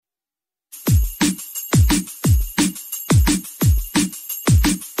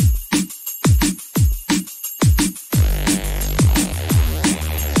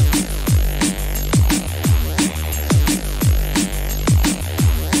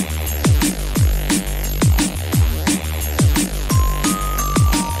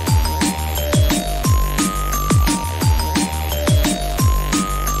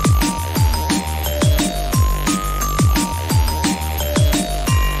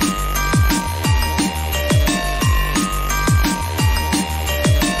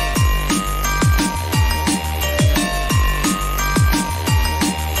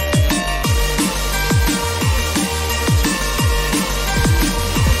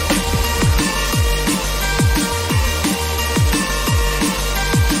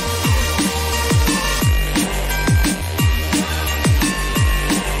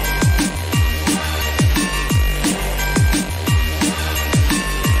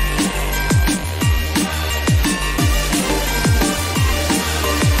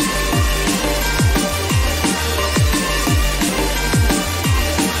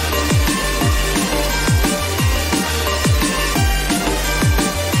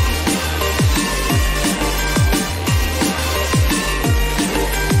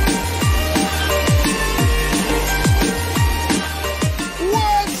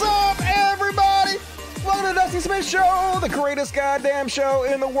goddamn show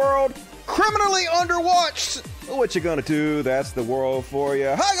in the world, criminally underwatched. What you gonna do? That's the world for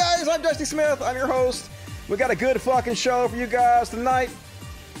you. Hi guys, I'm Dusty Smith. I'm your host. We got a good fucking show for you guys tonight.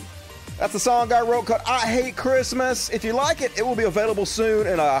 That's the song I wrote called I Hate Christmas. If you like it, it will be available soon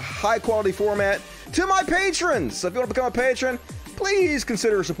in a high quality format to my patrons. So if you want to become a patron, please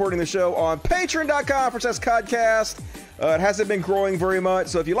consider supporting the show on patreon.com/codcast. It hasn't been growing very much,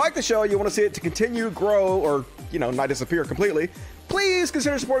 so if you like the show, you want to see it to continue to grow or, you know, not disappear completely, please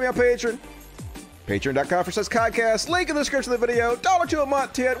consider supporting me on Patreon. Patreon.com/codcast. Link in the description of the video. $2 a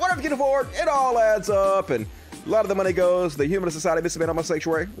month, 10, whatever you can afford. It all adds up, and a lot of the money goes to the Humanist Society of Misfit Animal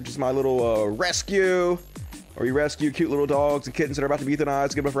Sanctuary, which is my little rescue, or you rescue cute little dogs and kittens that are about to be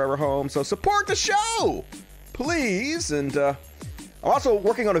euthanized, give them a forever home. So support the show, please. And I'm also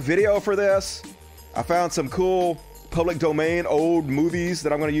working on a video for this. I found some cool public domain old movies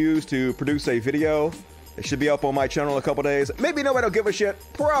that I'm going to use to produce a video. It should be up on my channel in a couple days. Maybe nobody will give a shit.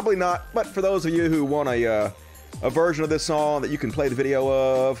 Probably not. But for those of you who want a version of this song that you can play the video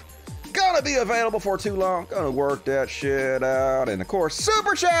of, gonna be available for too long. Gonna work that shit out. And of course,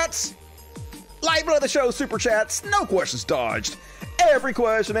 super chats. Lifeblood of the show, super chats. No questions dodged. Every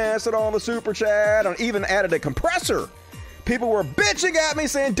question answered on the super chat. I even added a compressor. People were bitching at me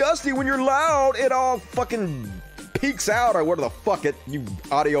saying, Dusty, when you're loud, it all fucking peaks out, or whatever the fuck it, you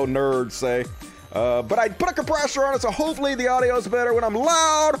audio nerds say. But I put a compressor on it, so hopefully the audio is better when I'm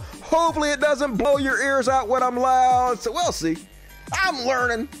loud. Hopefully it doesn't blow your ears out when I'm loud. So we'll see. I'm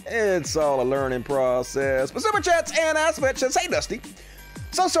learning. It's all a learning process. But super chats and aspect says, hey Dusty,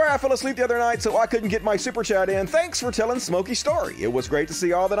 so sorry I fell asleep the other night, so I couldn't get my super chat in. Thanks for telling Smokey's story. It was great to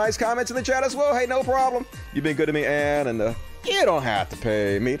see all the nice comments in the chat as well. Hey, no problem. You've been good to me, Ann, and you don't have to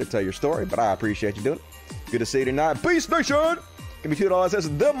pay me to tell your story, but I appreciate you doing it. Good to see you tonight. Beast Nation! Give me $2. Says,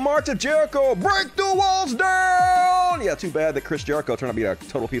 the March of Jericho, break the walls down! Yeah, too bad that Chris Jericho turned out to be a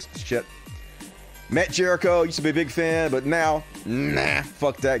total piece of shit. Met Jericho, used to be a big fan, but now, nah,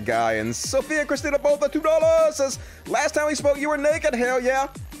 fuck that guy. And Sophia Christina Botha, $2, says, last time we spoke, you were naked, hell yeah.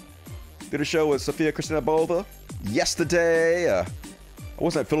 Did a show with Sophia Christina Botha yesterday. I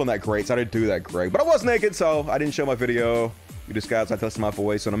wasn't feeling that great, so I didn't do that great. But I was naked, so I didn't show my video. You just guys, I tested my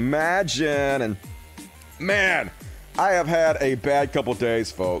voice, and imagine, and man, I have had a bad couple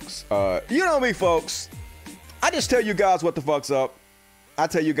days, folks. You know me, folks. I just tell you guys what the fuck's up. I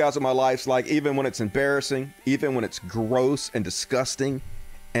tell you guys what my life's like, even when it's embarrassing, even when it's gross and disgusting.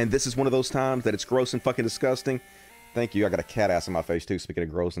 And this is one of those times that it's gross and fucking disgusting. Thank you. I got a cat ass in my face, too, speaking of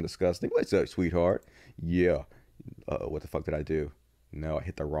gross and disgusting. What's up, sweetheart? Yeah. What the fuck did I do? No, I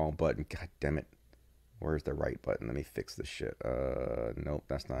hit the wrong button. God damn it. Where's the right button? Let me fix this shit. Nope,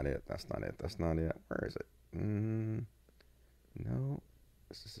 that's not it. That's not it. That's not it. Where is it? No.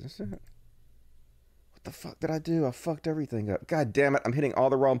 Is this it? What the fuck did I do? I fucked everything up. God damn it. I'm hitting all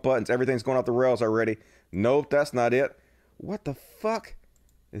the wrong buttons. Everything's going off the rails already. Nope, that's not it. What the fuck?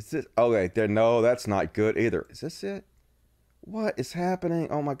 Is this? Okay, there. No, that's not good either. Is this it? What is happening?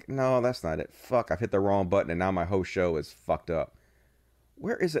 Oh my. No, that's not it. Fuck, I've hit the wrong button and now my whole show is fucked up.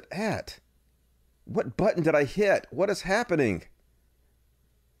 Where is it at? What button did I hit? What is happening?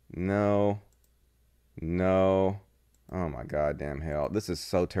 No. No. Oh my goddamn hell. This is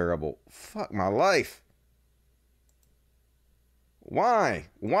so terrible. Fuck my life. Why?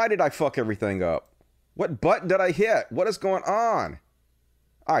 Why did I fuck everything up? What button did I hit? What is going on?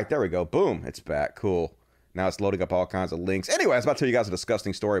 Alright, there we go. Boom. It's back. Cool. Now it's loading up all kinds of links. Anyway, I was about to tell you guys a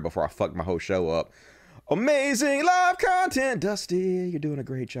disgusting story before I fucked my whole show up. Amazing live content. Dusty, you're doing a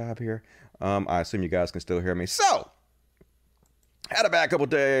great job here. I assume you guys can still hear me. So, had a bad couple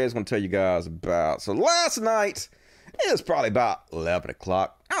days. I want to tell you guys about. So last night, it was probably about 11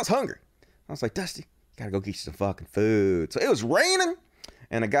 o'clock. I was hungry. I was like, Dusty, gotta go get you some fucking food. So it was raining,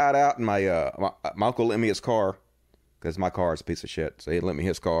 and I got out, and my uncle lent me his car, because my car is a piece of shit. So he lent me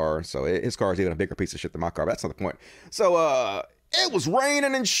his car. So his car is even a bigger piece of shit than my car. But that's not the point. So it was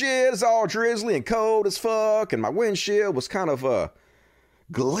raining and shit. It's all drizzly and cold as fuck, and my windshield was kind of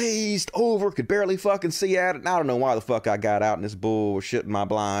glazed over, could barely fucking see at it. And I don't know why the fuck I got out in this bullshit in my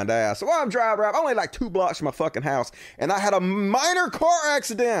blind ass. So while I'm driving around, I'm only like 2 blocks from my fucking house, and I had a minor car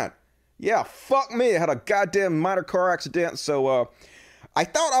accident. Yeah, fuck me. I had a goddamn minor car accident. So I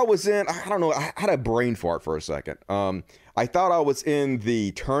thought I was in, I don't know, I had a brain fart for a second. I thought I was in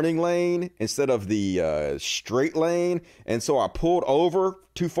the turning lane instead of the straight lane. And so I pulled over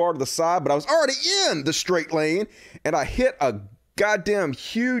too far to the side, but I was already in the straight lane, and I hit a goddamn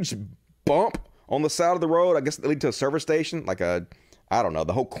huge bump on the side of the road. I guess it lead to a service station, like a I don't know,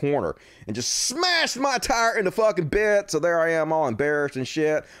 the whole corner, and just smashed my tire into fucking bits. So there I am, all embarrassed and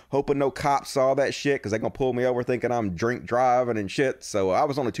shit, hoping no cops saw that shit, because they're gonna pull me over thinking I'm drink driving and shit. So I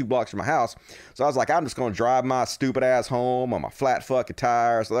was only 2 blocks from my house, so I was like, I'm just gonna drive my stupid ass home on my flat fucking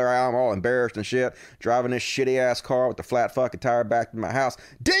tire. So there I am, all embarrassed and shit, driving this shitty ass car with the flat fucking tire back to my house.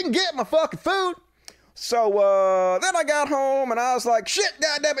 Didn't get my fucking food. So then I got home and I was like, shit,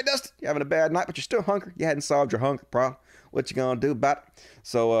 goddamn it, Dustin, you're having a bad night, but you're still hungry. You hadn't solved your hunger problem. What you gonna do about it?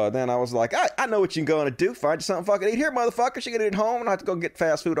 So then I was like, I know what you're gonna do. Find you something fucking eat here, motherfucker. You can eat at home and I have to go get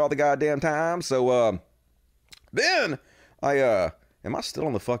fast food all the goddamn time. So then am I still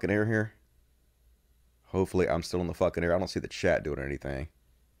on the fucking air here? Hopefully I'm still on the fucking air. I don't see the chat doing anything.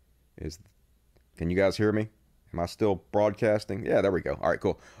 Can you guys hear me? Am I still broadcasting? Yeah, there we go. All right,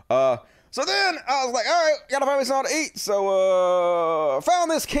 cool. So then I was like, all right, gotta find me something to eat. So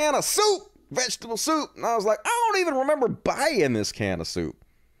found this can of soup. Vegetable soup, and I was like, I don't even remember buying this can of soup.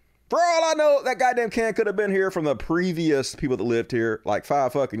 For all I know, that goddamn can could have been here from the previous people that lived here like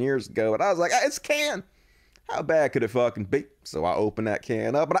 5 fucking years ago, and I was like, it's a can. How bad could it fucking be? So I opened that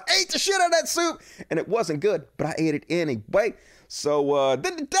can up, and I ate the shit out of that soup, and it wasn't good, but I ate it anyway. So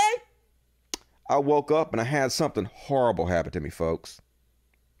then today, I woke up, and I had something horrible happen to me, folks.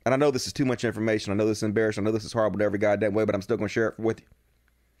 And I know this is too much information. I know this is embarrassing. I know this is horrible in every goddamn way, but I'm still going to share it with you.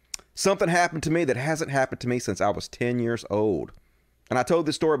 Something happened to me that hasn't happened to me since I was 10 years old. And I told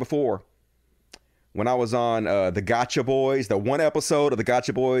this story before. When I was on the Gotcha Boys, the one episode of the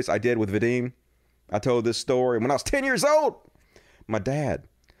Gotcha Boys I did with Vadim, I told this story. When I was 10 years old, my dad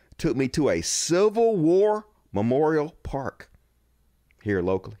took me to a Civil War Memorial Park here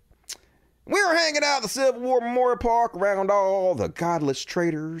locally. We were hanging out at the Civil War Memorial Park around all the godless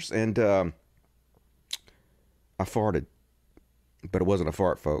traitors, and I farted. But it wasn't a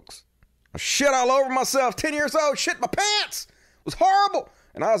fart, folks. I shit all over myself, 10 years old, shit my pants. It was horrible.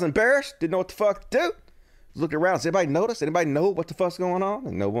 And I was embarrassed, didn't know what the fuck to do. Looking around, does anybody notice? Anybody know what the fuck's going on?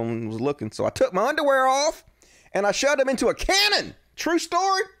 And no one was looking. So I took my underwear off and I shoved them into a cannon. True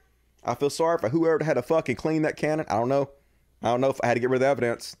story. I feel sorry for whoever had to fucking clean that cannon. I don't know. I don't know if I had to get rid of the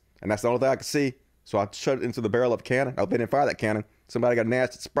evidence. And that's the only thing I could see. So I shoved it into the barrel of a cannon. I hope they didn't fire that cannon. Somebody got a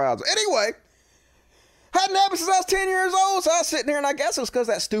nasty surprise. Anyway. Hadn't happened since I was 10 years old, so I was sitting there, and I guess it was because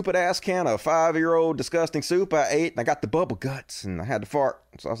that stupid-ass can of 5-year-old disgusting soup I ate, and I got the bubble guts, and I had to fart.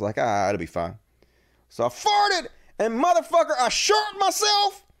 So I was like, it'll be fine. So I farted, and motherfucker, I sharted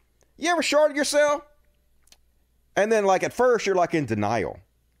myself. You ever sharted yourself? And then, like, at first, you're, like, in denial.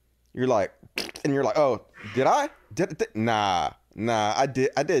 You're like, oh, did I? Nah, I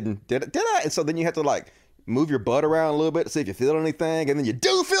didn't. Did I? And so then you have to, like, move your butt around a little bit to see if you feel anything, and then you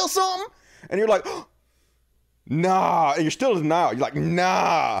do feel something, and you're like, nah, and you're still in denial. You're like,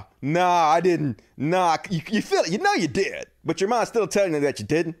 nah, I didn't. Nah, you feel it. You know you did, but your mind's still telling you that you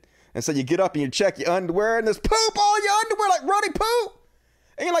didn't. And so you get up and you check your underwear, and there's poop on your underwear, like runny poop.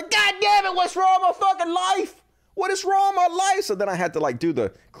 And you're like, God damn it, what's wrong with my fucking life? What is wrong with my life? So then I had to like do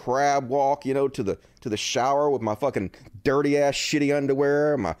the crab walk, to the shower with my fucking dirty ass shitty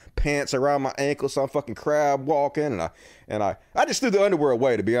underwear, my pants around my ankles, so I'm fucking crab walking, and I just threw the underwear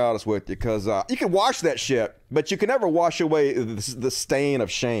away, to be honest with you, because you can wash that shit, but you can never wash away the stain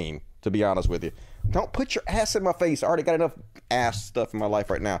of shame, to be honest with you. Don't put your ass in my face. I already got enough ass stuff in my life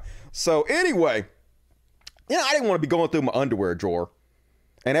right now. So anyway, I didn't want to be going through my underwear drawer.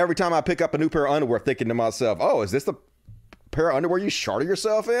 And every time I pick up a new pair of underwear, thinking to myself, oh, is this the pair of underwear you sharted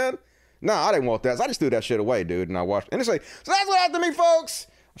yourself in? No, I didn't want that. So I just threw that shit away, dude. And I washed it. And so that's what happened to me, folks.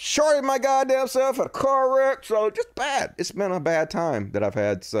 Sharted my goddamn self at a car wreck. So just bad. It's been a bad time that I've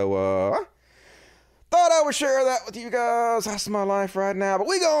had. So, thought I would share that with you guys. That's my life right now. But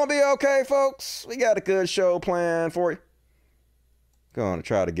we gonna be okay, folks. We got a good show planned for you. Gonna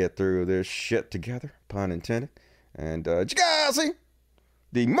try to get through this shit together. Pun intended. And, did you guys see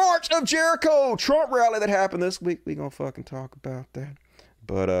the March of Jericho Trump rally that happened this week? We gonna fucking talk about that.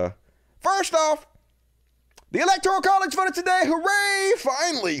 But first off, the Electoral College voted today.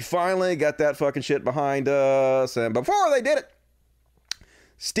 Hooray! Finally got that fucking shit behind us. And before they did it,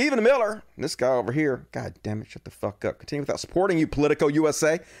 Stephen Miller, this guy over here, God damn it, shut the fuck up. Continue without supporting you, Politico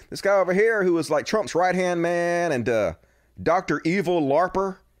USA. This guy over here who was like Trump's right-hand man and Dr. Evil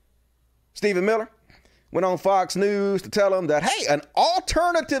LARPer, Stephen Miller, went on Fox News to tell him that, hey, an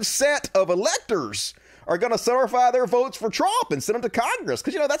alternative set of electors are going to certify their votes for Trump and send them to Congress.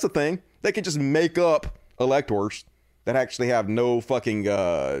 Because, that's a thing. They can just make up electors that actually have no fucking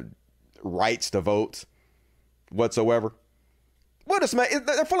rights to vote whatsoever. They're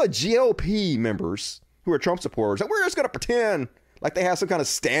full of GOP members who are Trump supporters. And we're just going to pretend like they have some kind of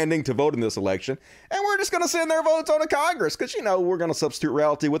standing to vote in this election, and we're just going to send their votes on to Congress because, you know, we're going to substitute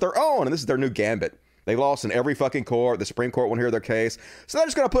reality with our own, and this is their new gambit. They lost in every fucking court. The Supreme Court won't hear their case, so they're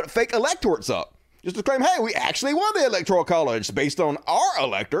just going to put fake electorates up just to claim, hey, we actually won the Electoral College based on our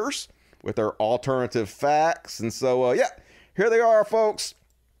electors with their alternative facts. And so, yeah, here they are, folks.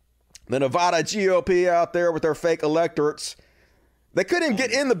 The Nevada GOP out there with their fake electorates. They couldn't even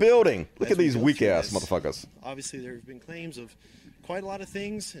get in the building. Look at these weak-ass motherfuckers. Obviously, there have been claims of quite a lot of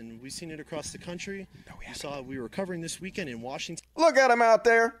things, and we've seen it across the country. We were covering this weekend in Washington. Look at them out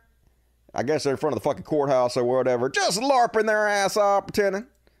there. I guess they're in front of the fucking courthouse or whatever, just LARPing their ass off, pretending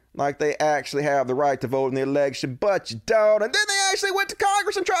like they actually have the right to vote in the election, but you don't. And then they actually went to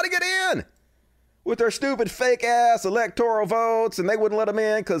Congress and tried to get in with their stupid fake-ass electoral votes, and they wouldn't let them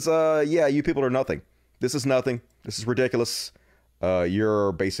in because, yeah, you people are nothing. This is nothing. This is ridiculous.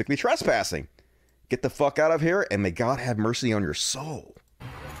 You're basically trespassing. Get the fuck out of here, and may God have mercy on your soul.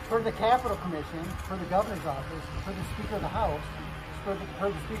 For the Capitol Commission, for the Governor's Office, for the Speaker of the House, for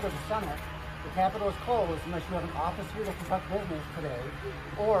the Speaker of the Senate, the Capitol is closed unless you have an office here to conduct business today,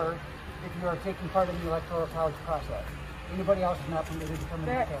 or if you are taking part in the Electoral College process. Anybody else is not permitted to come in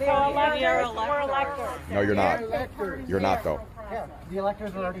the Capitol. We're electors. No, you're not. You're not, though. Yeah, the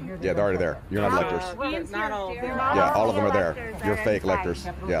electors are already here. Yeah, they're already there. You're not electors. Not all. Yeah, all of them are there. You're fake electors.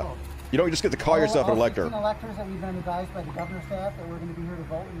 Yeah. You don't just get to call yourself an elector. 16 electors that we've been advised by the governor's staff that we're going to be here to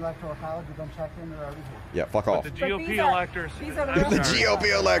vote in the Electoral College have been checked in. They're already here. Yeah, fuck off. The GOP electors. These are The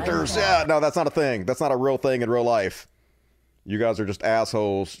GOP electors. Yeah, no, that's not a thing. That's not a real thing in real life. You guys are just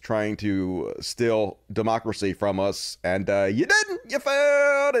assholes trying to steal democracy from us, and you didn't. You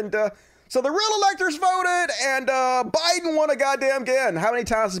failed, and so the real electors voted, and Biden won a goddamn again. How many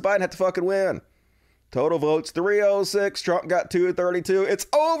times does Biden have to fucking win? Total votes 306. Trump got 232. It's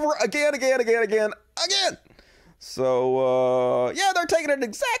over again. So yeah, they're taking it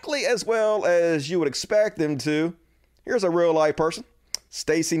exactly as well as you would expect them to. Here's a real life person,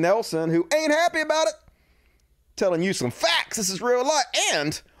 Stacey Nelson, who ain't happy about it. Telling you some facts. This is real life.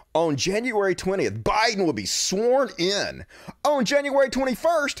 And on January 20th, Biden will be sworn in. On January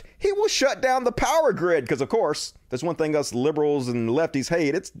 21st, he will shut down the power grid. Because, of course, there's one thing us liberals and lefties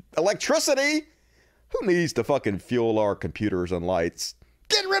hate. It's electricity. Who needs to fucking fuel our computers and lights?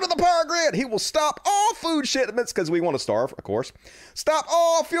 Get rid of the power grid. He will stop all food shipments because we want to starve, of course. Stop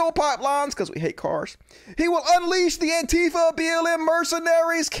all fuel pipelines because we hate cars. He will unleash the Antifa BLM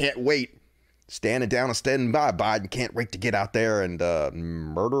mercenaries. Can't wait. Standing down and standing by. Biden can't wait to get out there and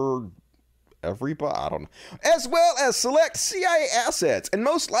murder everybody. I don't know. As well as select CIA assets and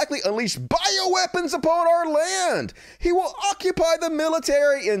most likely unleash bioweapons upon our land. He will occupy the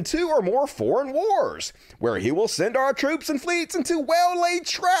military in 2 or more foreign wars, where he will send our troops and fleets into well-laid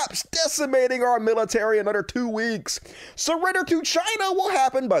traps, decimating our military in under 2 weeks. Surrender to China will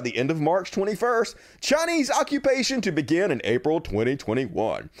happen by the end of March 21st. Chinese occupation to begin in April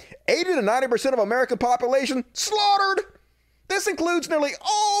 2021. 80 to 90% of American population slaughtered. This includes nearly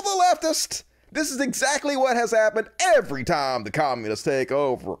all the leftists. This is exactly what has happened every time the communists take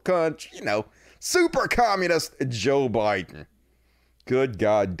over a country. You know, super communist Joe Biden. Good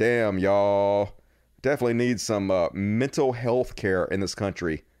goddamn, y'all. Definitely need some mental health care in this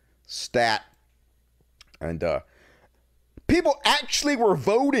country. Stat. And people actually were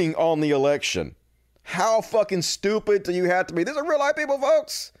voting on the election. How fucking stupid do you have to be? These are real life people,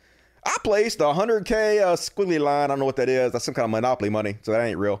 folks. I placed a 100K squiggly line. I don't know what that is. That's some kind of monopoly money, so that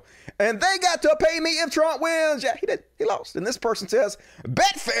ain't real. And they got to pay me if Trump wins. Yeah, he did. He lost. And this person says,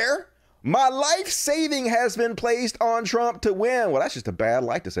 Betfair, my life saving has been placed on Trump to win. Well, that's just a bad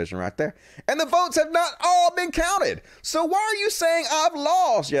life decision right there. And the votes have not all been counted. So why are you saying I've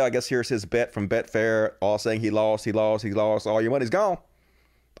lost? Yeah, I guess here's his bet from Betfair, all saying he lost. All your money's gone.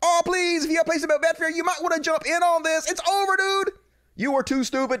 Oh, please, if you have placed a bet Betfair, you might want to jump in on this. It's over, dude. You were too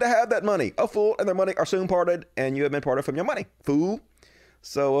stupid to have that money. A fool and their money are soon parted, and you have been parted from your money, fool.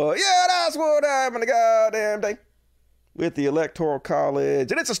 So, yeah, that's what happened the goddamn day with the Electoral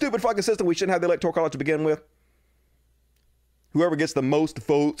College. And it's a stupid fucking system. We shouldn't have the Electoral College to begin with. Whoever gets the most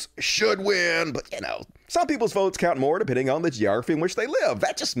votes should win. But, you know, some people's votes count more depending on the geography in which they live.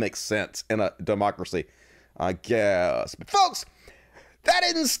 That just makes sense in a democracy, I guess. But, folks, that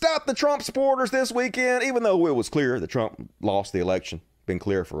didn't stop the Trump supporters this weekend, even though it was clear that Trump lost the election. Been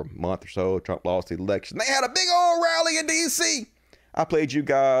clear for a month or so. Trump lost the election. They had a big old rally in D.C. I played you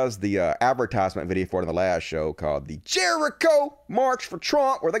guys the advertisement video for it in the last show called the Jericho March for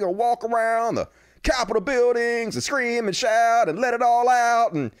Trump, where they're going to walk around the Capitol buildings and scream and shout and let it all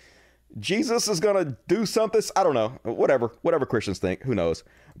out. And Jesus is going to do something. I don't know. Whatever Christians think. Who knows?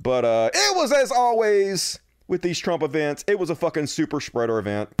 But it was, as always, with these Trump events. It was a fucking super spreader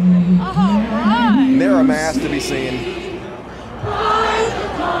event. All right. They're a mass to be seen.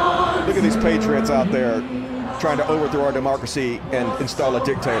 Look at these patriots out there trying to overthrow our democracy and install a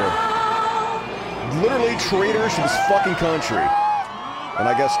dictator. Literally traitors to this fucking country. And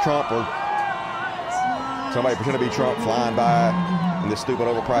I guess Trump or somebody pretend to be Trump flying by in this stupid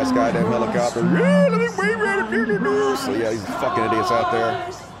overpriced goddamn helicopter. Yeah, let me wave at it. So yeah, these fucking idiots out there.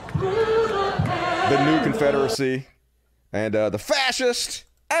 The new Confederacy and the fascists.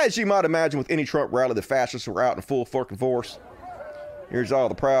 As you might imagine with any Trump rally, the fascists were out in full fucking force. Here's all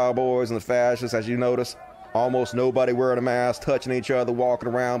the Proud Boys and the fascists, as you notice. Almost nobody wearing a mask, touching each other, walking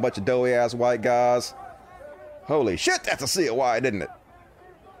around, bunch of doughy ass white guys. Holy shit, that's a sea of white, isn't it?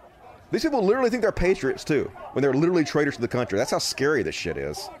 These people literally think they're patriots too, when they're literally traitors to the country. That's how scary this shit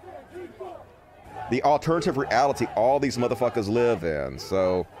is. The alternative reality all these motherfuckers live in.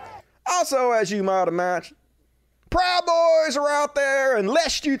 So, also, as you might imagine, Proud Boys are out there, and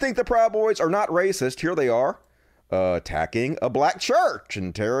lest you think the Proud Boys are not racist, here they are, attacking a black church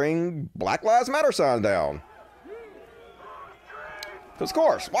and tearing Black Lives Matter sign down. Because, of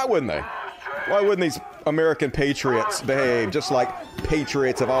course, why wouldn't they? Why wouldn't these American patriots behave just like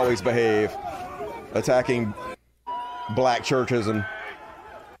patriots have always behaved, attacking black churches and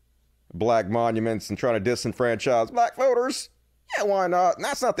black monuments and trying to disenfranchise black voters? Yeah, why not? And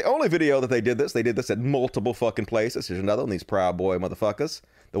that's not the only video that they did this. They did this at multiple fucking places. Here's another one, these Proud Boy motherfuckers.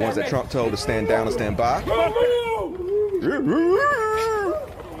 The ones that Trump told to stand down and stand by.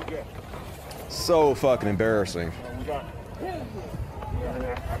 So fucking embarrassing.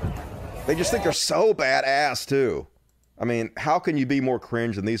 They just think they're so badass, too. I mean, how can you be more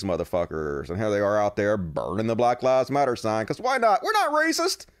cringe than these motherfuckers? And here they are out there burning the Black Lives Matter sign. Because why not? We're not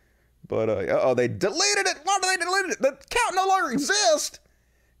racist. But, uh-oh, they deleted it. Why did they delete it? The account no longer exists.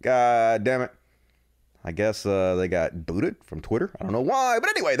 God damn it. I guess they got booted from Twitter. I don't know why. But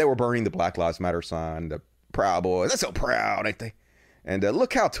anyway, they were burning the Black Lives Matter sign. The Proud Boys. They're so proud, ain't they? And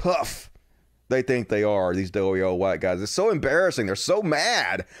look how tough they think they are, these doughy old white guys. It's so embarrassing. They're so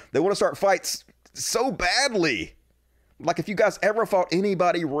mad. They want to start fights so badly. Like if you guys ever fought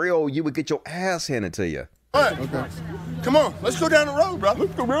anybody real, you would get your ass handed to you. All right. Okay. Come on, let's go down the road, bro.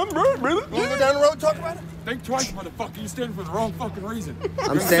 Let's go down the road, brother. You want to go down the road and talk about it? Think twice, motherfucker. You're standing for the wrong fucking reason.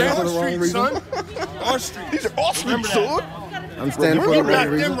 I'm standing for the wrong reason. Son. Our street. These are our streets, son. I'm standing for the wrong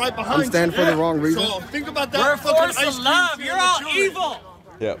reason. Right I'm standing for the wrong reason. So think about that. We're a force ice of cream love. You're all sandwich evil.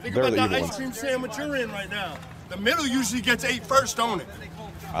 Yeah, Think they're about the that evil ice ones. cream sandwich you're in right now. The middle usually gets ate first, don't it?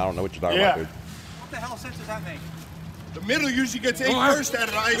 I don't know what you're talking about, dude. What the hell sense does that make? The middle usually gets ate first out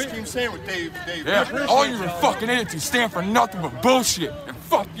of the ice cream sandwich, Dave. Yeah, all you're fucking idiots stand for nothing but bullshit. And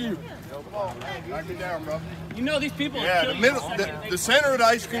fuck you. Knock it down, bro. You know these people. Yeah, the middle, the center of the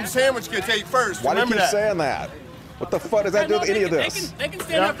ice cream sandwich gets ate first. Why do you Remember keep that. saying that? What the fuck does that do with any of this? They can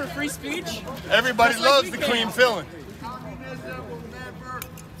stand up for free speech. Everybody Just like loves we the can. clean filling.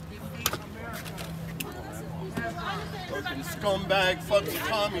 Fucking scumbag, fucking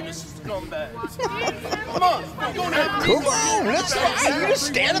communist scumbags. Come on, we're going to Come on, let's you just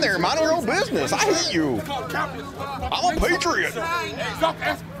standing there minding your own business. I hate you. I'm a patriot. Stop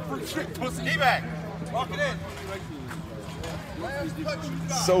asking for free shit, pussy. back.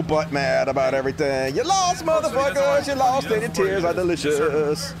 So butt mad about everything. You lost, motherfuckers. You lost, and your tears are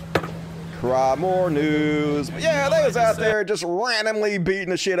delicious. Cry more news. But yeah, they was out there just randomly beating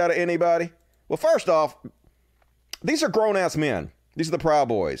the shit out of anybody. Well, first off, these are grown-ass men. These are the Proud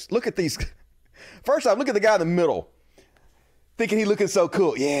Boys. Look at these. First off, look at the guy in the middle. Thinking he looking so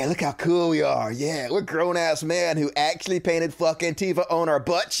cool. Yeah, look how cool we are. Yeah, we're grown-ass men who actually painted fucking Antifa on our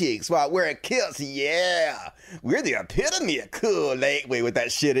butt cheeks while wearing kilts. Yeah, we're the epitome of cool lately with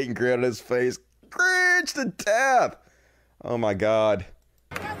that shit-eating grin on his face. Cringe to death. Oh my God.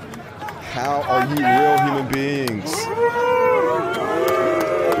 How are you real human beings?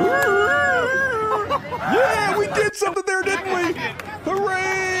 Yeah, we did something there, didn't we?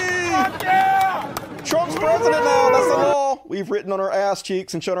 Hooray! Trump's president now. That's the law. We've written on our ass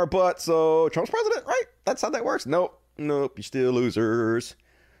cheeks and shown our butts. So Trump's president, right? That's how that works. Nope. Nope. You're still losers.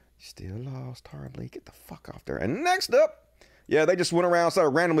 You still lost horribly. Get the fuck off there. And next up, yeah, they just went around and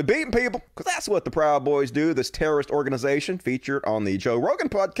started randomly beating people because that's what the Proud Boys do. This terrorist organization featured on the Joe Rogan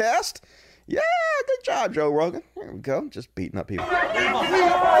podcast. Yeah, good job, Joe Rogan. There we go. Just beating up people. Big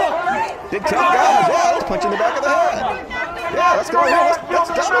tough guys. Yeah, let's punch you in the back of the head. Yeah, let's go ahead. Let's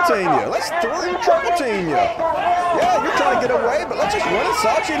double team you. Let's triple team you. Yeah, you're trying to get away, but let's just run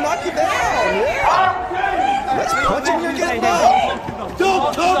inside you and knock you down. Yeah. Let's punch you and you're getting up.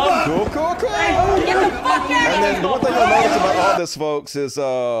 Cool. And then the one thing you'll notice about all this, folks, is where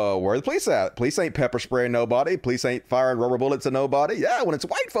are the police at? Police ain't pepper spraying nobody. Police ain't firing rubber bullets at nobody. Yeah, when it's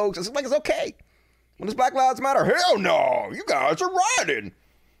white folks, it's like it's okay. When it's Black Lives Matter, hell no, you guys are rioting.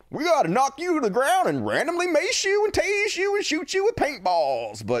 We gotta knock you to the ground and randomly mace you and tase you and shoot you with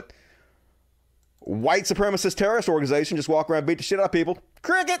paintballs. But white supremacist terrorist organization just walk around and beat the shit out of people.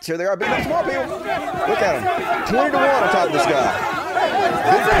 Crickets, here they are beating up some more people. Look at them, 20 to 1 on top of this guy.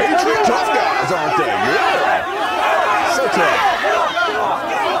 Big patriot tough guys, aren't they? Yeah. So tough.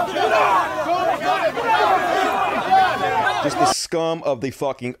 Just the scum of the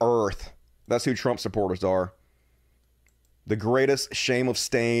fucking earth. That's who Trump supporters are. The greatest shame of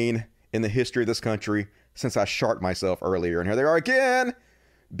stain in the history of this country since I sharked myself earlier. And here they are again,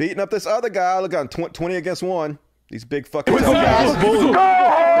 beating up this other guy. Look at 20 against 1. These big fucking tough guys. They're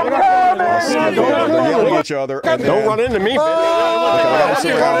yelling at each other. And Don't run into me,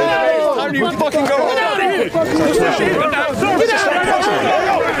 bitch. How do you fucking go? Get out of here!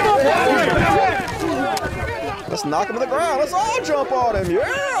 Let's knock him to the ground. Let's all jump on him.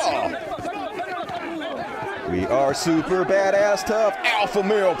 Yeah. We are super badass tough alpha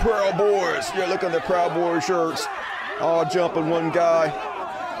male Proud Boys. Yeah, look on the Proud Boy shirts. All jumping one guy.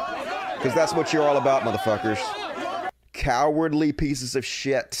 Because that's what you're all about, motherfuckers. Cowardly pieces of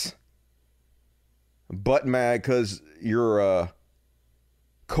shit. Butt mad because your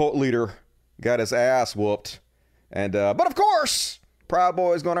cult leader got his ass whooped. And but of course, Proud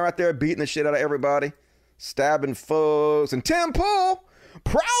Boys going out there beating the shit out of everybody. Stabbing folks. And Tim Pool,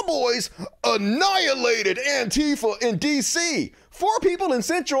 Proud Boys annihilated Antifa in D.C. 4 people in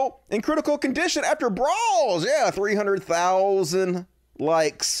Central in critical condition after brawls. Yeah, 300,000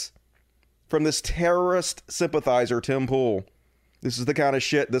 likes from this terrorist sympathizer, Tim Pool. This is the kind of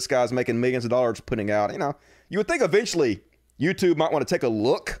shit this guy's making millions of dollars putting out. You know, you would think eventually YouTube might want to take a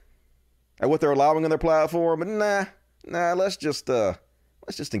look at what they're allowing on their platform, but nah, let's just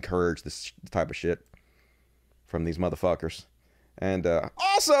encourage this type of shit from these motherfuckers. And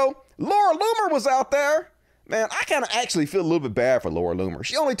also, Laura Loomer was out there. Man, I kind of actually feel a little bit bad for Laura Loomer.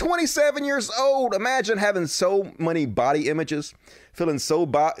 She's only 27 years old. Imagine having so many body images, feeling so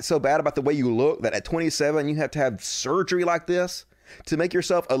bad about the way you look that at 27 you have to have surgery like this to make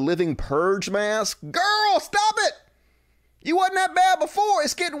yourself a living purge mask. Girl, stop it! You wasn't that bad before.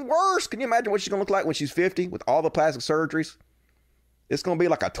 It's getting worse. Can you imagine what she's going to look like when she's 50 with all the plastic surgeries? It's going to be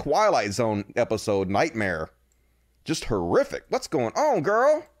like a Twilight Zone episode nightmare. Just horrific. What's going on,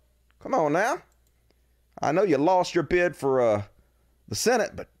 girl? Come on now. I know you lost your bid for the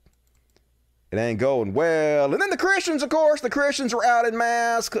Senate, but it ain't going well. And then the Christians, of course. The Christians are out in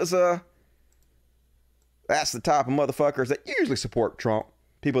mass because that's the type of motherfuckers that usually support Trump.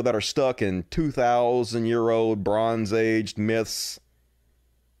 People that are stuck in 2,000-year-old Bronze-Aged myths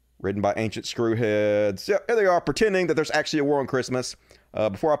written by ancient screwheads. Yeah, here they are pretending that there's actually a war on Christmas.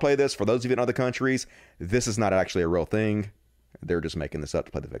 Before I play this, for those of you in other countries, this is not actually a real thing. They're just making this up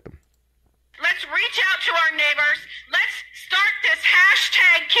to play the victim. Let's reach out to our neighbors. Let's start this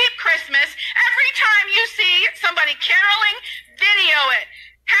hashtag Keep Christmas. Every time you see somebody caroling, video it.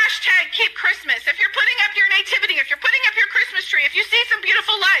 Hashtag Keep Christmas. If you're putting up your nativity, if you're putting up your Christmas tree, if you see some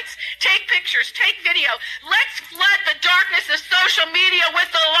beautiful lights, take pictures, take video. Let's flood the darkness of social media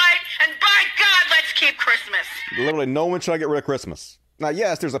with the light, and by God, let's keep Christmas. Literally, no one's trying to get rid of Christmas. Now,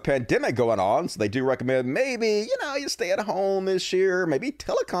 yes, there's a pandemic going on, so they do recommend maybe, you stay at home this year, maybe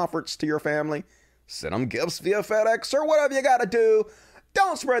teleconference to your family, send them gifts via FedEx or whatever you got to do.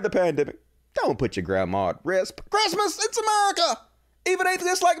 Don't spread the pandemic. Don't put your grandma at risk. Christmas, it's America. Even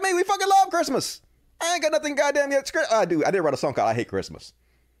atheists like me, we fucking love Christmas. I ain't got nothing goddamn yet. I do. I did write a song called I Hate Christmas.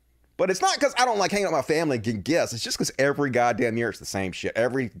 But it's not because I don't like hanging out with my family and getting gifts. It's just because every goddamn year it's the same shit.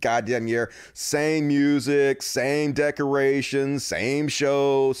 Every goddamn year, same music, same decorations, same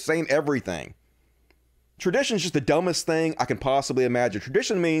shows, same everything. Tradition is just the dumbest thing I can possibly imagine.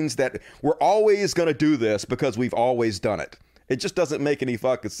 Tradition means that we're always going to do this because we've always done it. It just doesn't make any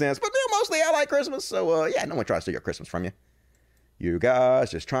fucking sense. But mostly I like Christmas. So, yeah, no one tries to steal your Christmas from you. You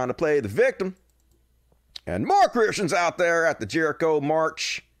guys just trying to play the victim. And more Christians out there at the Jericho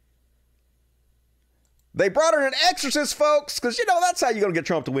March. They brought in an exorcist, folks, because, that's how you're going to get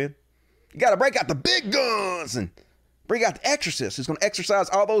Trump to win. You got to break out the big guns and bring out the exorcist who's going to exorcise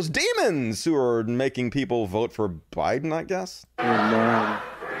all those demons who are making people vote for Biden, I guess. Amen.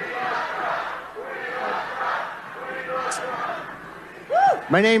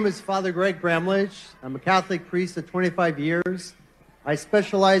 My name is Father Greg Bramlage. I'm a Catholic priest of 25 years. I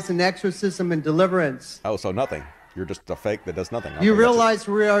specialize in exorcism and deliverance. Oh, so nothing. You're just a fake that does nothing. You realize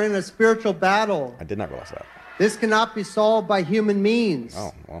we are in a spiritual battle. I did not realize that. This cannot be solved by human means.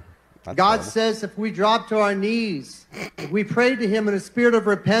 Oh, well. God says if we drop to our knees, if we pray to him in a spirit of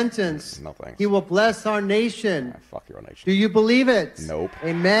repentance, he will bless our nation. Fuck your nation. Do you believe it? Nope.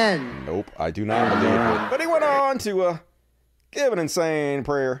 Amen. Nope, I do not believe it. But he went on to give an insane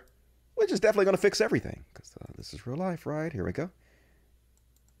prayer, which is definitely going to fix everything. Because this is real life, right? Here we go.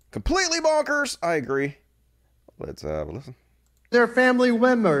 Completely bonkers. I agree. Let's listen. Their family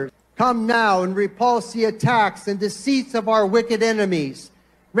members, come now and repulse the attacks and deceits of our wicked enemies.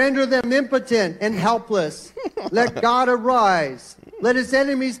 Render them impotent and helpless. Let God arise. Let his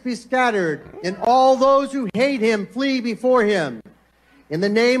enemies be scattered, and all those who hate him flee before him. In the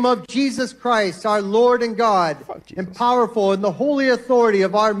name of Jesus Christ, our Lord and God, and powerful in the holy authority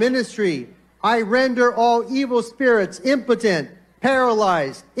of our ministry, I render all evil spirits impotent,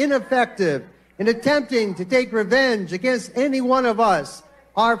 paralyzed, ineffective, in attempting to take revenge against any one of us,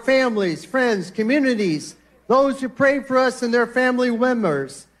 our families, friends, communities, those who pray for us and their family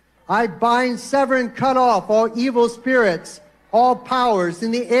members. I bind, sever, and cut off all evil spirits, all powers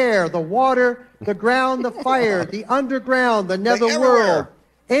in the air, the water, the ground, the fire, the underground, the netherworld,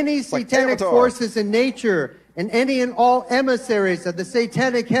 any satanic forces in nature, and any and all emissaries of the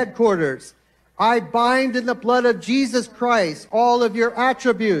satanic headquarters. I bind in the blood of Jesus Christ all of your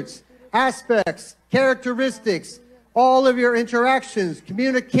attributes, aspects, characteristics, all of your interactions,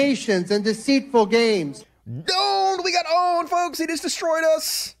 communications, and deceitful games. Don't! We got owned, folks! He just destroyed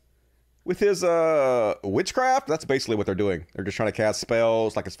us! With his, witchcraft? That's basically what they're doing. They're just trying to cast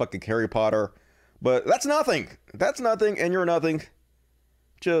spells like it's fucking Harry Potter. But that's nothing. That's nothing, and you're nothing.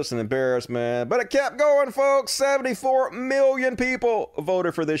 Just an embarrassment. But it kept going, folks! 74 million people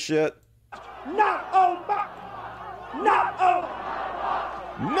voted for this shit. Not on my... Not on...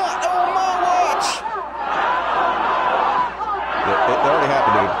 Not on my watch! It already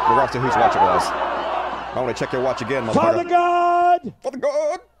happened, dude. Regardless of whose watch it was. I want to check your watch again, motherfucker. Father God! Father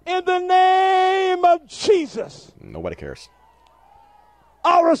God! In the name of Jesus! Nobody cares.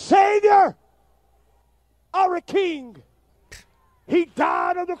 Our Savior! Our King! He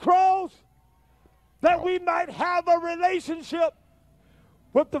died on the cross that we might have a relationship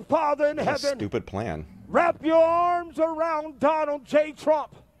with the Father in heaven. Stupid plan. Wrap your arms around Donald J.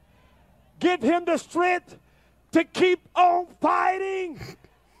 Trump. Give him the strength to keep on fighting,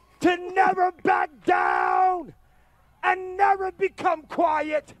 to never back down, and never become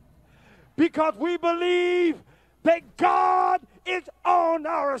quiet, because we believe that God is on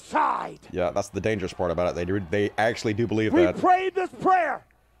our side. Yeah, that's the dangerous part about it. They actually do believe we that. We pray this prayer.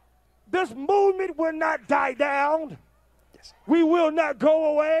 This movement will not die down. Yes. We will not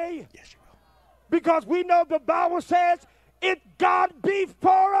go away. Yes, you will. Because we know the Bible says, if God be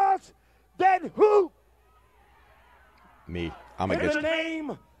for us, then who? Me. I'm in against the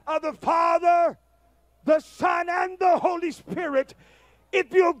name of the Father, the Son, and the Holy Spirit.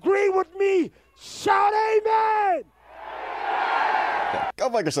 If you agree with me, shout amen. Yeah, go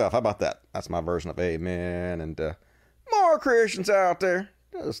fuck yourself. How about that? That's my version of amen. And more Christians out there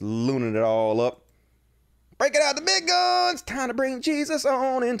just looning it all up. Breaking out the big guns. Time to bring Jesus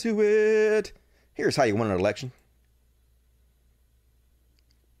on into it. Here's how you win an election.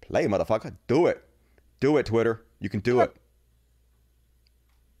 Play, motherfucker. Do it. Do it, Twitter. You can do it.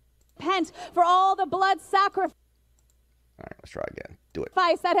 Repent for all the blood sacrifice. All right, let's try again. Do it.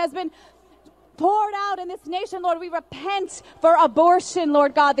 That has been poured out in this nation, Lord. We repent for abortion,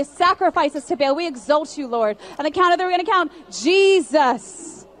 Lord God. The sacrifices to Baal. We exalt you, Lord. On the count of 3, we're going to count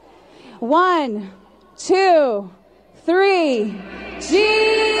Jesus. 1, 2, 3.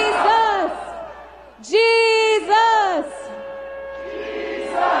 Jesus. Jesus.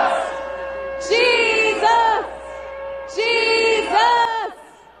 Jesus. Jesus. Jesus.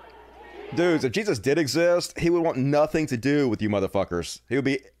 Dudes, if Jesus did exist, he would want nothing to do with you motherfuckers. He would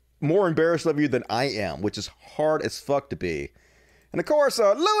be more embarrassed of you than I am, which is hard as fuck to be. And of course,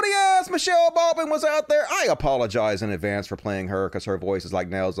 loony ass Michelle Baldwin was out there. I apologize in advance for playing her because her voice is like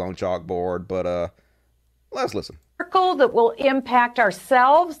nails on chalkboard, but let's listen. Miracle that will impact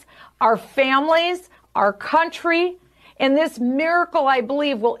ourselves, our families, our country. And this miracle, I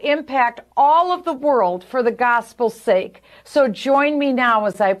believe, will impact all of the world for the gospel's sake. So join me now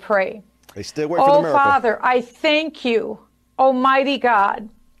as I pray. They still wait for the miracle. Oh, Father, I thank you, Almighty God,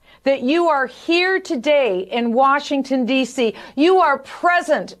 that you are here today in Washington, D.C. You are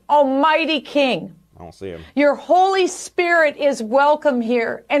present, Almighty King. I don't see him. Your Holy Spirit is welcome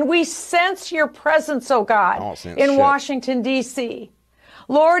here, and we sense your presence, oh God, in Washington, D.C.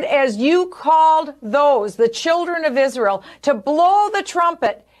 Lord, as you called those, the children of Israel, to blow the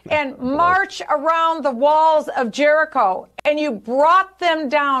trumpet and march around the walls of Jericho, and you brought them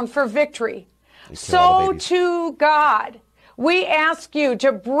down for victory. So to God, we ask you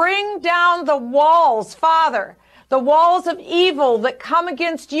to bring down the walls, Father, the walls of evil that come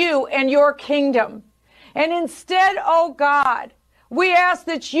against you and your kingdom. And instead, oh God, we ask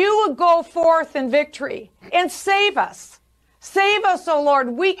that you would go forth in victory and save us. Save us, O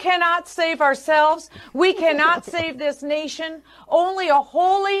Lord. We cannot save ourselves. We cannot save this nation. Only a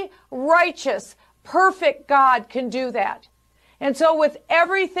holy, righteous, perfect God can do that. And so with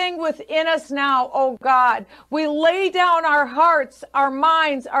everything within us now, oh God, we lay down our hearts, our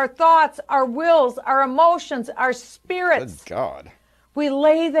minds, our thoughts, our wills, our emotions, our spirits. Good God. We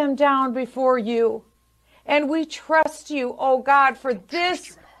lay them down before you. And we trust you, oh God, for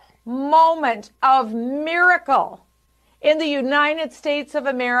this moment of miracle in the United States of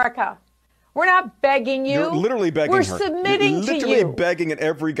America. We're not begging you. You're literally begging We're her. submitting You're to literally you. begging in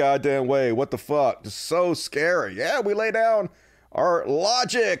every goddamn way. What the fuck? Just so scary. Yeah, we lay down our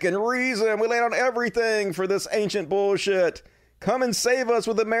logic and reason. We lay down everything for this ancient bullshit. Come and save us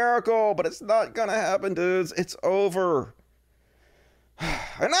with a miracle. But it's not gonna happen, dudes. It's over.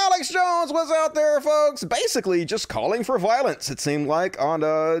 And Alex Jones was out there, folks, basically just calling for violence, it seemed like, on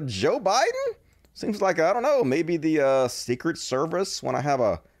Joe Biden. Seems like, I don't know, maybe the Secret Service want to have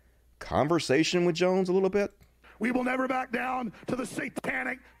a conversation with Jones a little bit. We will never back down to the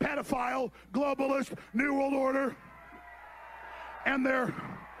satanic, pedophile, globalist, New World Order and their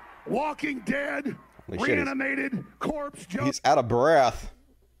walking dead, reanimated corpse. He's out of breath.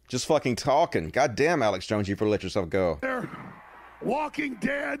 Just fucking talking. God damn, Alex Jones, you better let yourself go. Their walking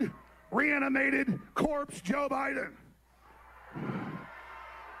dead, reanimated corpse, Joe Biden.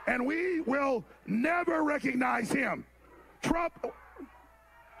 And we will never recognize him.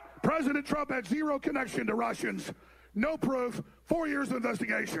 President Trump had zero connection to Russians, no proof, 4 years of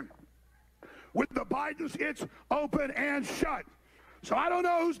investigation. With the Bidens, it's open and shut. So I don't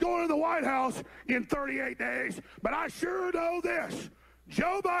know who's going to the White House in 38 days, but I sure know this.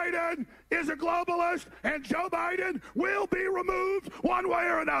 Joe Biden is a globalist, and Joe Biden will be removed one way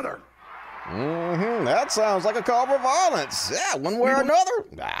or another. That sounds like a call for violence. Yeah, one way or another.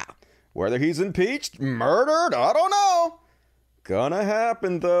 Whether he's impeached, murdered, I don't know. Gonna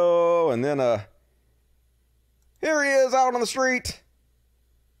happen, though. And then, here he is out on the street.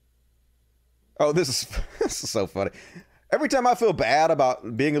 Oh, this is so funny. Every time I feel bad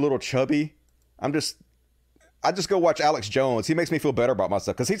about being a little chubby, I just go watch Alex Jones. He makes me feel better about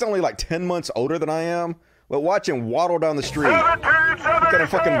myself because he's only like 10 months older than I am. But watch him waddle down the street. Kind of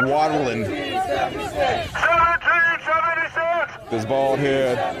fucking waddling. His bald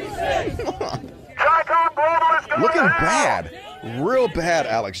head. Looking bad. Real bad,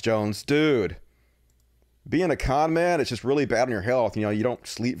 Alex Jones. Dude. Being a con man, it's just really bad on your health. You know, you don't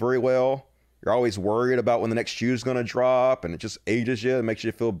sleep very well. You're always worried about when the next shoe's going to drop. And it just ages you. It makes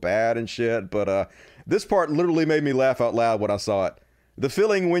you feel bad and shit. But this part literally made me laugh out loud when I saw it. The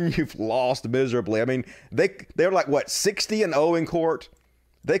feeling when you've lost miserably. I mean, they're like, what, 60-0 in court?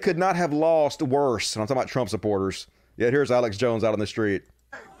 They could not have lost worse. And I'm talking about Trump supporters. Yet here's Alex Jones out on the street.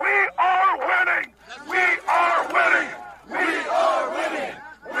 We are winning! We are winning! We are winning!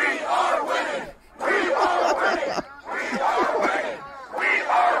 We are winning! We are winning! We are winning! We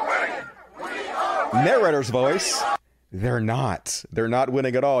are winning! We are winning! Narrator's voice. They're not. They're not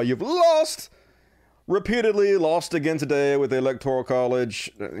winning at all. You've lost. Repeatedly lost again today with the Electoral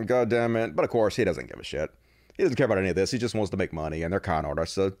College. God damn it. But of course, he doesn't give a shit. He doesn't care about any of this. He just wants to make money, and they're con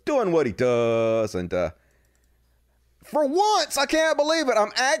artists. So doing what he does. And for once, I can't believe it,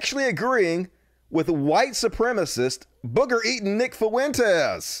 I'm actually agreeing with white supremacist, booger-eating Nick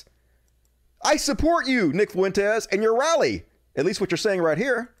Fuentes. I support you, Nick Fuentes, and your rally. At least what you're saying right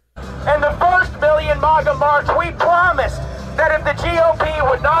here. In the first Million MAGA March, we promised that if the GOP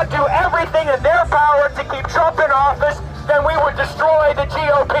would not do everything in their power to keep Trump in office, then we would destroy the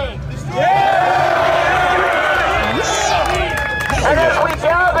GOP. And as we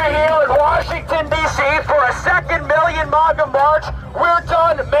gather here in Washington, D.C. for a second Million MAGA March, we're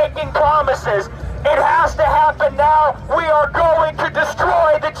done making promises. It has to happen now. We are going to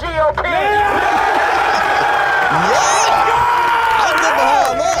destroy the GOP. Hell yeah!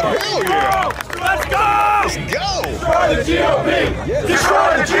 Let's go! Let's go! Destroy the GOP! Yeah.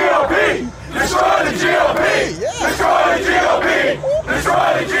 Destroy the GOP! Destroy the GOP! Yeah. Destroy the GOP! Destroy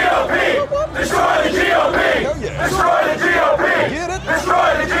the GOP! Destroy the GOP! Yeah. Destroy the GOP! Get it? Destroy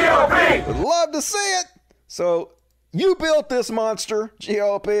the GOP! Would love to see it. So you built this monster,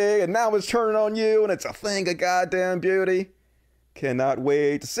 GOP, and now it's turning on you, and it's a thing of goddamn beauty. Cannot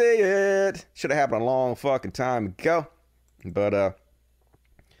wait to see it. Should have happened a long fucking time ago. But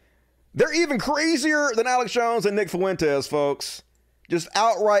They're even crazier than Alex Jones and Nick Fuentes, folks. Just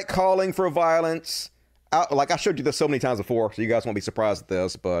outright calling for violence. Like I showed you this so many times before, so you guys won't be surprised at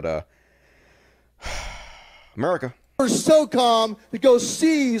this, but America. For SOCOM to go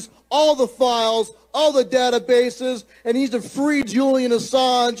seize all the files, all the databases, and he's to free Julian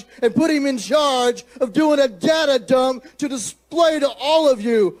Assange and put him in charge of doing a data dump to display to all of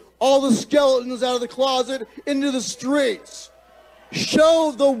you all the skeletons out of the closet into the streets.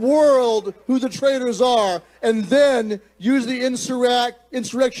 Show the world who the traitors are, and then use the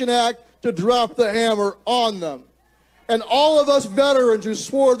Insurrection Act to drop the hammer on them. And all of us veterans who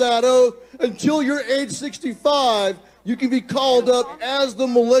swore that oath, until you're age 65, you can be called up as the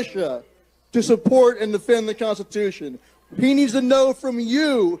militia to support and defend the Constitution. He needs to know from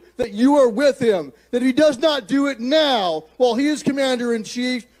you that you are with him, that if he does not do it now while he is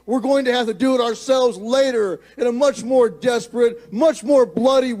commander-in-chief, we're going to have to do it ourselves later in a much more desperate, much more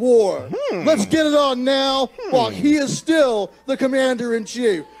bloody war. Let's get it on now while he is still the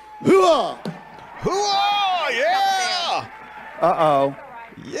commander-in-chief. Hooah! Hooah! Yeah! Uh-oh.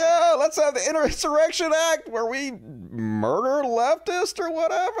 Yeah, let's have the Insurrection Act where we murder leftists or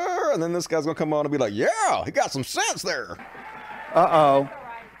whatever. And then this guy's going to come on and be like, yeah, he got some sense there. Uh-oh.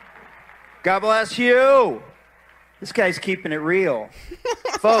 God bless you. This guy's keeping it real.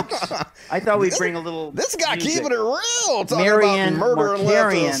 Folks, I thought we'd bring a little This guy music. keeping it real. Talking Marian about murdering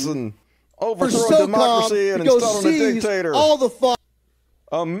leftists and overthrowing democracy and installing a dictator. All the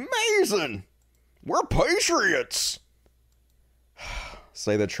Amazing. We're patriots.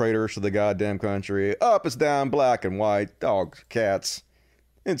 Say the traitors to the goddamn country. Up is down, black and white, dogs, cats.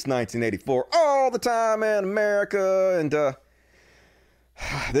 It's 1984 all the time in America. And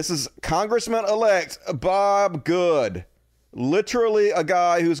this is Congressman-elect Bob Good. Literally a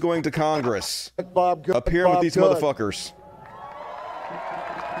guy who's going to Congress. Bob Good. Up here with these motherfuckers.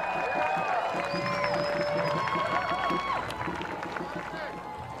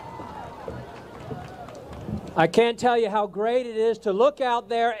 I can't tell you how great it is to look out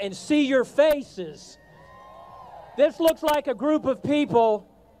there and see your faces. This looks like a group of people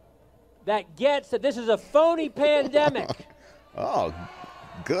that gets that this is a phony pandemic. Oh,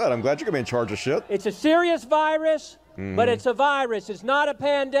 good. I'm glad you're going to be in charge of shit. It's a serious virus, but it's a virus. It's not a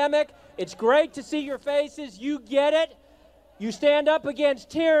pandemic. It's great to see your faces. You get it. You stand up against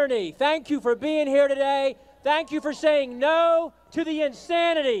tyranny. Thank you for being here today. Thank you for saying no to the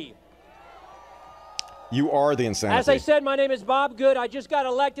insanity. You are the insanity. As I said, my name is Bob Good. I just got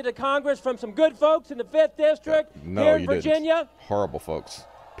elected to Congress from some good folks in the 5th District here in Virginia. Didn't. Horrible folks.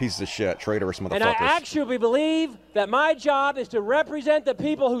 Pieces of shit. Traitorous motherfuckers. And I actually believe that my job is to represent the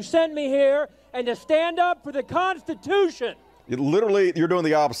people who sent me here and to stand up for the Constitution. Literally, you're doing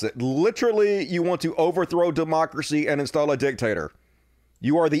the opposite. Literally, you want to overthrow democracy and install a dictator.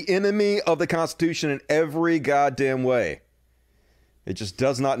 You are the enemy of the Constitution in every goddamn way. It just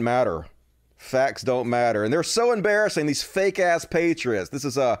does not matter. Facts don't matter. And they're so embarrassing, these fake-ass patriots. This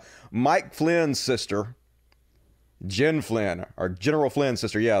is Mike Flynn's sister, Jen Flynn, or General Flynn's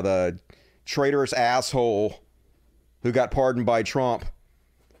sister. Yeah, the traitorous asshole who got pardoned by Trump.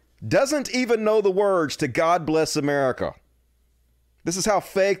 Doesn't even know the words to God Bless America. This is how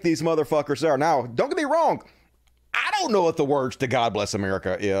fake these motherfuckers are. Now, don't get me wrong. I don't know what the words to God Bless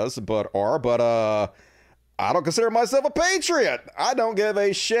America is, but I don't consider myself a patriot. I don't give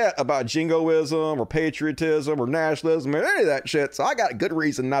a shit about jingoism or patriotism or nationalism or any of that shit. So I got a good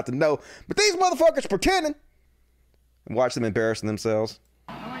reason not to know. But these motherfuckers pretending. And watch them embarrassing themselves.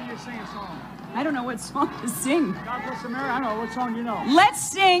 I want you to sing a song. I don't know what song to sing. God Bless America. I don't know. What song you know?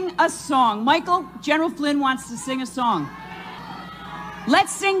 Let's sing a song. Michael, General Flynn wants to sing a song.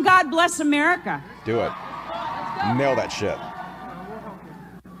 Let's sing God Bless America. Do it. Nail that shit.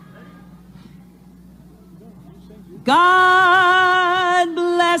 God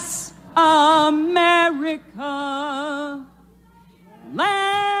bless America,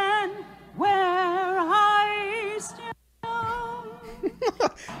 land where I stand.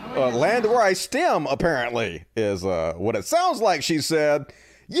 Land where I stem, apparently, is what it sounds like she said.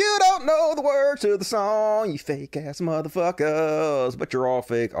 You don't know the words to the song, you fake-ass motherfuckers, but you're all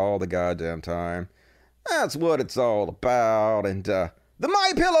fake all the goddamn time. That's what it's all about. And the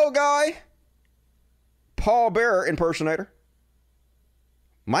My Pillow guy, Paul Bearer impersonator,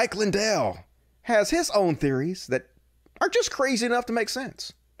 Mike Lindell, has his own theories that are just crazy enough to make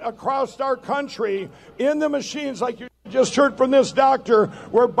sense. Across our country, in the machines, like you just heard from this doctor,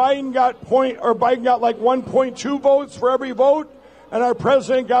 where Biden got like 1.2 votes for every vote, and our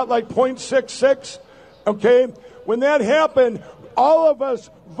president got like 0.66. Okay, when that happened, all of us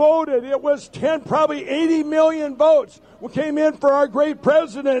voted. It was 10, probably 80 million votes came in for our great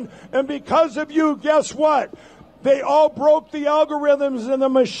president. And because of you, guess what? They all broke the algorithms and the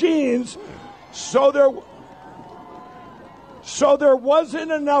machines. So there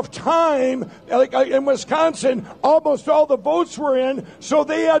wasn't enough time. Like in Wisconsin, almost all the votes were in, so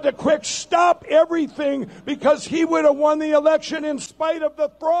they had to quick stop everything because he would have won the election in spite of the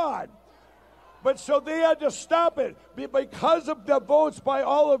fraud. But so they had to stop it. Because of the votes by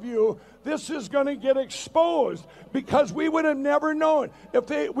all of you, this is going to get exposed because we would have never known.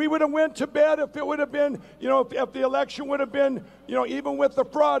 We would have went to bed if it would have been, if the election would have been, even with the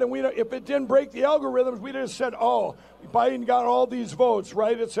fraud, and if it didn't break the algorithms, we'd have said, oh, Biden got all these votes,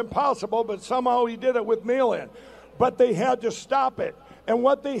 right? It's impossible, but somehow he did it with mail-in. But they had to stop it. And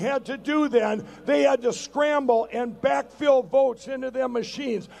what they had to do then, they had to scramble and backfill votes into their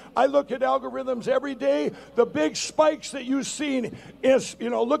machines. I look at algorithms every day. The big spikes that you've seen is,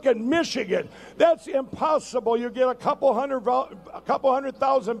 look at Michigan. That's impossible. You get a couple hundred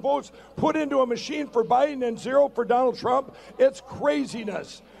thousand votes put into a machine for Biden and 0 for Donald Trump. It's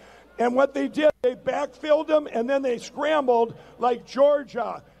craziness. And what they did, they backfilled them and then they scrambled like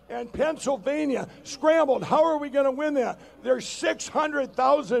Georgia and Pennsylvania scrambled. How are we going to win that? There's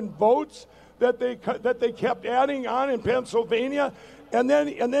 600,000 votes that they kept adding on in Pennsylvania, and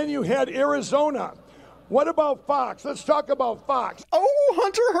then you had Arizona. What about Fox? Let's talk about Fox. Oh,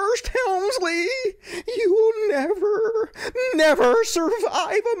 Hunter Hearst Helmsley, you will never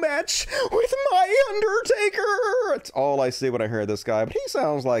survive a match with my Undertaker. That's all I see when I hear this guy, but he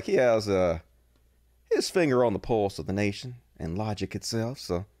sounds like he has his finger on the pulse of the nation and logic itself,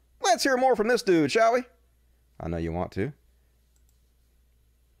 so let's hear more from this dude, shall we? I know you want to.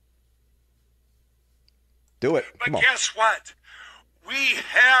 Do it. But guess what? We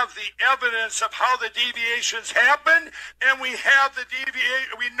have the evidence of how the deviations happened, and we have the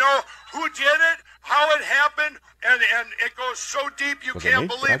we know who did it, how it happened, and it goes so deep you can't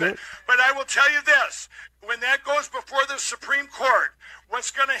believe it. But I will tell you this, when that goes before the Supreme Court,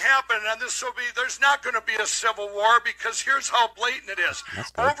 what's going to happen, and there's not going to be a civil war, because here's how blatant it is.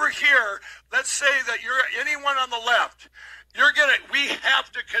 Over here, let's say that you're anyone on the left, we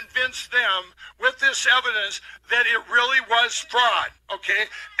have to convince them with this evidence that it really was fraud, okay?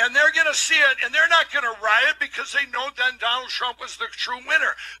 And they're going to see it, and they're not going to riot because they know then Donald Trump was the true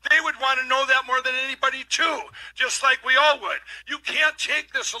winner. They would want to know that more than anybody too, just like we all would. You can't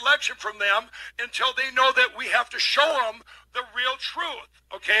take this election from them until they know that we have to show them the real truth,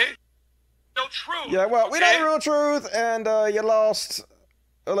 okay? Real truth. Yeah, well, we know the real truth, and you lost.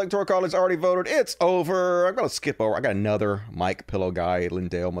 Electoral College already voted. It's over. I'm going to skip over. I got another Mike Pillow guy,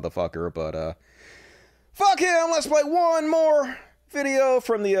 Lindale motherfucker, but fuck him. Let's play one more video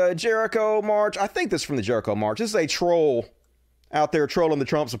from the Jericho March. I think this is from the Jericho March. This is a troll out there trolling the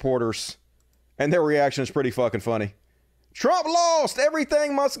Trump supporters, and their reaction is pretty fucking funny. Trump lost.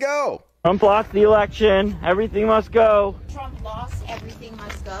 Everything must go. Trump lost the election. Everything must go. Trump lost. Everything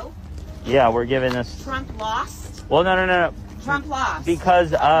must go. Yeah, we're giving this. Trump lost. Well, no. Trump lost.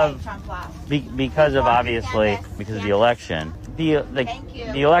 Because of Trump lost. Because of obviously because of the election. The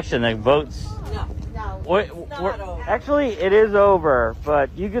election, the votes. No. Actually, it is over,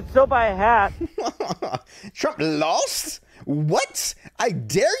 but you could still buy a hat. Trump lost? What? I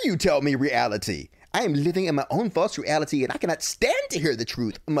dare you tell me reality. I am living in my own false reality, and I cannot stand to hear the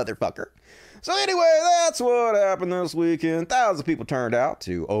truth, motherfucker. So anyway, that's what happened this weekend. Thousands of people turned out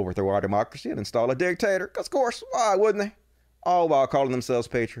to overthrow our democracy and install a dictator. Because, of course, why wouldn't they? All while calling themselves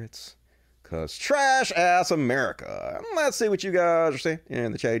patriots. Because trash-ass America. Let's see what you guys are saying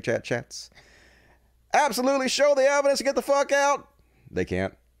in the chats. Absolutely show the evidence and get the fuck out. They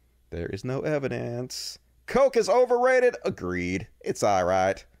can't. There is no evidence. Coke is overrated. Agreed. It's all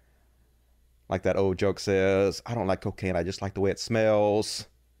right. Like that old joke says, I don't like cocaine. I just like the way it smells.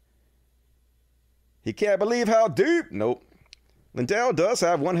 He can't believe how deep. Nope. Lindell does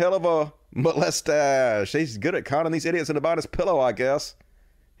have one hell of a molestache. He's good at conning these idiots into buying his pillow, I guess.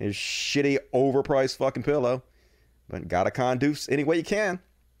 His shitty, overpriced fucking pillow. But gotta conduce any way you can.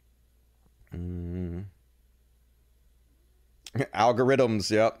 Algorithms,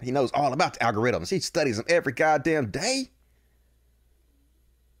 yep. He knows all about the algorithms. He studies them every goddamn day.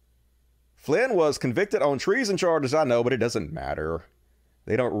 Flynn was convicted on treason charges, I know, but it doesn't matter.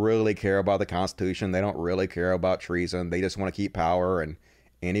 They don't really care about the Constitution. They don't really care about treason. They just want to keep power, and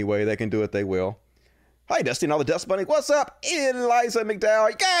any way they can do it, they will. Hi, Dusty and all the Dust Bunny. What's up? Eliza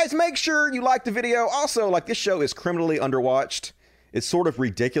McDowell. You guys, make sure you like the video. Also, like, this show is criminally underwatched. It's sort of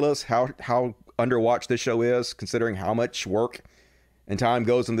ridiculous how underwatched this show is, considering how much work and time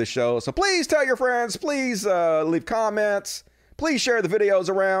goes in this show. So please tell your friends. Please leave comments. Please share the videos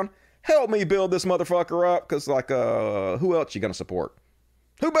around. Help me build this motherfucker up, because, like, who else you gonna support?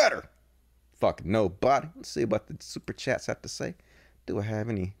 Who better? Fucking nobody. Let's see what the super chats have to say. Do I have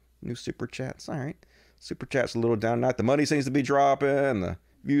any new super chats? All right. Super chat's a little down tonight. The money seems to be dropping. The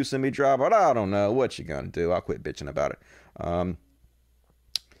views seem to be dropping. I don't know what you gonna do. I'll quit bitching about it.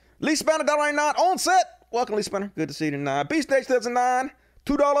 Lee Spanner, $1.99 on set. Welcome, Lee Spanner. Good to see you tonight. Beast Stage 2009.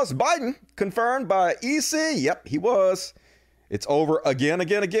 $2 Biden confirmed by EC. Yep, he was. It's over again.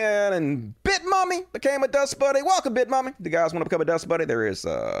 And Bit Mummy became a Dust Buddy. Welcome, Bit Mummy. The guys want to become a Dust Buddy. There is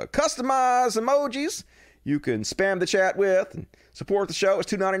customized emojis you can spam the chat with and support the show. It's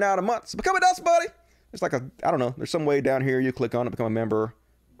 $2.99 a month. So become a Dust Buddy. It's like I don't know. There's some way down here you click on it, become a member.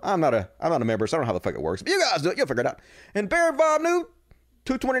 I'm not a member, so I don't know how the fuck it works. But you guys do it. You'll figure it out. And Baron Bob New,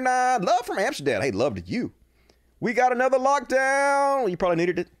 $2.29. Love from Amsterdam. Hey, love to you. We got another lockdown. You probably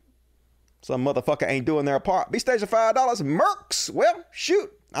needed it. Some motherfucker ain't doing their part. B-Station $5. Mercs. Well,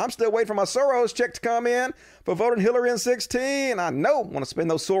 shoot. I'm still waiting for my Soros check to come in for voting Hillary in 16. I know. Want to spend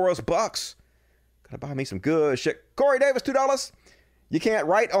those Soros bucks. Gotta buy me some good shit. Corey Davis, $2. You can't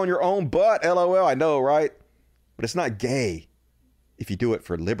write on your own butt. LOL. I know, right? But it's not gay if you do it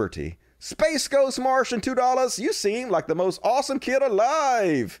for liberty. Space Ghost Martian, $2. You seem like the most awesome kid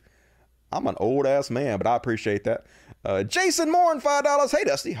alive. I'm an old ass man, but I appreciate that. Jason Moore, $5. Hey,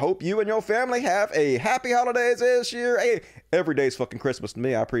 Dusty. Hope you and your family have a happy holidays this year. Hey, every day's fucking Christmas to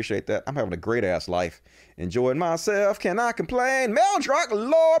me. I appreciate that. I'm having a great ass life. Enjoying myself. Cannot complain. Meldrock,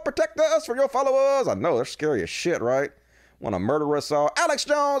 Lord, protect us from your followers. I know, they're scary as shit, right? Want to murder us all. Alex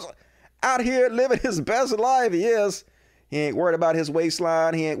Jones, out here living his best life. He is. He ain't worried about his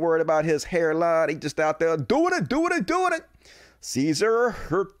waistline. He ain't worried about his hairline. He just out there doing it. Caesar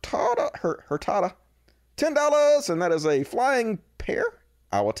Hurtada, $10, and that is a flying pair.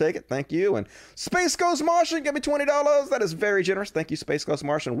 I will take it. Thank you. And Space Ghost Martian, give me $20. That is very generous. Thank you, Space Ghost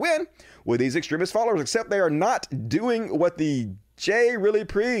Martian. When will these extremist followers accept they are not doing what the J really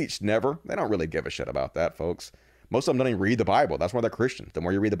preached? Never. They don't really give a shit about that, folks. Most of them don't even read the Bible. That's why they're Christians. The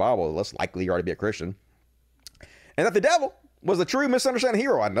more you read the Bible, the less likely you are to be a Christian. And that the devil was a true misunderstanding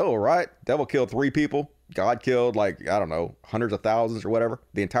hero. I know, right? Devil killed 3 people. God killed, like, I don't know, hundreds of thousands or whatever.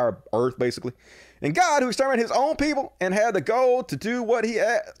 The entire earth, basically. And God, who exterminated his own people and had the goal to do what he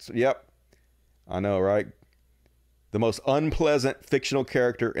asked. Yep. I know, right? The most unpleasant fictional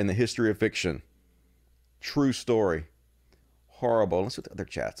character in the history of fiction. True story. Horrible. Let's see what the other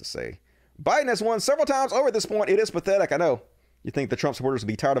chats to say. Biden has won several times over at this point. It is pathetic. I know. You think the Trump supporters would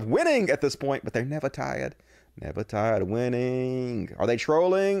be tired of winning at this point, but they're never tired. Never tired of winning. Are they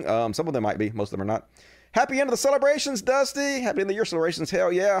trolling? Some of them might be. Most of them are not. Happy end of the celebrations, Dusty. Happy end of the year celebrations.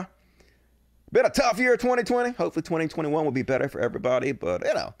 Hell yeah. Been a tough year, 2020. Hopefully 2021 will be better for everybody. But,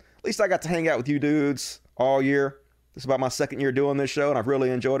 you know, at least I got to hang out with you dudes all year. This is about my second year doing this show, and I've really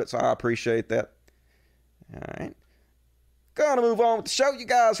enjoyed it, so I appreciate that. All right. Gonna move on with the show. You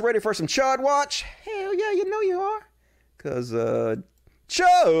guys ready for some Chud Watch? Hell yeah, you know you are. Because,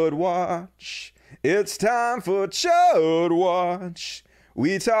 Chud Watch. It's time for Chud Watch.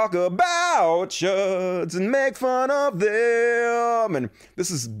 We talk about chuds and make fun of them. And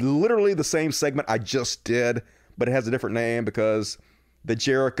this is literally the same segment I just did, but it has a different name because the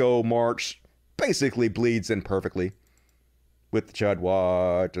Jericho March basically bleeds in perfectly with the Chud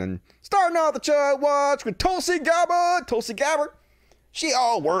Watch. And starting out the Chud Watch with Tulsi Gabbard. She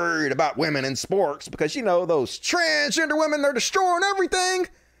all worried about women in sports because, you know, those transgender women, they're destroying everything.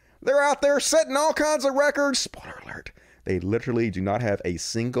 They're out there setting all kinds of records. Spoiler alert. They literally do not have a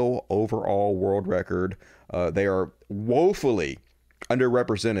single overall world record. They are woefully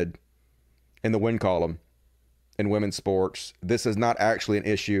underrepresented in the win column in women's sports. This is not actually an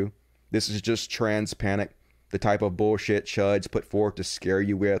issue. This is just trans panic, the type of bullshit chuds put forth to scare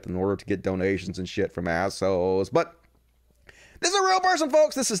you with in order to get donations and shit from assholes. But this is a real person,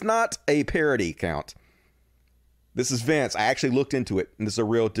 folks. This is not a parody account. This is Vince. I actually looked into it, and this is a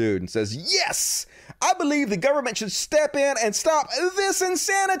real dude, and says, yes, I believe the government should step in and stop this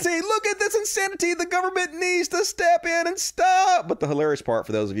insanity. Look at this insanity. The government needs to step in and stop. But the hilarious part,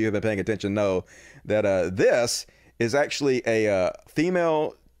 for those of you who have been paying attention, know that this is actually a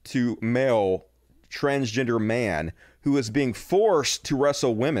female to male transgender man who is being forced to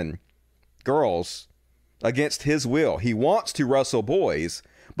wrestle women, girls, against his will. He wants to wrestle boys,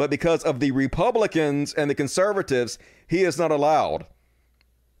 but because of the Republicans and the conservatives, he is not allowed.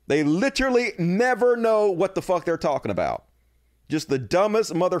 They literally never know what the fuck they're talking about. Just the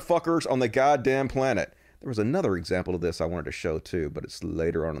dumbest motherfuckers on the goddamn planet. There was another example of this I wanted to show too, but it's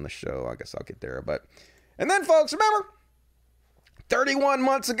later on in the show. I guess I'll get there. And then, folks, remember 31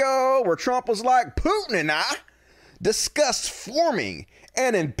 months ago where Trump was like, Putin and I discussed forming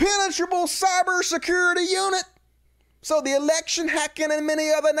an impenetrable cybersecurity unit. So the election hacking and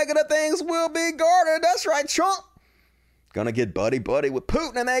many other negative things will be guarded. That's right, Trump. Gonna get buddy-buddy with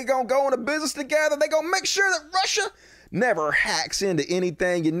Putin, and they gonna go into business together. They gonna make sure that Russia never hacks into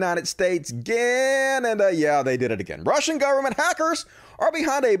anything United States again. And yeah, they did it again. Russian government hackers are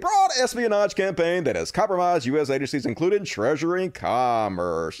behind a broad espionage campaign that has compromised U.S. agencies, including Treasury and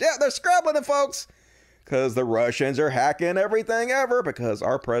Commerce. Yeah, they're scrabbling it, folks, because the Russians are hacking everything ever because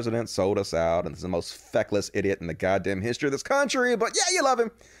our president sold us out, and is the most feckless idiot in the goddamn history of this country. But yeah, you love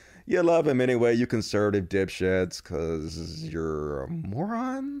him. You love him anyway, you conservative dipshits, because you're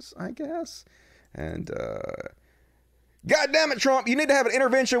morons, I guess. And, God damn it, Trump, you need to have an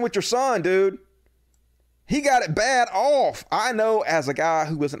intervention with your son, dude. He got it bad off. I know, as a guy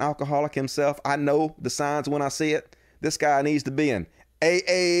who was an alcoholic himself, I know the signs when I see it. This guy needs to be in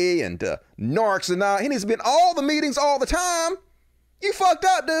AA and narcs and all. He needs to be in all the meetings all the time. You fucked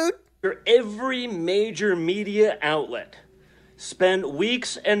up, dude. Every major media outlet spent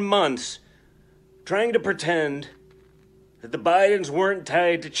weeks and months trying to pretend that the Bidens weren't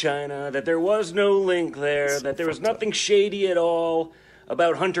tied to China, that there was no link there, that there was nothing shady at all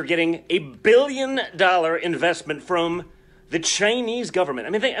about Hunter getting $1 billion investment from the Chinese government.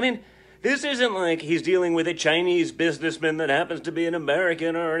 I mean, this isn't like he's dealing with a Chinese businessman that happens to be an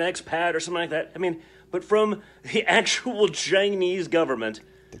American or an expat or something like that. I mean, but from the actual Chinese government.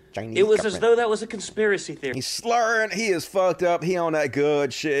 It was as though that was a conspiracy theory. He's slurring. He is fucked up. He on that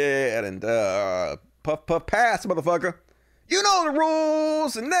good shit. And puff, puff, pass, motherfucker. You know the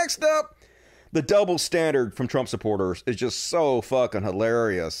rules. And next up, the double standard from Trump supporters is just so fucking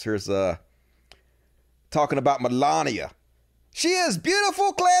hilarious. Here's talking about Melania. She is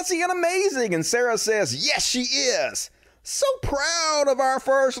beautiful, classy, and amazing. And Sarah says, yes, she is. So proud of our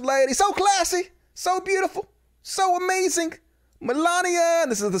first lady. So classy, so beautiful, so amazing. Melania,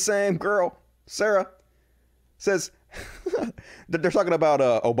 and this is the same girl, Sarah, says, they're talking about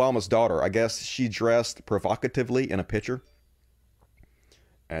Obama's daughter. I guess she dressed provocatively in a picture.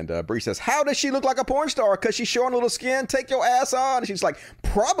 And Bree says, how does she look like a porn star? Because she's showing a little skin. Take your ass on. And she's like,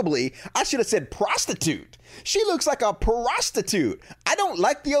 probably. I should have said prostitute. She looks like a prostitute. I don't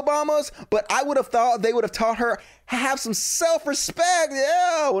like the Obamas, but I would have thought they would have taught her have some self-respect.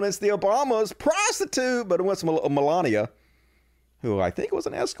 Yeah, when it's the Obamas, prostitute. But it was Melania, who I think was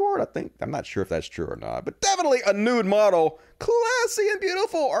an escort. I'm not sure if that's true or not. But definitely a nude model. Classy and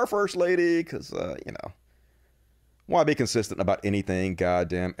beautiful. Our first lady. Because, you know. Why be consistent about anything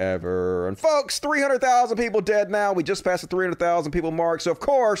goddamn ever? And folks, 300,000 people dead now. We just passed the 300,000 people mark. So, of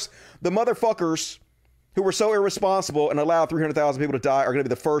course, the motherfuckers who were so irresponsible and allowed 300,000 people to die are going to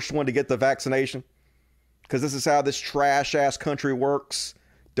be the first one to get the vaccination. Because this is how this trash-ass country works.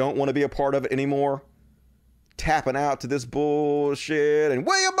 Don't want to be a part of it anymore. Tapping out to this bullshit. And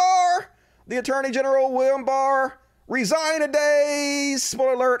William Barr, the Attorney General William Barr, resigned today.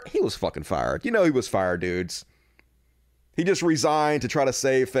 Spoiler alert, he was fucking fired. You know he was fired, dudes. He just resigned to try to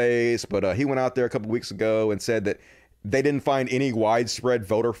save face, but he went out there a couple weeks ago and said that they didn't find any widespread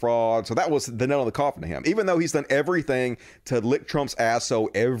voter fraud. So that was the nail in the coffin to him. Even though he's done everything to lick Trump's ass so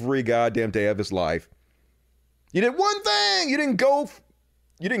every goddamn day of his life. You did one thing. You didn't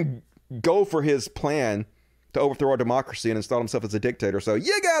go for his plan to overthrow our democracy and install himself as a dictator. So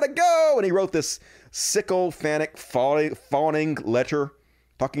you gotta go. And he wrote this sycophantic, fawning letter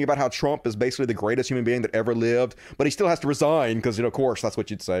talking about how Trump is basically the greatest human being that ever lived, but he still has to resign because, you know, of course, that's what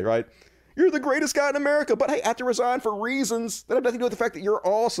you'd say, right? You're the greatest guy in America, but hey, I have to resign for reasons that have nothing to do with the fact that you're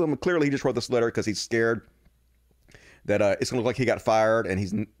awesome. Clearly, he just wrote this letter because he's scared that it's going to look like he got fired and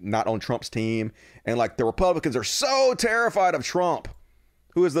he's not on Trump's team. And, like, the Republicans are so terrified of Trump,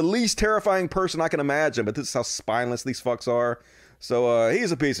 who is the least terrifying person I can imagine, but this is how spineless these fucks are. So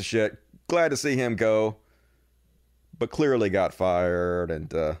he's a piece of shit. Glad to see him go. But clearly got fired,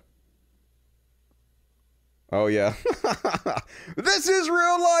 and oh yeah, this is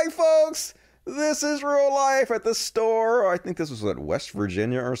real life, folks. This is real life at the store. I think this was at West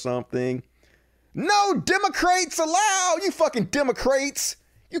Virginia or something. No Democrats allowed. You fucking Democrats.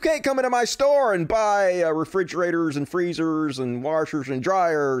 You can't come into my store and buy refrigerators and freezers and washers and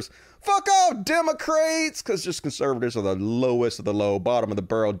dryers. Fuck off, Democrats, because just conservatives are the lowest of the low, bottom of the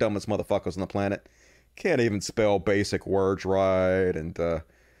barrel, dumbest motherfuckers on the planet. Can't even spell basic words right. And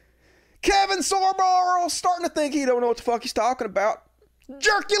Kevin Sorbo starting to think he don't know what the fuck he's talking about.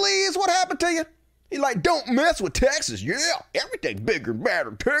 Jerkules, what happened to you? He like, don't mess with Texas. Yeah, everything's bigger and better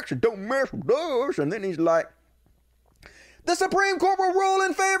in Texas. Don't mess with us. And then he's like, the Supreme Court will rule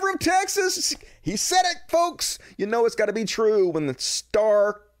in favor of Texas. He said it, folks. You know it's got to be true when the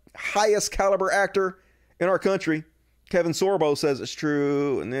star, highest caliber actor in our country Kevin Sorbo says it's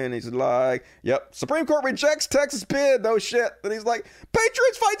true, and then he's like, yep, Supreme Court rejects Texas bid, no shit. Then he's like,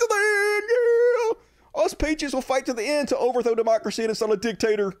 Patriots fight to the end, yeah! Us Patriots will fight to the end to overthrow democracy and install a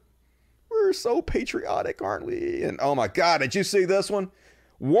dictator. We're so patriotic, aren't we? And oh my God, did you see this one?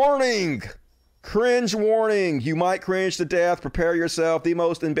 Warning! Cringe warning. You might cringe to death. Prepare yourself. The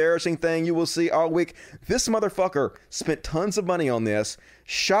most embarrassing thing you will see all week. This motherfucker spent tons of money on this,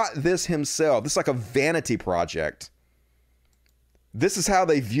 shot this himself. This is like a vanity project. This is how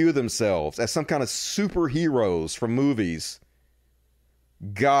they view themselves, as some kind of superheroes from movies.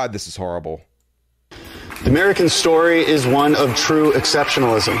 God, this is horrible. The American story is one of true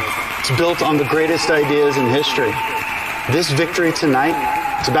exceptionalism. It's built on the greatest ideas in history. This victory tonight,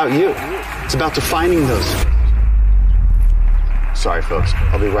 it's about you. It's about defining those. Sorry, folks.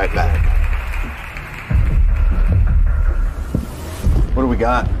 I'll be right back. What do we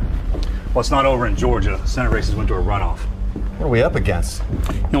got? Well, it's not over in Georgia. Senate races went to a runoff. What are we up against?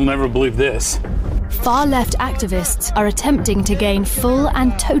 You'll never believe this. Far-left activists are attempting to gain full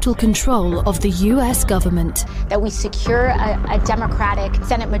and total control of the U.S. government. That we secure a Democratic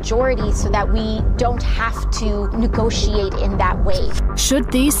Senate majority so that we don't have to negotiate in that way.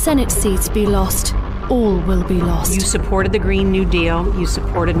 Should these Senate seats be lost, all will be lost. You supported the Green New Deal. You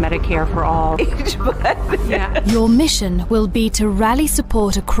supported Medicare for all. Yeah. Your mission will be to rally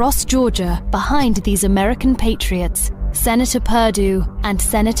support across Georgia behind these American patriots. Senator Perdue and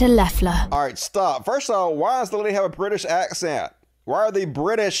Senator Loeffler. All right, stop. First of all, why does the lady have a British accent? Why are the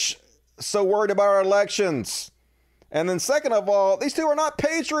British so worried about our elections? And then second of all, these two are not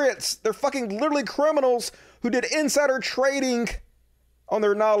patriots. They're fucking literally criminals who did insider trading on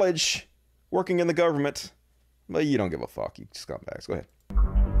their knowledge working in the government. But you don't give a fuck, you scumbags. Go ahead.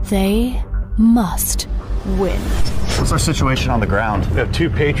 They must win. What's our situation on the ground? We have two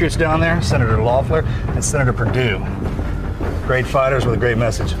patriots down there, Senator Loeffler and Senator Perdue. Great fighters with a great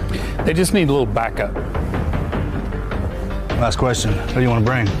message. They just need a little backup. Last question. Who do you want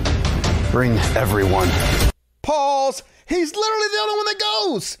to bring? Bring everyone. Pause. He's literally the only one that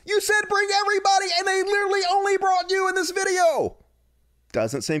goes. You said bring everybody, and they literally only brought you in this video.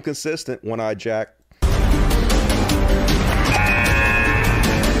 Doesn't seem consistent, One-Eyed Jack.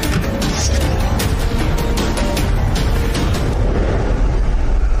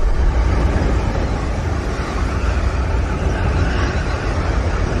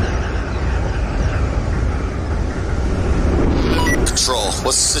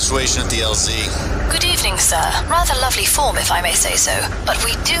 What's the situation at the LZ? Good evening, sir. Rather lovely form, if I may say so. But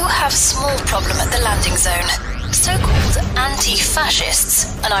we do have small problem at the landing zone. So-called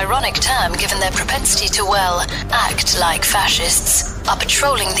anti-fascists, an ironic term given their propensity to, well, act like fascists, are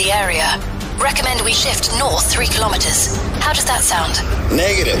patrolling the area. Recommend we shift north 3 kilometers. How does that sound?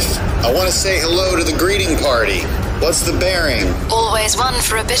 Negative. I want to say hello to the greeting party. What's the bearing? Always one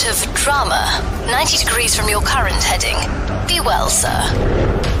for a bit of drama. 90 degrees from your current heading. Be well, sir.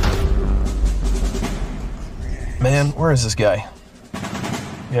 Man, where is this guy?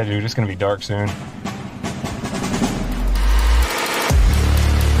 Yeah, dude, it's gonna be dark soon.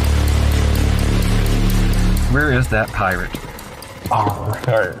 Where is that pirate? Oh,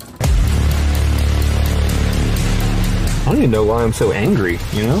 pirate. I don't even know why I'm so angry,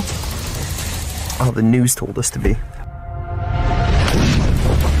 you know? Oh, the news told us to be.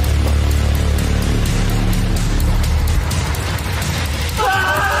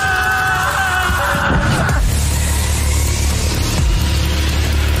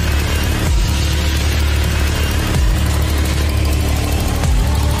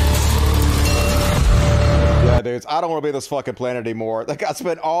 Dudes, I don't want to be on this fucking planet anymore. That guy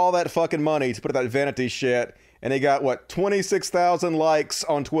spent all that fucking money to put that vanity shit, and he got, what, 26,000 likes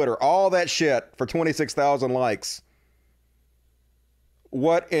on Twitter. All that shit for 26,000 likes.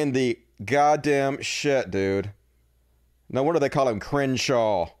 What in the goddamn shit, dude? No wonder they call him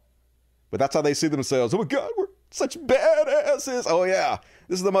Crenshaw. But that's how they see themselves. Oh my God, we're such badasses. Oh yeah,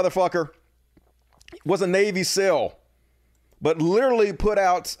 this is the motherfucker. Was a Navy SEAL, but literally put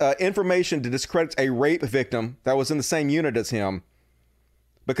out information to discredit a rape victim that was in the same unit as him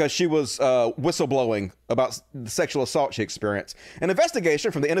because she was whistleblowing about the sexual assault she experienced. An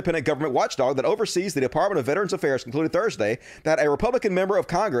investigation from the independent government watchdog that oversees the Department of Veterans Affairs concluded Thursday that a Republican member of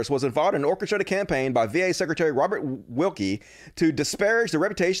Congress was involved in an orchestrated campaign by VA Secretary Robert Wilkie to disparage the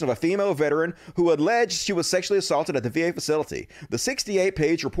reputation of a female veteran who alleged she was sexually assaulted at the VA facility. The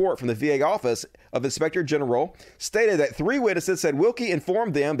 68-page report from the VA Office of Inspector General stated that 3 witnesses said Wilkie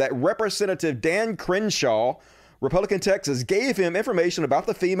informed them that Representative Dan Crenshaw Republican Texas gave him information about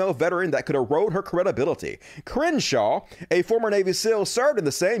the female veteran that could erode her credibility. Crenshaw, a former Navy SEAL, served in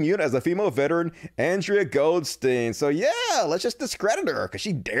the same unit as the female veteran Andrea Goldstein. So yeah, let's just discredit her because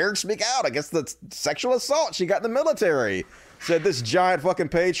she dared speak out against the sexual assault she got in the military. Said this giant fucking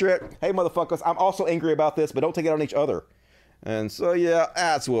patriot. Hey, motherfuckers, I'm also angry about this, but don't take it on each other. And so yeah,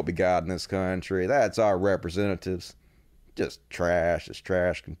 that's what we got in this country. That's our representatives. Just trash as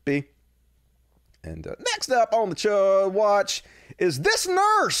trash can be. And next up on the watch is this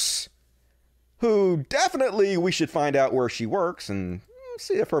nurse, who definitely we should find out where she works and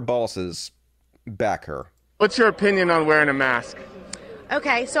see if her bosses back her. What's your opinion on wearing a mask?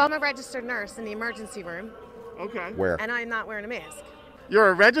 Okay, so I'm a registered nurse in the emergency room. Okay. Where? And I'm not wearing a mask. You're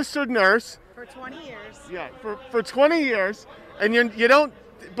a registered nurse. For 20 years. Yeah, for 20 years, and you don't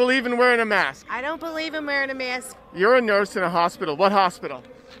believe in wearing a mask. I don't believe in wearing a mask. You're a nurse in a hospital. What hospital?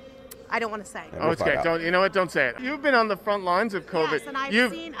 I don't want to say. Oh, it's okay. Don't, you know what? Don't say it. You've been on the front lines of COVID.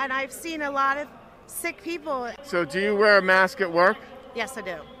 Yes, and I've seen a lot of sick people. So do you wear a mask at work? Yes, I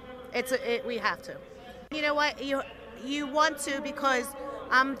do. We have to. You know what? You want to because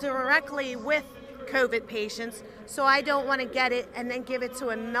I'm directly with COVID patients, so I don't want to get it and then give it to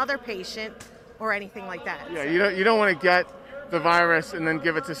another patient or anything like that. Yeah, you don't want to get the virus and then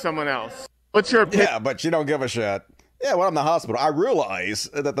give it to someone else. What's your opinion? Yeah, but you don't give a shit. Yeah, when I'm in the hospital, I realize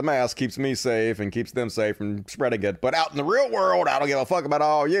that the mask keeps me safe and keeps them safe from spreading it. But out in the real world, I don't give a fuck about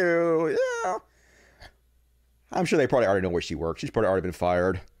all you. Yeah. I'm sure they probably already know where she works. She's probably already been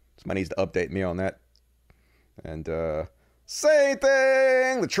fired. Somebody needs to update me on that. And same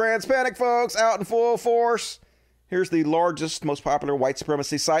thing. The trans panic folks out in full force. Here's the largest, most popular white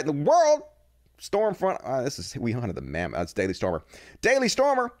supremacy site in the world. Stormfront. We hunted the mammoth. That's Daily Stormer. Daily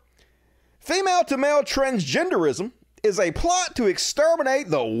Stormer. Female to male transgenderism is a plot to exterminate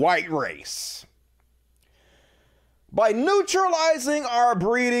the white race by neutralizing our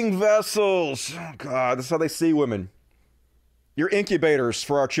breeding vessels. Oh God, that's how they see women. You're incubators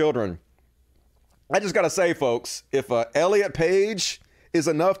for our children. I just gotta say, folks, if Elliot Page is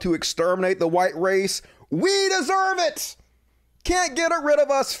enough to exterminate the white race, we deserve it. Can't get rid of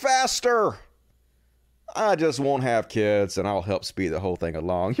us faster. I just won't have kids, and I'll help speed the whole thing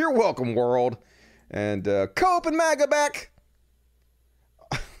along. You're welcome, world. And Cope and MAGA back.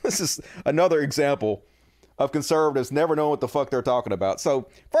 This is another example of conservatives never knowing what the fuck they're talking about. So,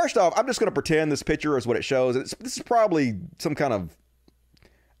 first off, I'm just going to pretend this picture is what it shows. This is probably some kind of,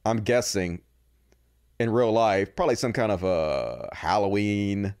 I'm guessing, in real life, probably some kind of a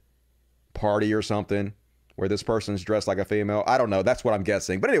Halloween party or something where this person's dressed like a female. I don't know. That's what I'm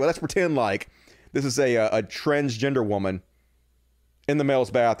guessing. But anyway, let's pretend like this is a transgender woman in the male's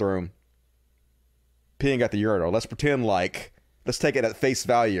bathroom peeing at the urinal. Let's pretend like, let's take it at face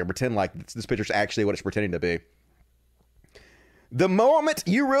value and pretend like this picture's actually what it's pretending to be. The moment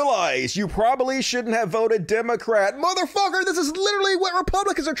you realize you probably shouldn't have voted Democrat, motherfucker, this is literally what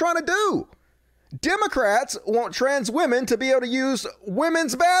Republicans are trying to do. Democrats want trans women to be able to use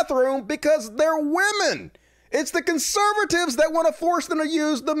women's bathroom because they're women. It's the conservatives that want to force them to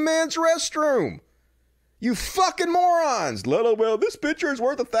use the men's restroom. You fucking morons. Well, this picture is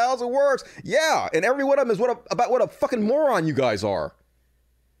worth 1,000 words. Yeah, and every one of them is about what a fucking moron you guys are.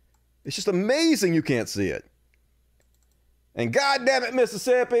 It's just amazing you can't see it. And goddamn it,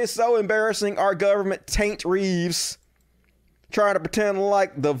 Mississippi, it's so embarrassing. Our government taint Reeves. Trying to pretend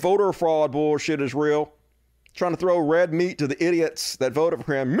like the voter fraud bullshit is real. Trying to throw red meat to the idiots that voted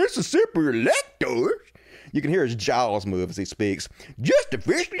for him. Mississippi electors. You can hear his jowls move as he speaks. Just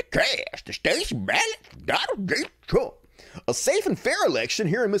officially cast the state's ballot for Donald J. Trump. A safe and fair election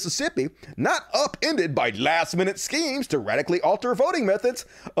here in Mississippi, not upended by last-minute schemes to radically alter voting methods.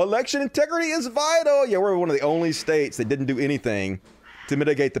 Election integrity is vital. Yeah, we're one of the only states that didn't do anything to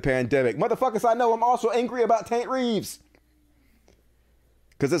mitigate the pandemic. Motherfuckers, I know I'm also angry about Taint Reeves.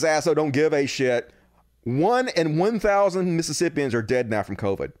 Because this asshole don't give a shit. 1 in 1,000 Mississippians are dead now from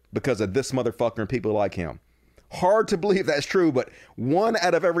COVID because of this motherfucker and people like him. Hard to believe that's true, but 1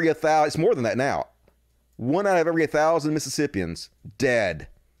 out of every 1,000, it's more than that now. 1 out of every 1,000 Mississippians dead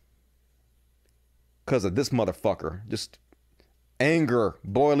because of this motherfucker. Just anger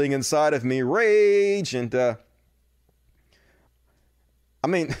boiling inside of me, rage, and I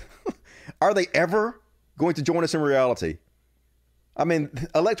mean, are they ever going to join us in reality? I mean,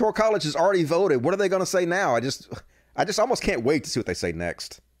 Electoral College has already voted. What are they going to say now? I just almost can't wait to see what they say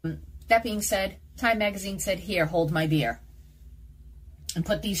next. That being said, Time Magazine said, "Here, hold my beer," and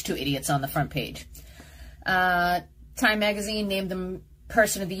put these two idiots on the front page. Time Magazine named them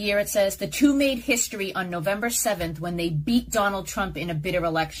Person of the Year. It says, "The two made history on November 7th when they beat Donald Trump in a bitter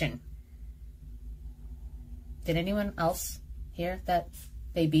election." Did anyone else hear that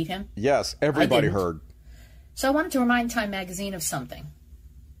they beat him? Yes, everybody heard. So I wanted to remind Time Magazine of something.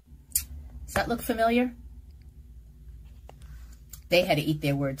 Does that look familiar? They had to eat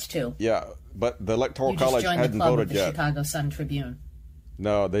their words, too. Yeah, but the Electoral You College just joined the hadn't club voted with the yet. Chicago Sun-Tribune.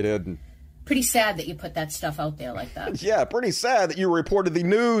 No, they didn't. Pretty sad that you put that stuff out there like that. Yeah, pretty sad that you reported the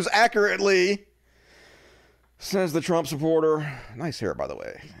news accurately, says the Trump supporter. Nice hair, by the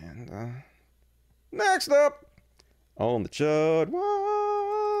way. And next up, on the Chud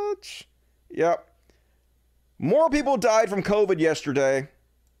Watch. Yep. More people died from COVID yesterday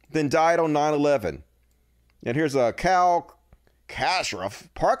than died on 9/11. And here's a Cal Kashraf,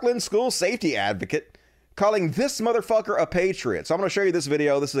 Parkland school safety advocate, calling this motherfucker a patriot. So I'm going to show you this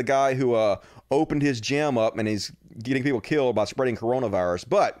video. This is a guy who opened his gym up and he's getting people killed by spreading coronavirus.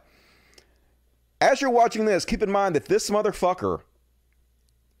 But as you're watching this, keep in mind that this motherfucker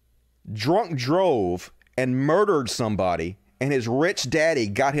drunk drove and murdered somebody, and his rich daddy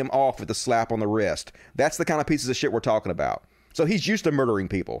got him off with a slap on the wrist. That's the kind of pieces of shit we're talking about. So he's used to murdering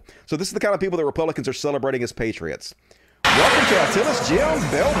people. So this is the kind of people that Republicans are celebrating as patriots. Welcome to Altilis Gym,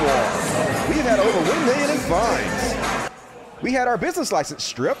 Belvoir. We've had over $1 million in fines. We had our business license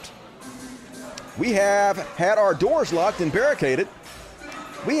stripped. We have had our doors locked and barricaded.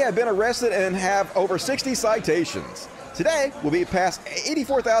 We have been arrested and have over 60 citations. Today, we'll be past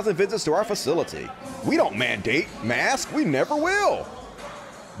 84,000 visits to our facility. We don't mandate masks. We never will.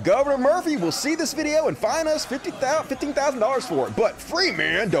 Governor Murphy will see this video and fine us $15,000 for it. But free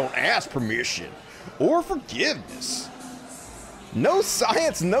men don't ask permission or forgiveness. No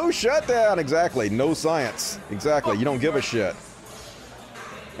science, no shutdown. Exactly. No science. Exactly. You don't give a shit.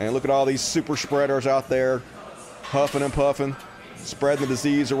 And look at all these super spreaders out there huffing and puffing, spreading the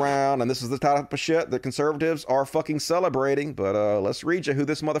disease around. And this is the type of shit that conservatives are fucking celebrating. But let's read you who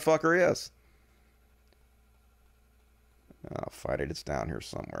this motherfucker is. I'll find it. It's down here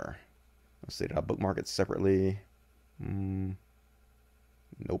somewhere. Let's see. Did I bookmark it separately?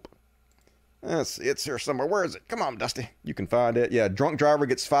 Nope. It's here somewhere. Where is it? Come on, Dusty. You can find it. Yeah, drunk driver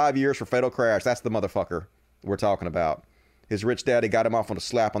gets 5 years for fatal crash. That's the motherfucker we're talking about. His rich daddy got him off on a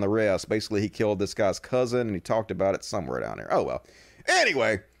slap on the wrist. Basically, he killed this guy's cousin, and he talked about it somewhere down there. Oh, well.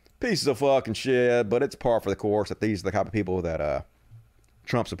 Anyway, pieces of fucking shit, but it's par for the course that these are the type of people that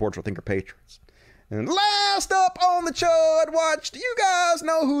Trump supporters will think are patriots. And last up on the Chud Watch, do you guys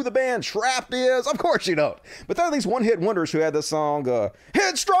know who the band Trapped is? Of course you don't. But they're these one-hit wonders who had this song,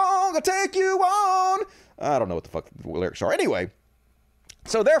 Headstrong, I'll Take You On. I don't know what the fuck the lyrics are. Anyway,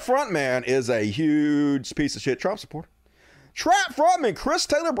 so their frontman is a huge piece of shit Trump supporter. Trapped frontman Chris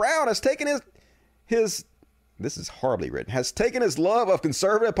Taylor Brown has taken his this is horribly written, has taken his love of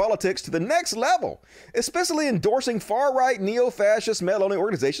conservative politics to the next level, especially endorsing far-right neo-fascist male-only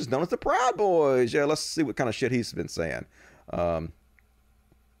organizations known as the Proud Boys. Yeah, let's see what kind of shit he's been saying.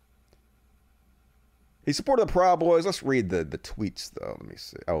 He supported the Proud Boys. Let's read the tweets, though. Let me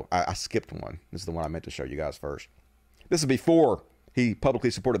see. Oh, I skipped one. This is the one I meant to show you guys first. This is before he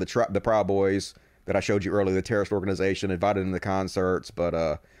publicly supported the Proud Boys that I showed you earlier, the terrorist organization, invited him to concerts,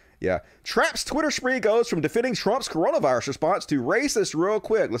 but yeah. Trapp's Twitter spree goes from defending Trump's coronavirus response to racist real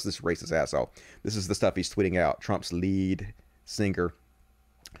quick. Listen to this racist asshole. This is the stuff he's tweeting out. Trump's lead singer.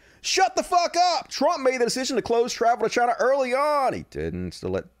 Shut the fuck up! Trump made the decision to close travel to China early on. He didn't. Still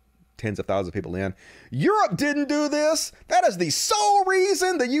let tens of thousands of people in. Europe didn't do this. That is the sole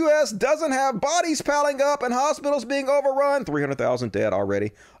reason the U.S. doesn't have bodies piling up and hospitals being overrun. 300,000 dead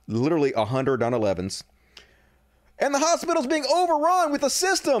already. Literally 100 9/11s. And the hospital's being overrun with a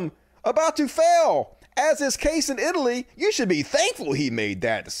system about to fail. As is case in Italy, you should be thankful he made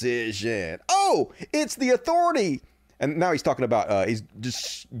that decision. Oh, it's the authority. And now he's talking about, he's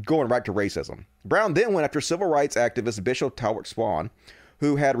just going right to racism. Brown then went after civil rights activist Bishop Talbot Swan,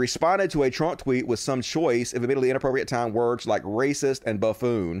 who had responded to a Trump tweet with some choice of admittedly inappropriate time words like racist and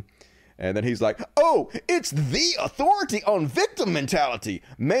buffoon. And then he's like, oh, it's the authority on victim mentality.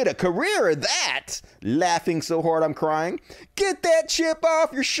 Made a career of that. Laughing so hard I'm crying. Get that chip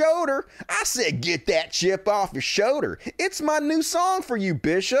off your shoulder. I said get that chip off your shoulder. It's my new song for you,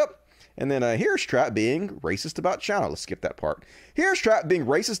 Bishop. And then here's Trapp being racist about China. Let's skip that part. Here's Trapp being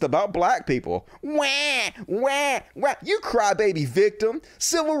racist about black people. Wah, wah, wah. You crybaby victim.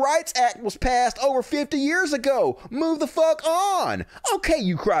 Civil Rights Act was passed over 50 years ago. Move the fuck on. Okay,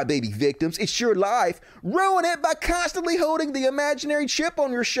 you crybaby victims, it's your life. Ruin it by constantly holding the imaginary chip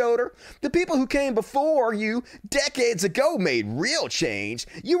on your shoulder. The people who came before you decades ago made real change.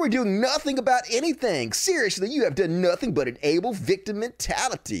 You were doing nothing about anything. Seriously, you have done nothing but enable victim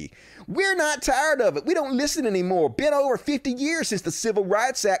mentality. We're not tired of it. We don't listen anymore. Been over 50 years since the Civil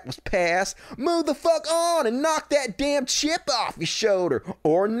Rights Act was passed. Move the fuck on and knock that damn chip off your shoulder.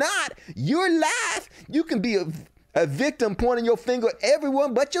 Or not. Your life. You can be a victim pointing your finger at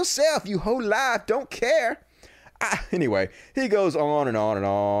everyone but yourself. You whole life don't care. Anyway, he goes on and on and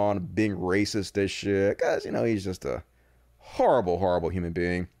on, being racist as shit, because, you know, he's just a horrible, horrible human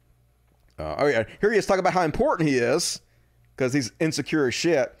being. Oh yeah, here he is talking about how important he is, because he's insecure as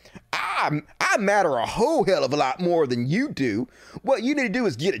shit. I matter a whole hell of a lot more than you do. What you need to do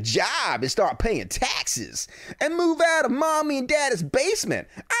is get a job and start paying taxes and move out of mommy and daddy's basement.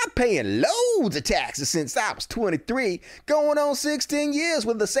 I'm paying loads of taxes since I was 23, going on 16 years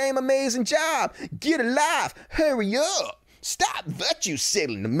with the same amazing job. Get a life, hurry up. Stop virtue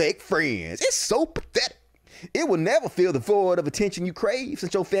signaling to make friends. It's so pathetic. It will never fill the void of attention you crave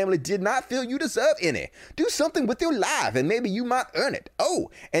since your family did not feel you deserve any. Do something with your life and maybe you might earn it.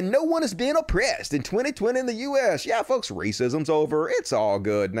 Oh, and no one is being oppressed in 2020 in the U.S. Yeah, folks, racism's over. It's all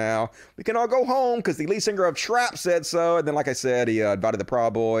good now. We can all go home because the lead singer of Trap said so. And then, like I said, he invited the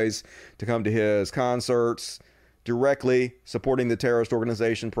Proud Boys to come to his concerts, directly supporting the terrorist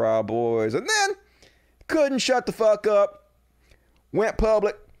organization Proud Boys. And then couldn't shut the fuck up. Went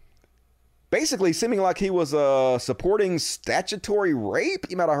public. Basically seeming like he was supporting statutory rape.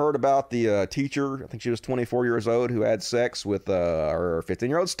 You might have heard about the teacher, I think she was 24 years old, who had sex with her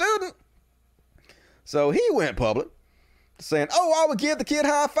 15-year-old student. So he went public saying, oh, I would give the kid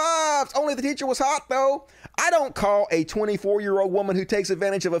high fives. Only the teacher was hot, though. I don't call a 24-year-old woman who takes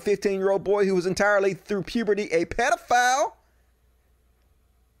advantage of a 15-year-old boy who was entirely through puberty a pedophile.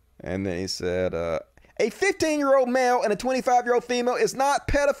 And then he said, a 15-year-old male and a 25-year-old female is not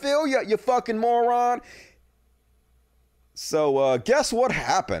pedophilia, you fucking moron. So guess what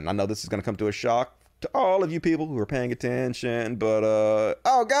happened? I know this is going to come to a shock to all of you people who are paying attention, but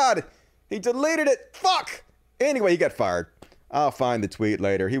oh God, he deleted it. Fuck. Anyway, he got fired. I'll find the tweet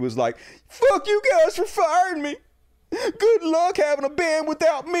later. He was like, fuck you guys for firing me. Good luck having a band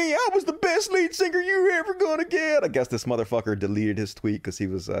without me. I was the best lead singer you're ever gonna get. I guess this motherfucker deleted his tweet because he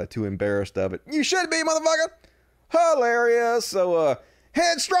was too embarrassed of it. You should be, motherfucker. Hilarious. So,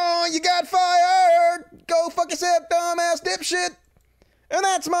 headstrong, you got fired. Go fuck yourself, dumbass dipshit. And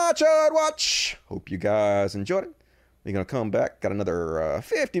that's my Chud Watch. Hope you guys enjoyed it. We're gonna come back. Got another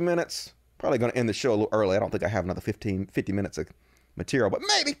 50 minutes. Probably gonna end the show a little early. I don't think I have another 50 minutes of material, but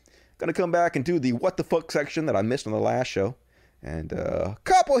maybe. Gonna come back and do the what the fuck section that I missed on the last show. And a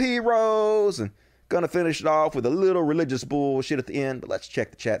couple heroes. And gonna finish it off with a little religious bullshit at the end. But let's check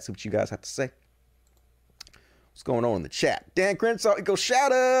the chat, see what you guys have to say. What's going on in the chat? Dan Crenshaw, it goes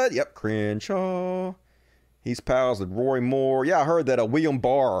shouted. Yep, Crenshaw. He's pals with Roy Moore. Yeah, I heard that William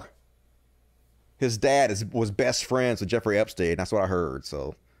Barr, his dad was best friends with Jeffrey Epstein. That's what I heard.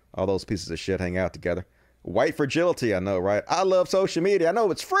 So all those pieces of shit hang out together. White fragility, I know, right? I love social media. I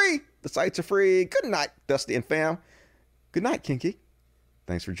know it's free. The sites are free. Good night, Dusty and fam. Good night, Kinky.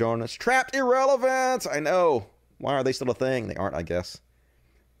 Thanks for joining us. Trapped Irrelevance. I know. Why are they still a thing? They aren't, I guess.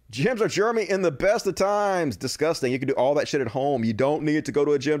 Gyms are Jeremy in the best of times. Disgusting. You can do all that shit at home. You don't need to go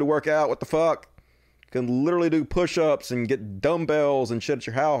to a gym to work out. What the fuck? You can literally do push-ups and get dumbbells and shit at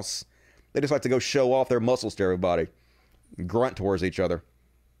your house. They just like to go show off their muscles to everybody. Grunt towards each other.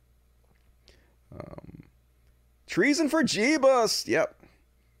 Treason for Jeebus. Yep.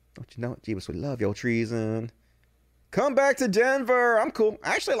 Don't you know it? Jeebus would love your treason. Come back to Denver. I'm cool.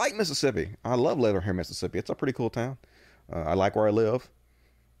 I actually like Mississippi. I love living here in Mississippi. It's a pretty cool town. I like where I live.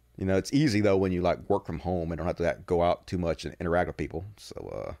 You know, it's easy, though, when you, like, work from home and don't have to go out too much and interact with people.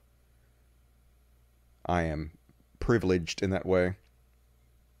 So, I am privileged in that way.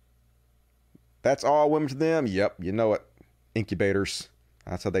 That's all women to them? Yep, you know it. Incubators.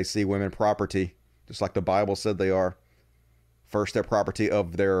 That's how they see women, property. Just like the Bible said they are. First, they're property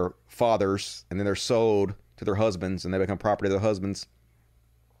of their fathers, and then they're sold to their husbands, and they become property of their husbands.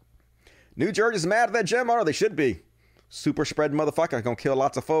 New Jersey's mad at that gym owner. They should be. Super spread motherfucker. Gonna kill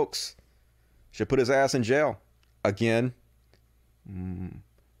lots of folks. Should put his ass in jail. Again.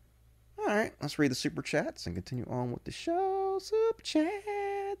 Alright, let's read the super chats and continue on with the show. Super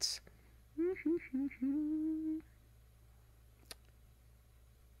chats.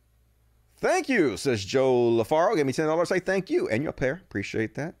 Thank you, says Joe LaFaro. Give me $10. Say thank you. And your pair.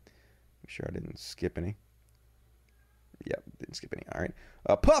 Appreciate that. Make sure I didn't skip any. Yep, didn't skip any. All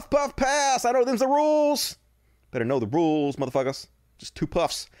right. Puff, puff, pass. I know them's the rules. Better know the rules, motherfuckers. Just 2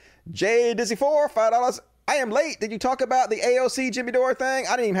 puffs. J Dizzy 4, $5. I am late. Did you talk about the AOC Jimmy Dore thing?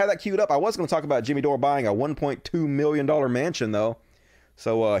 I didn't even have that queued up. I was going to talk about Jimmy Dore buying a $1.2 million mansion, though.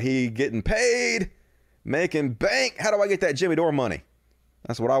 So he getting paid, making bank. How do I get that Jimmy Dore money?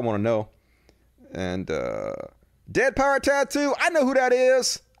 That's what I want to know. And Dead Pirate Tattoo, I know who that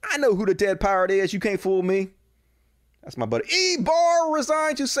is. I know who the Dead Pirate is. You can't fool me. That's my buddy. E-Bar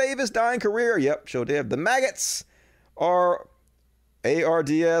resigned to save his dying career. Yep, sure did. The maggots are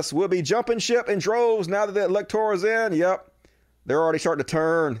ARDS will be jumping ship in droves now that the electoral is in. Yep, they're already starting to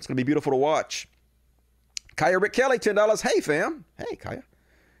turn. It's going to be beautiful to watch. Kaya Rick Kelly, $10. Hey, fam. Hey, Kaya.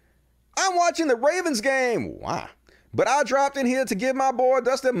 I'm watching the Ravens game. Wow. But I dropped in here to give my boy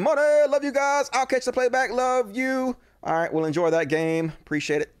Dustin money. Love you guys. I'll catch the playback. Love you. All right, we'll enjoy that game.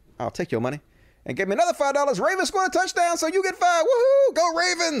 Appreciate it. I'll take your money. And give me another $5. Ravens scored a touchdown, so you get 5. Woohoo! Go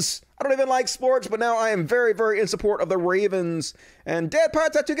Ravens! I don't even like sports, but now I am very, very in support of the Ravens. And Dead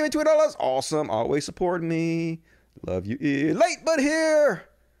Pirate Tattoo, give me $2. Awesome. Always support me. Love you, E. Late but here.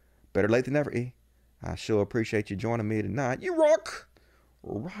 Better late than never, E. I sure appreciate you joining me tonight. You rock.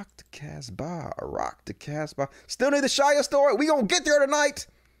 Rock the Casbah. Rock the Casbah. Still need the Shia story. We gonna get there tonight.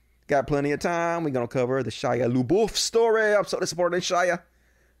 Got plenty of time. We gonna cover the Shia LaBeouf story. I'm so disappointed in Shia.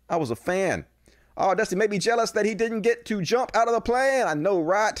 I was a fan. Oh, Dusty made me jealous that he didn't get to jump out of the plane. I know,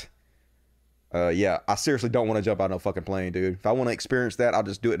 right? Yeah, I seriously don't want to jump out of no fucking plane, dude. If I want to experience that, I'll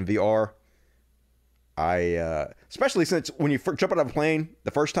just do it in VR. Especially since when you jump out of a plane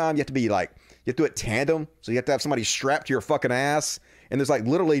the first time, you have to do it tandem. So you have to have somebody strapped to your fucking ass. And there's like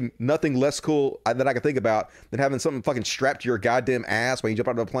literally nothing less cool that I can think about than having something fucking strapped to your goddamn ass when you jump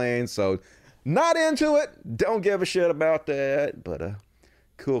out of a plane. So not into it. Don't give a shit about that. But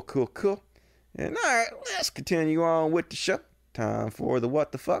cool. And all right, let's continue on with the show. Time for the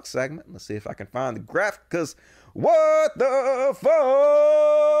What the Fuck segment. Let's see if I can find the graphic, because what the fuck?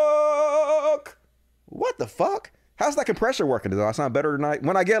 What the fuck? How's that compressor working? Does it sound better tonight?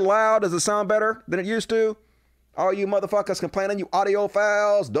 When I get loud, does it sound better than it used to? All you motherfuckers complaining, you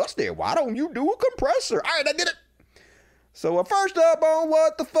audiophiles. Dusty, why don't you do a compressor? All right, I did it. So first up on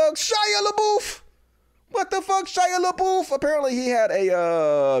What the Fuck, Shia LaBeouf. What the fuck, Shia LaBeouf? Apparently he had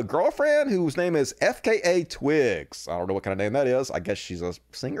a girlfriend whose name is FKA Twigs. I don't know what kind of name that is. I guess she's a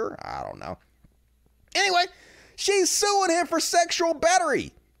singer. I don't know. Anyway, she's suing him for sexual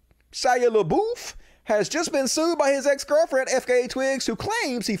battery. Shia LaBeouf has just been sued by his ex-girlfriend, FKA Twigs, who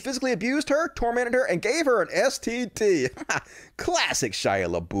claims he physically abused her, tormented her, and gave her an STD. Classic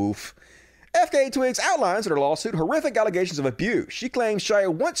Shia LaBeouf. FKA Twigs outlines in her lawsuit horrific allegations of abuse. She claims Shia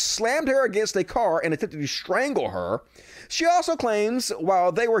once slammed her against a car and attempted to strangle her. She also claims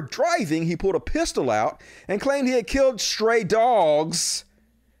while they were driving, he pulled a pistol out and claimed he had killed stray dogs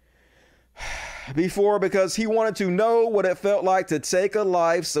before because he wanted to know what it felt like to take a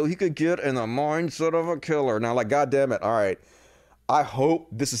life so he could get in the mindset of a killer. Now, like, goddamn it. All right. I hope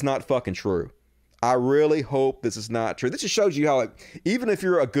this is not fucking true. I really hope this is not true. This just shows you how, like, even if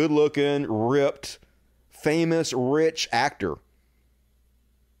you're a good-looking, ripped, famous, rich actor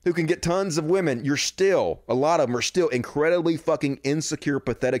who can get tons of women, a lot of them are still incredibly fucking insecure,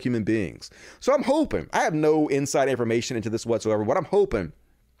 pathetic human beings. So I'm hoping, I have no inside information into this whatsoever, but I'm hoping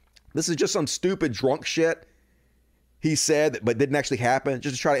this is just some stupid drunk shit he said, but didn't actually happen,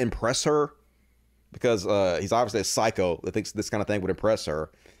 just to try to impress her, because he's obviously a psycho that thinks this kind of thing would impress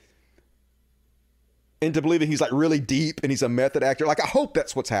her. Into believing he's like really deep and he's a method actor. Like, I hope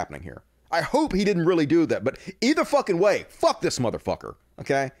that's what's happening here. I hope he didn't really do that. But either fucking way, fuck this motherfucker.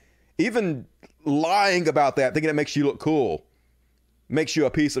 Okay? Even lying about that, thinking it makes you look cool, makes you a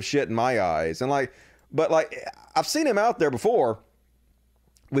piece of shit in my eyes. And like, but like, I've seen him out there before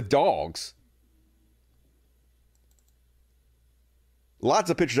with dogs. Lots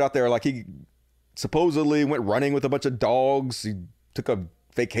of pictures out there. Like, he supposedly went running with a bunch of dogs. He took a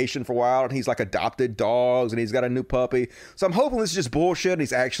vacation for a while and he's like adopted dogs and he's got a new puppy. So I'm hoping this is just bullshit and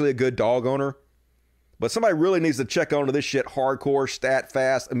he's actually a good dog owner. But somebody really needs to check onto this shit hardcore, stat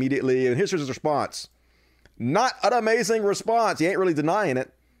fast, immediately. And here's his response. Not an amazing response. He ain't really denying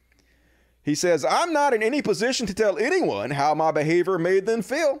it. He says, I'm not in any position to tell anyone how my behavior made them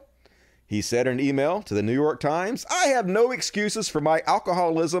feel. He said in an email to the New York Times, I have no excuses for my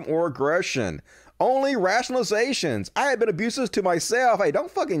alcoholism or aggression. Only rationalizations. I have been abusive to myself. Hey, don't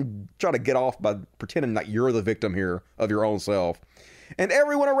fucking try to get off by pretending that you're the victim here of your own self. And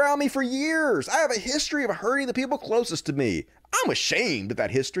everyone around me for years. I have a history of hurting the people closest to me. I'm ashamed of that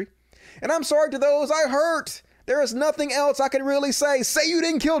history. And I'm sorry to those I hurt. There is nothing else I can really say. Say you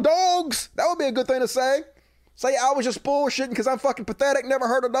didn't kill dogs. That would be a good thing to say. Say I was just bullshitting because I'm fucking pathetic, never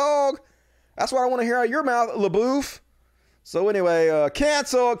hurt a dog. That's what I want to hear out of your mouth, LaBeouf. So anyway,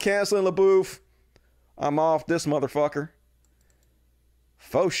 canceling LaBeouf. I'm off this motherfucker.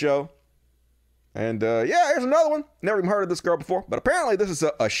 Faux show. And yeah, here's another one. Never even heard of this girl before. But apparently this is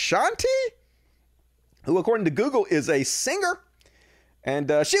Ashanti, who according to Google is a singer. And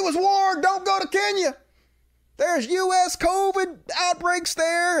she was warned, don't go to Kenya. There's U.S. COVID outbreaks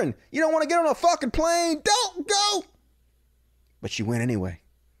there, and you don't want to get on a fucking plane. Don't go. But she went anyway.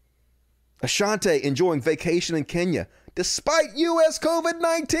 Ashanti enjoying vacation in Kenya, despite U.S.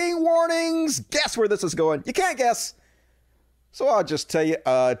 COVID-19 warnings. Guess where this is going? You can't guess. So I'll just tell you,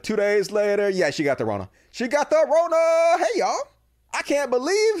 2 days later, yeah, she got the Rona. She got the Rona. Hey, y'all. I can't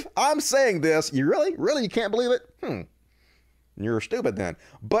believe I'm saying this. You really, you can't believe it? You're stupid then.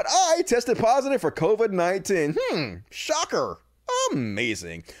 But I tested positive for COVID-19. Shocker.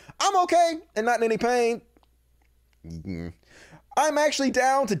 Amazing. I'm okay and not in any pain. I'm actually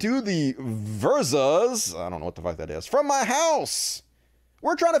down to do the Verzas. I don't know what the fuck that is. From my house.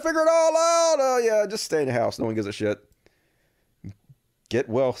 We're trying to figure it all out. Oh, yeah, just stay in the house. No one gives a shit. Get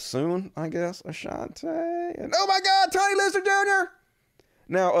well soon, I guess, Ashanti. And oh my God, Tiny Lister Jr.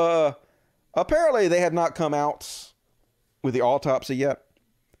 Now, apparently they have not come out with the autopsy yet.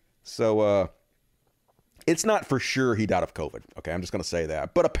 So, it's not for sure he died of COVID. Okay, I'm just going to say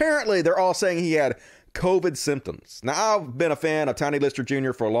that. But apparently they're all saying he had COVID symptoms. Now, I've been a fan of Tiny Lister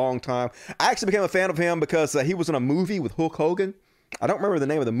Jr. for a long time. I actually became a fan of him because he was in a movie with Hulk Hogan. I don't remember the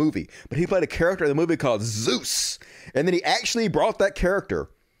name of the movie, but he played a character in the movie called Zeus. And then he actually brought that character,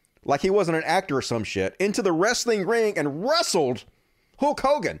 like he wasn't an actor or some shit, into the wrestling ring and wrestled Hulk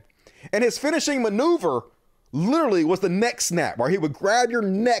Hogan. And his finishing maneuver literally was the neck snap, where he would grab your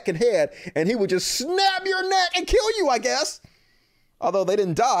neck and head and he would just snap your neck and kill you, I guess. Although they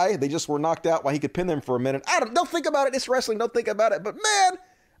didn't die, they just were knocked out while he could pin them for a minute. Don't think about it. It's wrestling. Don't think about it. But man,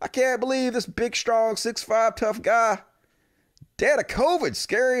 I can't believe this big, strong, 6'5", tough guy dead of COVID.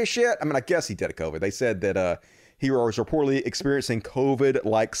 Scary as shit. I mean, I guess he died of COVID. They said that he was reportedly experiencing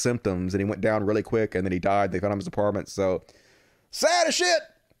COVID-like symptoms and he went down really quick and then he died. They found him in his apartment. So sad as shit.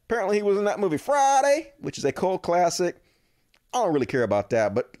 Apparently he was in that movie Friday, which is a cult classic. I don't really care about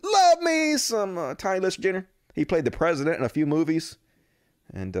that, but love me some Tiny Lister Jr. He played the president in a few movies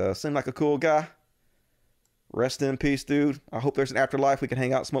and seemed like a cool guy. Rest in peace, dude. I hope there's an afterlife. We can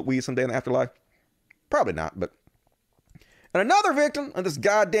hang out, smoke weed someday in the afterlife. Probably not, but. And another victim of this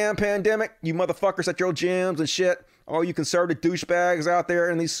goddamn pandemic, you motherfuckers at your gyms and shit, all you conservative douchebags out there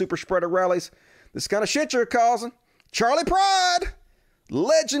in these super spreader rallies, this kind of shit you're causing. Charlie Pride,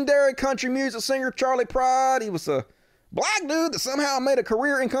 legendary country music singer Charlie Pride. He was a black dude that somehow made a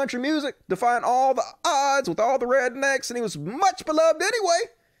career in country music, defying all the odds with all the rednecks, and he was much beloved anyway.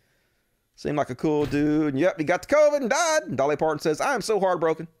 Seemed like a cool dude. And yep, he got the COVID and died. And Dolly Parton says, I am so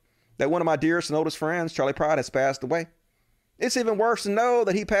heartbroken that one of my dearest and oldest friends, Charlie Pride, has passed away. It's even worse to know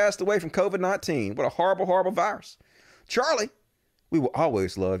that he passed away from COVID-19. What a horrible, horrible virus. Charlie, we will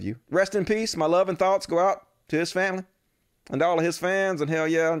always love you. Rest in peace. My love and thoughts go out to his family and all of his fans. And hell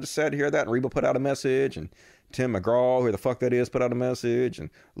yeah, I'm just sad to hear that. And Reba put out a message. And Tim McGraw, who the fuck that is, put out a message. And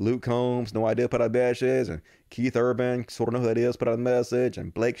Luke Combs, no idea, put out a message. And Keith Urban, sort of know who that is, put out a message.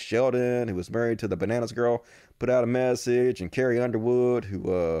 And Blake Shelton, who was married to the Bananas Girl, put out a message. And Carrie Underwood,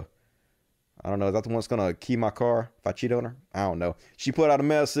 who, I don't know, is that the one that's going to key my car if I cheat on her? I don't know. She put out a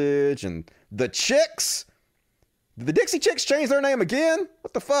message. And the Chicks, did the Dixie Chicks change their name again?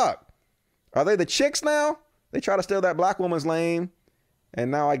 What the fuck? Are they the Chicks now? They try to steal that black woman's name. And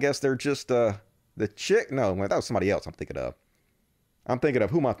now I guess they're just the Chick. No, that was somebody else I'm thinking of.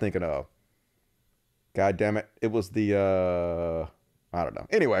 Who am I thinking of? God damn it. It was the, I don't know.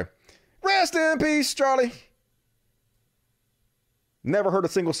 Anyway, rest in peace, Charlie. Never heard a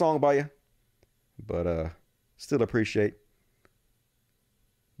single song by you. But still appreciate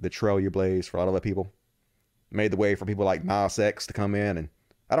the trail you blazed for a lot of the people. Made the way for people like Nas X to come in. And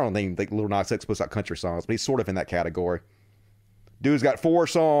I don't think Lil Nas X puts out country songs, but he's sort of in that category. Dude's got 4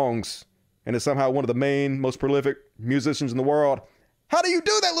 songs and is somehow one of the main, most prolific musicians in the world. How do you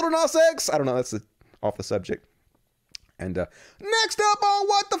do that, Lil Nas X? I don't know. That's off the subject. And next up on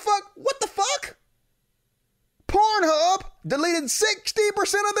What the Fuck? Pornhub deleted 60%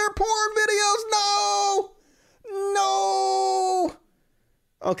 of their porn videos. No.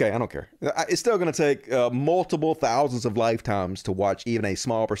 Okay, I don't care. It's still going to take multiple thousands of lifetimes to watch even a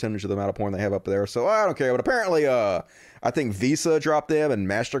small percentage of the amount of porn they have up there. So I don't care. But apparently, I think Visa dropped them and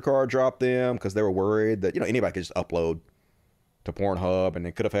MasterCard dropped them because they were worried that, anybody could just upload to Pornhub, and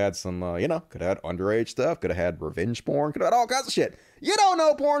it could have had some, could have had underage stuff, could have had revenge porn, could have had all kinds of shit. You don't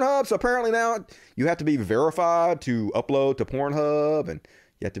know Pornhub, so apparently now you have to be verified to upload to Pornhub, and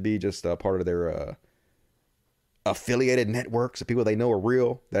you have to be just part of their affiliated networks of people they know are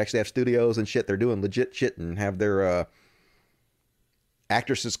real, that actually have studios and shit. They're doing legit shit and have their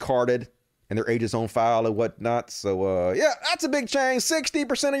actresses carded and their ages on file and whatnot. So, yeah, that's a big change.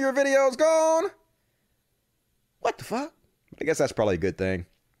 60% of your videos gone. What the fuck? I guess that's probably a good thing.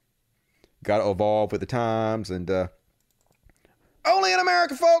 Got to evolve with the times, and only in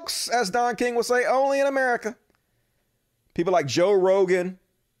America, folks, as Don King would say, only in America. People like Joe Rogan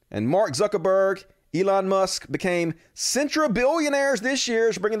and Mark Zuckerberg, Elon Musk became centra-billionaires this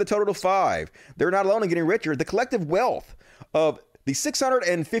year, bringing the total to 5. They're not alone in getting richer. The collective wealth of the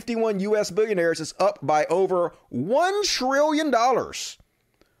 651 U.S. billionaires is up by over $1 trillion,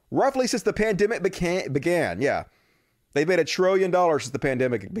 roughly since the pandemic began. Yeah, they've made $1 trillion since the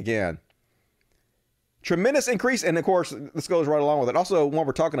pandemic began. Tremendous increase, and of course, this goes right along with it. Also, when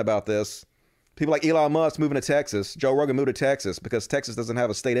we're talking about this, people like Elon Musk moving to Texas, Joe Rogan moved to Texas because Texas doesn't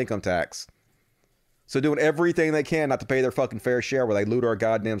have a state income tax. So doing everything they can not to pay their fucking fair share where they loot our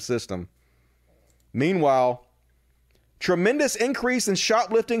goddamn system. Meanwhile, tremendous increase in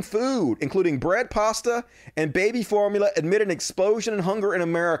shoplifting food, including bread, pasta, and baby formula, amid an explosion in hunger in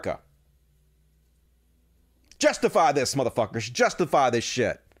America. Justify this, motherfuckers. Justify this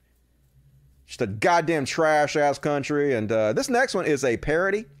shit. Just a goddamn trash-ass country. And this next one is a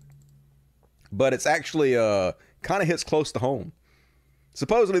parody, but it's actually kind of hits close to home.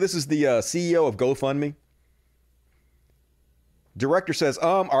 Supposedly, this is the CEO of GoFundMe. Director says,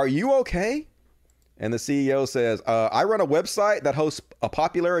 are you okay? And the CEO says, I run a website that hosts a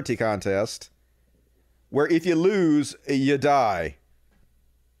popularity contest where if you lose, you die.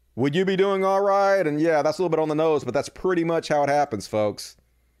 Would you be doing all right? And yeah, that's a little bit on the nose, but that's pretty much how it happens, folks.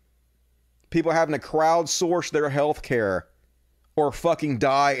 People having to crowdsource their health care or fucking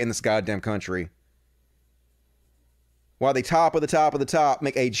die in this goddamn country. While the top of the top of the top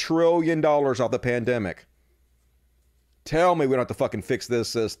make $1 trillion off the pandemic. Tell me we don't have to fucking fix this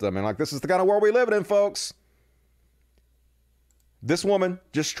system. And like, this is the kind of world we live in, folks. This woman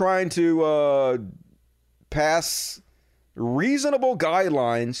just trying to pass reasonable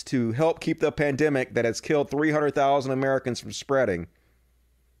guidelines to help keep the pandemic that has killed 300,000 Americans from spreading.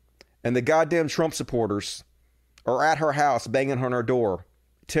 And the goddamn Trump supporters are at her house banging on her door,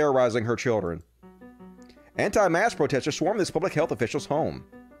 terrorizing her children. Anti-mask protesters swarmed this public health official's home.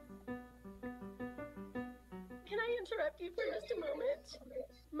 Can I interrupt you for just a moment?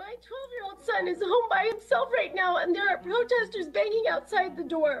 My 12-year-old son is home by himself right now, and there are protesters banging outside the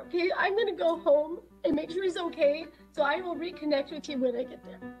door, okay? I'm gonna go home and make sure he's okay, so I will reconnect with you when I get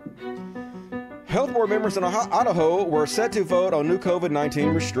there. Health board members in Idaho were set to vote on new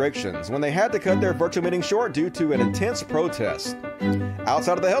COVID-19 restrictions when they had to cut their virtual meeting short due to an intense protest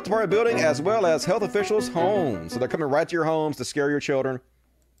outside of the health department building, as well as health officials' homes. So they're coming right to your homes to scare your children.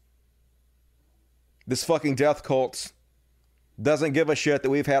 This fucking death cult doesn't give a shit that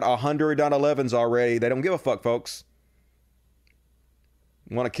we've had 100 9/11s already. They don't give a fuck, folks.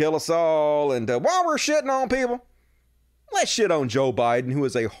 Want to kill us all. And while we're shitting on people, let's shit on Joe Biden, who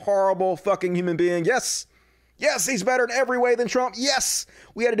is a horrible fucking human being. Yes, he's better in every way than Trump. Yes,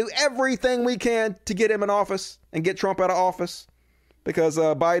 we had to do everything we can to get him in office and get Trump out of office because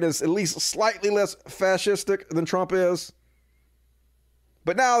Biden is at least slightly less fascistic than Trump is.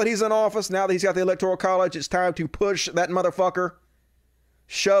 But now that he's in office, now that he's got the Electoral College, it's time to push that motherfucker,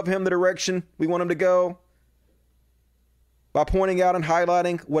 shove him the direction we want him to go by pointing out and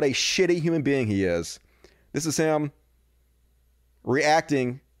highlighting what a shitty human being he is. This is him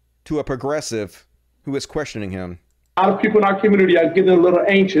reacting to a progressive who is questioning him. A lot of people in our community are getting a little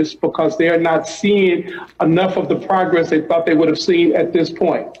anxious because they are not seeing enough of the progress they thought they would have seen at this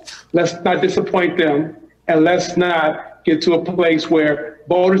point. Let's not disappoint them, and let's not get to a place where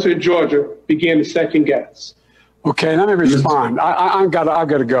voters in Georgia begin to second guess. Okay, let me respond. I've got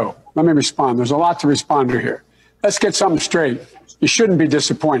to go. Let me respond. There's a lot to respond to here. Let's get something straight. You shouldn't be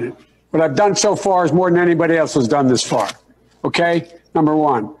disappointed. What I've done so far is more than anybody else has done this far. Okay? Number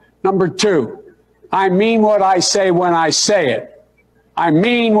one. Number two, I mean what I say when I say it. I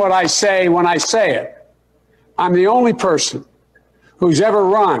mean what I say when I say it. I'm the only person who's ever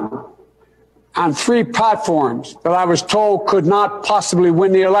run on 3 platforms that I was told could not possibly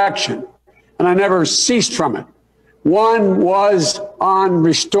win the election, and I never ceased from it. One was on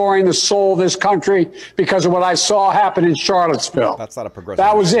restoring the soul of this country because of what I saw happen in Charlottesville. That's not a progressive.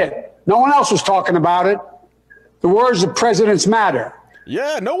 That was it. No one else was talking about it. The words of presidents matter.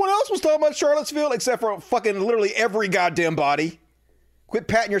 Yeah, no one else was talking about Charlottesville except for fucking literally every goddamn body. Quit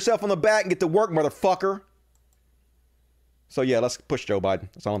patting yourself on the back and get to work, motherfucker. So yeah, let's push Joe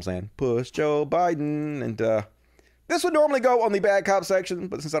Biden. That's all I'm saying. Push Joe Biden. And this would normally go on the bad cop section,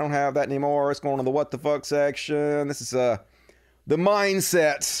 but since I don't have that anymore, it's going on the what the fuck section. This is the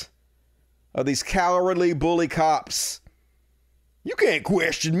mindset of these cowardly bully cops. You can't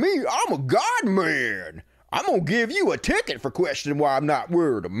question me. I'm a God man. I'm going to give you a ticket for questioning why I'm not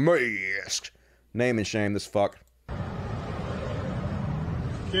wearing a mask. Name and shame this fuck.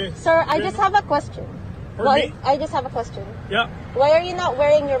 Okay. Sir, I just have a question. Pardon me? I just have a question. Yeah. Why are you not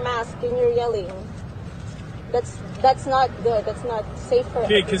wearing your mask and you're yelling? That's not good. That's not safe for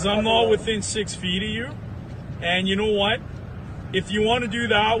Okay, because I'm not everyone. within 6 feet of you. And you know what? If you want to do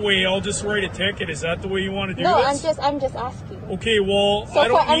that way, I'll just write a ticket. Is that the way you want to do No, this? I'm just asking. Okay, well, So I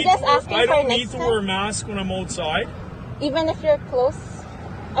don't I'm need just to, asking I don't for need next to time? wear a mask when I'm outside. Even if you're close,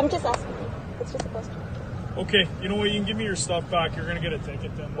 I'm just asking you. It's just a question. Okay, you know what? You can give me your stuff back. You're going to get a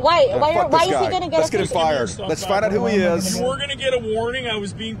ticket then. Why? Why fuck is this he guy. gonna get Let's a get him ticket? fired. Let's find out who he is. You were going to get a warning. I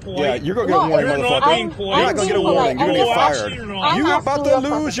was being polite. Yeah, you're gonna get a warning, You're not motherfucker. being polite. You're not gonna get a warning. You're gonna get fired. I'm You're about asking to you a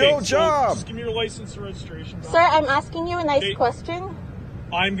lose question. your Okay, so job. just give me your license and registration back. Sir, I'm asking you a nice Okay. question.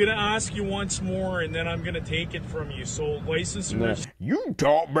 I'm going to ask you once more, and then I'm going to take it from you. So, license and registration. You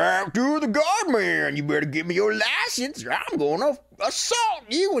talk back to the guardman. You better give me your license, or I'm gonna assault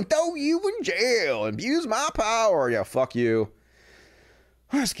you and throw you in jail and abuse my power. Yeah, fuck you.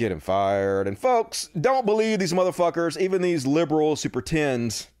 Let's get him fired. And folks, don't believe these motherfuckers, even these liberals who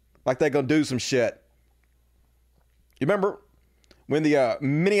pretend like they're gonna do some shit. You remember when the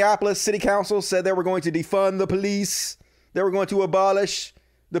Minneapolis City Council said they were going to defund the police? They were going to abolish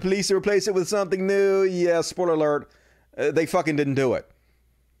the police and replace it with something new? Yeah, spoiler alert, they fucking didn't do it.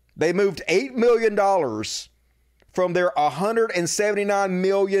 They moved $8 million from their $179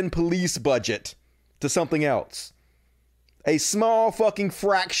 million police budget to something else. A small fucking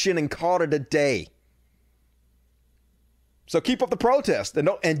fraction, and called it a day. So keep up the protest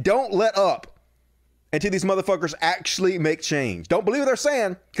and don't let up until these motherfuckers actually make change. Don't believe what they're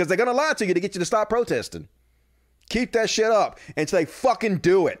saying, because they're gonna lie to you to get you to stop protesting. Keep that shit up until they fucking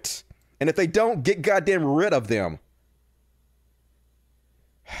do it. And if they don't, get goddamn rid of them.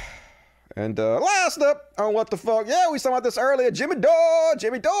 And last up on what the fuck, yeah, we saw about this earlier. Jimmy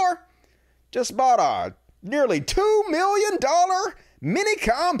Dore just bought a nearly $2 million mini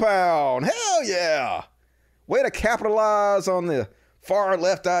compound. Hell yeah. Way to capitalize on the far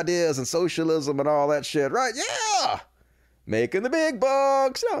left ideas and socialism and all that shit, right? Yeah. Making the big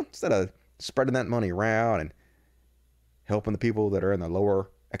bucks, you know, instead of spreading that money around and helping the people that are in the lower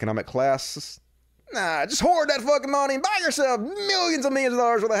economic classes. Nah, just hoard that fucking money and buy yourself millions of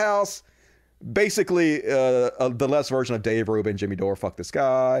dollars worth of house. Basically, the less version of Dave Rubin, Jimmy Dore, fuck this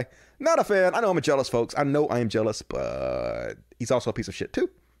guy. Not a fan. I know I'm a jealous, folks. I know I am jealous, but he's also a piece of shit too.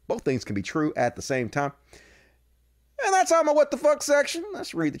 Both things can be true at the same time. And that's all my what the fuck section.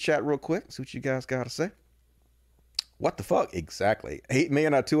 Let's read the chat real quick, see what you guys got to say. What the fuck? Exactly. 8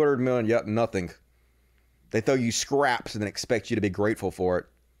 million out of 200 million, yet nothing. They throw you scraps and then expect you to be grateful for it.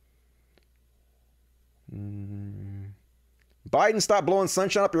 Biden, stop blowing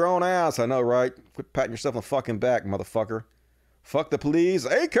sunshine up your own ass. I know, right? Quit patting yourself on the fucking back, motherfucker. Fuck the police.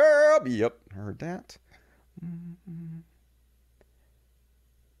 Hey, curb. Yep, heard that.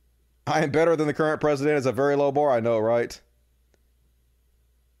 I am better than the current president. It's a very low bar. I know, right?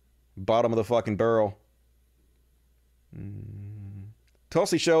 Bottom of the fucking barrel.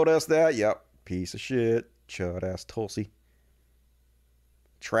 Tulsi showed us that. Yep, piece of shit. Chud ass Tulsi.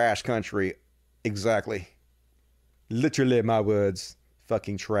 Trash country. Exactly. Literally my words.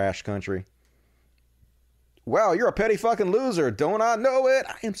 Fucking trash country. Wow, you're a petty fucking loser. Don't I know it?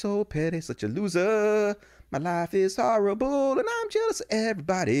 I am so petty, such a loser. My life is horrible, and I'm jealous of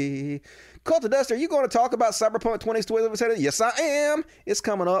everybody. Cult of Dust, are you going to talk about Cyberpunk 2077? Yes, I am. It's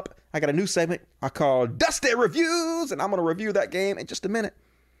coming up. I got a new segment I call Dusty Reviews, and I'm going to review that game in just a minute.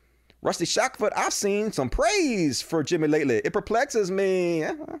 Rusty Shackfoot, I've seen some praise for Jimmy lately. It perplexes me.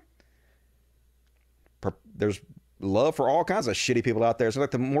 There's love for all kinds of shitty people out there. So like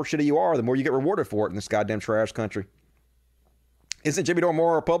the more shitty you are, the more you get rewarded for it in this goddamn trash country. Isn't Jimmy Dore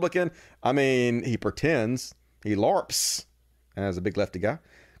more Republican? I mean, he pretends. He LARPs as a big lefty guy.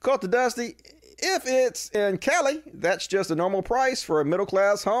 Cult of Dusty, if it's in Cali, that's just a normal price for a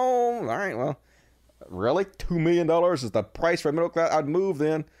middle-class home. All right, well, really? $2 million is the price for a middle class? I'd move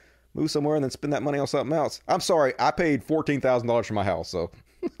then. Move somewhere and then spend that money on something else. I'm sorry, I paid $14,000 for my house, so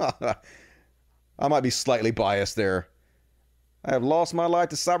I might be slightly biased there. I have lost my life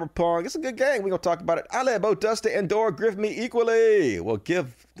to Cyberpunk. It's a good game. We're going to talk about it. I let both Dusty and Dore grift me equally. Well,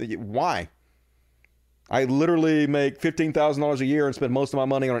 why? I literally make $15,000 a year and spend most of my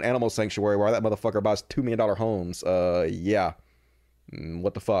money on an animal sanctuary where that motherfucker buys $2 million homes. Yeah.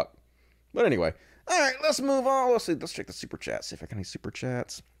 What the fuck? But anyway. All right, let's move on. Let's see. Let's check the super chat. See if I got any super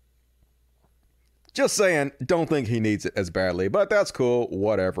chats. Just saying, don't think he needs it as badly, but that's cool.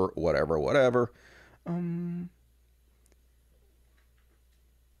 Whatever.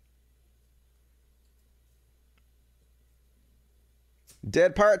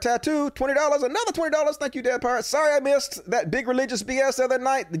 Dead Pirate Tattoo, $20. Another $20. Thank you, Dead Pirate. Sorry I missed that big religious BS the other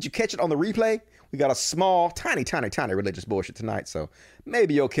night. Did you catch it on the replay? We got a small, tiny religious bullshit tonight, so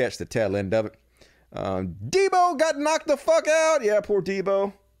maybe you'll catch the tail end of it. Debo got knocked the fuck out. Yeah, poor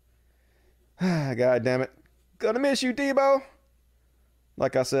Debo. God damn it. Gonna miss you, Debo.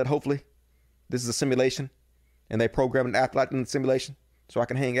 Like I said, hopefully this is a simulation and they programmed an athlete in the simulation so I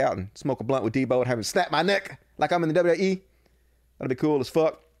can hang out and smoke a blunt with Debo and have him snap my neck like I'm in the WWE. That'd be cool as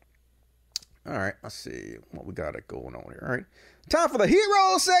fuck. All right, let's see what we got going on here. All right, time for the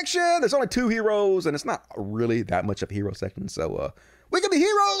hero section. There's only 2 heroes, and it's not really that much of a hero section, so we can be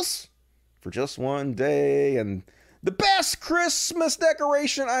heroes for just one day. And the best Christmas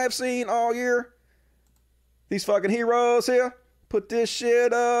decoration I have seen all year. These fucking heroes here. Put this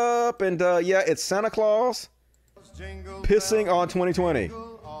shit up, and yeah, it's Santa Claus pissing on 2020.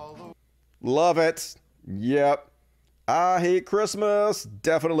 Love it. Yep. I hate Christmas.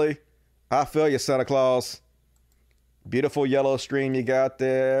 Definitely. I feel you, Santa Claus. Beautiful yellow stream you got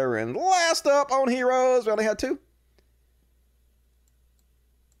there. And last up on heroes, we only had 2.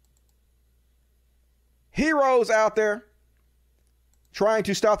 Heroes out there trying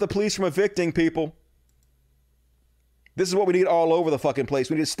to stop the police from evicting people. This is what we need all over the fucking place.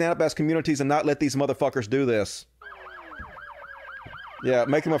 We need to stand up as communities and not let these motherfuckers do this. Yeah,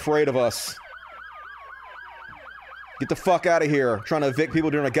 make them afraid of us. Get the fuck out of here. Trying to evict people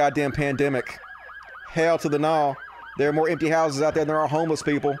during a goddamn pandemic. Hell to the no. There are more empty houses out there than there are homeless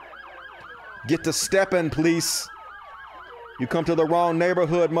people. Get to stepping, police. You come to the wrong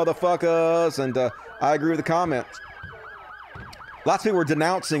neighborhood, motherfuckers. And I agree with the comment. Lots of people were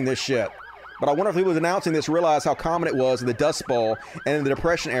denouncing this shit. But I wonder if people denouncing this realize how common it was in the Dust Bowl and in the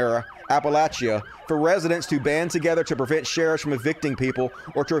Depression era, Appalachia, for residents to band together to prevent sheriffs from evicting people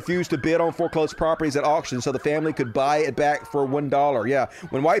or to refuse to bid on foreclosed properties at auction so the family could buy it back for $1. Yeah,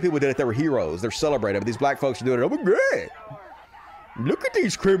 when white people did it, they were heroes. They're celebrated. But these black folks are doing it. Oh, great. Look at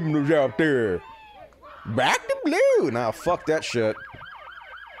these criminals out there. Back to blue. Now, fuck that shit.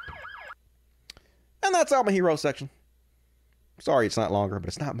 And that's all my hero section. Sorry it's not longer, but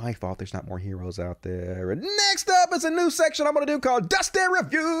it's not my fault there's not more heroes out there. And next up is a new section I'm going to do called Dusty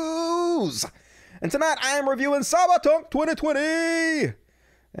Reviews. And tonight I am reviewing Cyberpunk 2020.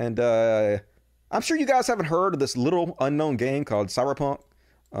 And I'm sure you guys haven't heard of this little unknown game called Cyberpunk.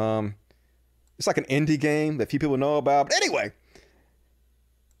 It's like an indie game that few people know about. But anyway,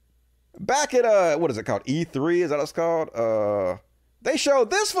 back at, what is it called? E3, is that what it's called? They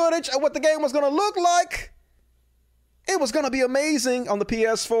showed this footage of what the game was going to look like. It was going to be amazing on the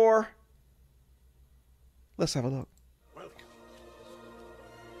PS4. Let's have a look. Welcome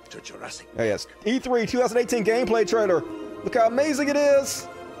to Jurassic. Oh, yes. E3 2018 gameplay trailer. Look how amazing it is.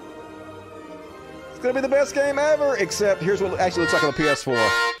 It's going to be the best game ever. Except here's what it actually looks like on the PS4.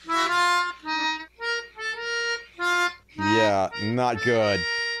 Yeah, not good.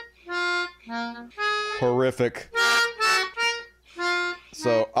 Horrific.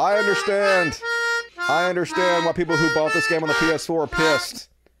 So I understand why people who bought this game on the PS4 are pissed.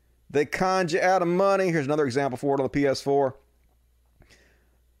 They conned you out of money. Here's another example for it on the PS4.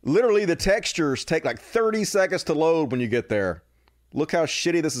 Literally, the textures take like 30 seconds to load when you get there. Look how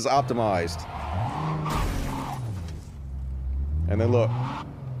shitty this is optimized. And then look.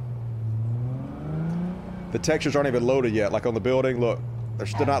 The textures aren't even loaded yet. Like on the building, look. They're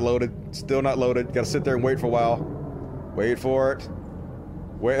still not loaded. Still not loaded. Gotta sit there and wait for a while. Wait for it.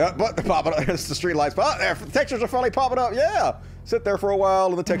 Wait, but pop it up. It's the street lights. Oh, there, the textures are finally popping up. Yeah. Sit there for a while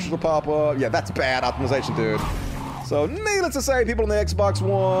and the textures will pop up. Yeah, that's bad optimization, dude. So, needless to say, people on the Xbox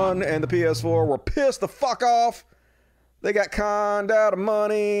One and the PS4 were pissed the fuck off. They got conned out of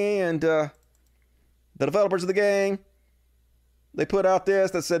money, and the developers of the game, they put out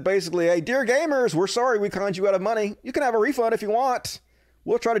this that said basically, hey, dear gamers, we're sorry we conned you out of money. You can have a refund if you want.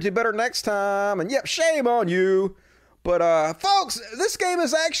 We'll try to do better next time. And yep, shame on you. But, folks, this game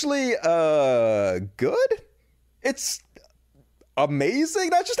is actually, good. It's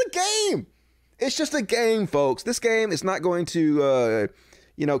amazing. That's just a game. It's just a game, folks. This game is not going to,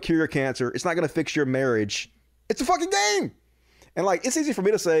 cure your cancer. It's not going to fix your marriage. It's a fucking game. And, like, it's easy for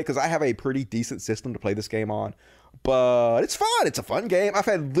me to say because I have a pretty decent system to play this game on. But it's fun. It's a fun game. I've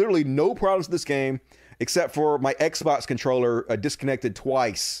had literally no problems with this game except for my Xbox controller disconnected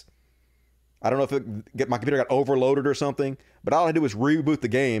twice. I don't know if my computer got overloaded or something, but all I did was reboot the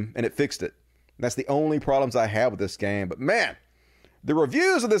game and it fixed it. That's the only problems I have with this game. But man, the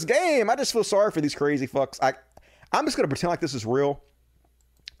reviews of this game, I just feel sorry for these crazy fucks. I'm just going to pretend like this is real.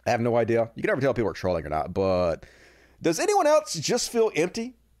 I have no idea. You can never tell if people are trolling or not, but does anyone else just feel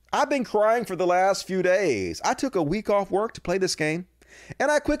empty? I've been crying for the last few days. I took a week off work to play this game.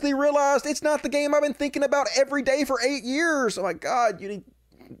 And I quickly realized it's not the game I've been thinking about every day for 8 years. Oh my God, you need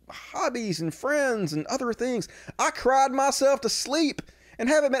hobbies and friends and other things. I cried myself to sleep and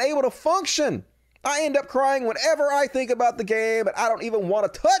haven't been able to function. I end up crying whenever I think about the game, and I don't even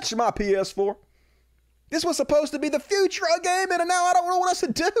want to touch my PS4. This was supposed to be the future of gaming, and now I don't know what else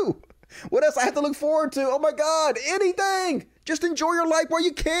to do. What else I have to look forward to? Oh my God, anything. Just enjoy your life where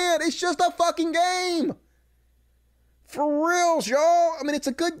you can. It's just a fucking game. For reals, y'all. I mean, it's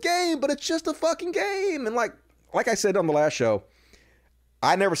a good game, but it's just a fucking game. And like I said on the last show,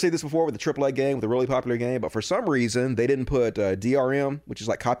 I never see this before with a AAA game, with a really popular game, but for some reason, they didn't put DRM, which is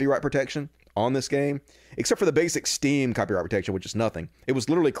like copyright protection, on this game, except for the basic Steam copyright protection, which is nothing. It was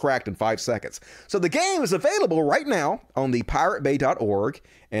literally cracked in 5 seconds. So the game is available right now on the piratebay.org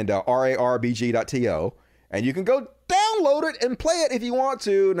and rarbg.to, and you can go download it and play it if you want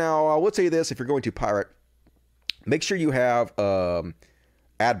to. Now, I will tell you this, if you're going to pirate, make sure you have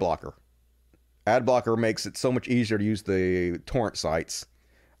ad blocker. Ad blocker makes it so much easier to use the torrent sites.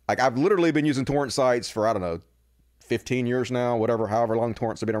 Like, I've literally been using torrent sites for, I don't know, 15 years now, however long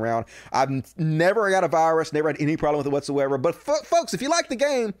torrents have been around. I've never got a virus, never had any problem with it whatsoever. But folks, if you like the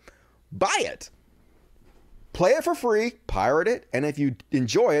game, buy it. Play it for free, pirate it, and if you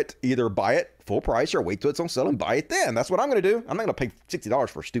enjoy it, either buy it full price or wait till it's on sale and buy it then. That's what I'm going to do. I'm not going to pay $60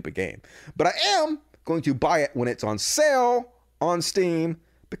 for a stupid game. But I am going to buy it when it's on sale on Steam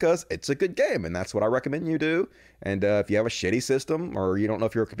because it's a good game, and that's what I recommend you do. And if you have a shitty system or you don't know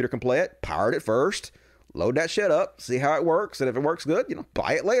if your computer can play it, pirate it first. Load that shit up, see how it works, and if it works good,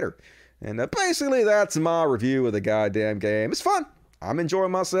 buy it later. And basically, that's my review of the goddamn game. It's fun. I'm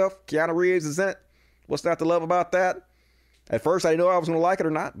enjoying myself. Keanu Reeves is in it. What's not to love about that? At first, I didn't know I was going to like it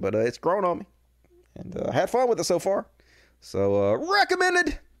or not, but it's grown on me. And I had fun with it so far. So,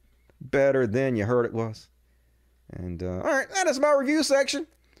 recommended. Better than you heard it was. And, all right, that is my review section.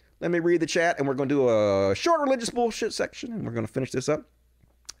 Let me read the chat, and we're going to do a short religious bullshit section, and we're going to finish this up.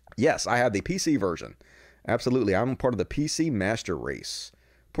 Yes, I have the PC version. Absolutely, I'm part of the PC master race.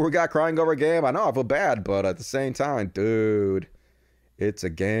 Poor guy crying over a game. I know, I feel bad, but at the same time, dude, it's a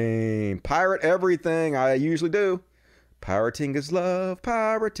game. Pirate everything. I usually do. Pirating is love.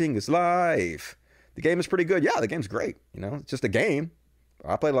 Pirating is life. The game is pretty good. Yeah, the game's great. It's just a game.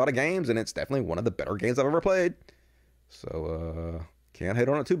 I played a lot of games, and it's definitely one of the better games I've ever played. So, can't hate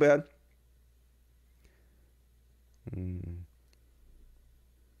on it too bad.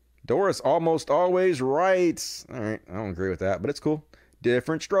 Doris almost always right. All right, I don't agree with that, but it's cool.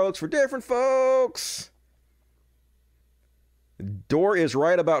 Different strokes for different folks. Dor is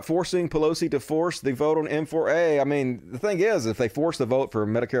right about forcing Pelosi to force the vote on M4A. I mean, the thing is, if they force the vote for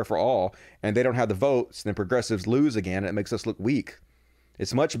Medicare for all and they don't have the votes, then progressives lose again, and it makes us look weak.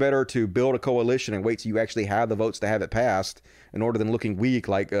 It's much better to build a coalition and wait till you actually have the votes to have it passed in order than looking weak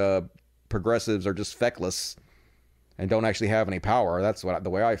like progressives are just feckless and don't actually have any power. That's the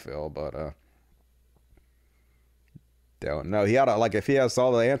way I feel, but don't know. He ought to, if he has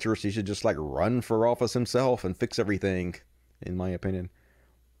all the answers, he should just run for office himself and fix everything, in my opinion.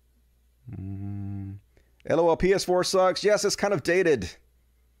 LOL, PS4 sucks. Yes, it's kind of dated.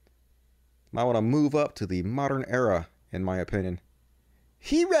 Might want to move up to the modern era, in my opinion.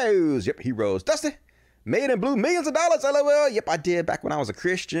 Heroes. Yep, Heroes. Dusty. Made in Blue, millions of dollars. LOL. Yep, I did back when I was a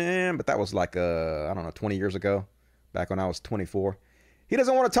Christian, but that was I don't know, 20 years ago. Back when I was 24. He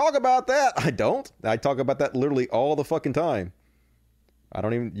doesn't want to talk about that. I don't. I talk about that literally all the fucking time.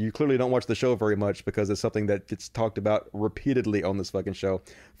 You clearly don't watch the show very much because it's something that gets talked about repeatedly on this fucking show.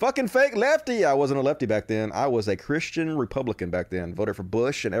 Fucking fake lefty. I wasn't a lefty back then. I was a Christian Republican back then. Voted for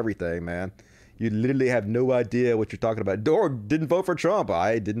Bush and everything, man. You literally have no idea what you're talking about. Or didn't vote for Trump.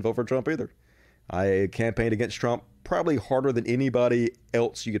 I didn't vote for Trump either. I campaigned against Trump probably harder than anybody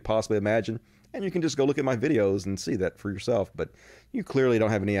else you could possibly imagine. And you can just go look at my videos and see that for yourself. But you clearly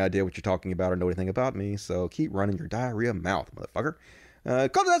don't have any idea what you're talking about or know anything about me. So keep running your diarrhea mouth, motherfucker.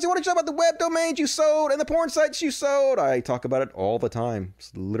 What did you say about the web domains you sold and the porn sites you sold? I talk about it all the time.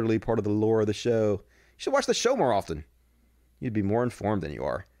 It's literally part of the lore of the show. You should watch the show more often. You'd be more informed than you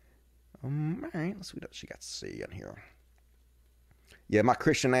are. All right, let's see what she got to see in here. Yeah, my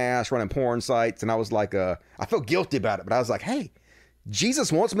Christian ass running porn sites, and I was I felt guilty about it, but I was like, hey,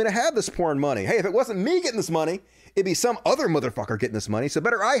 Jesus wants me to have this porn money. Hey, if it wasn't me getting this money, it'd be some other motherfucker getting this money. So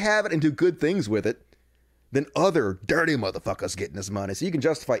better I have it and do good things with it than other dirty motherfuckers getting this money. So you can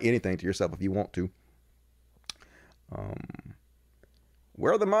justify anything to yourself if you want to.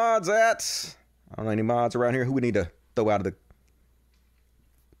 Where are the mods at? I don't know any mods around here. Who we need to throw out of the...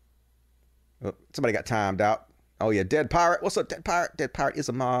 Oh, somebody got timed out. Oh, yeah, Dead Pirate. What's up, Dead Pirate? Dead Pirate is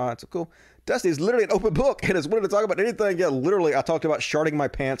a mod. So cool. Dusty is literally an open book and is willing to talk about anything. Yeah, literally, I talked about sharding my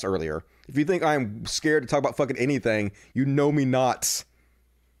pants earlier. If you think I'm scared to talk about fucking anything, you know me not.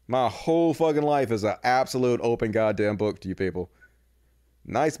 My whole fucking life is an absolute open goddamn book to you people.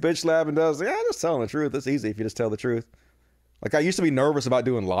 Nice bitch slapping Dusty. Yeah, just telling the truth. It's easy if you just tell the truth. Like, I used to be nervous about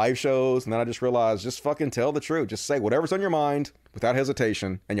doing live shows, and then I just realized, just fucking tell the truth. Just say whatever's on your mind without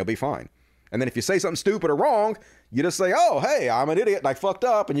hesitation, and you'll be fine. And then if you say something stupid or wrong, you just say, oh, hey, I'm an idiot and I fucked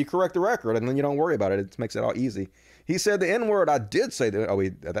up, and you correct the record, and then you don't worry about it. It makes it all easy. He said the N-word. I did say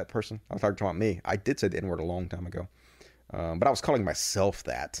that person. I was talking about me. I did say the N-word a long time ago. But I was calling myself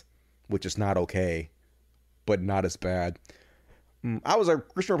that, which is not okay, but not as bad. I was a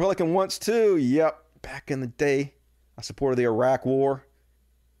Christian Republican once too. Yep, back in the day. I supported the Iraq War.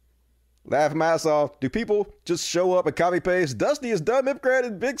 Laugh my ass off. Do people just show up and copy paste? Dusty is dumb,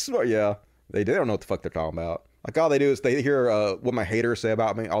 hypocrite, big smart. Yeah, they don't know what the fuck they're talking about. Like, all they do is they hear what my haters say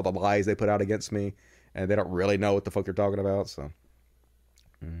about me, all the lies they put out against me, and they don't really know what the fuck they're talking about. So,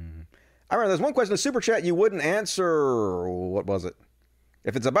 I remember there's one question in Super Chat you wouldn't answer. What was it?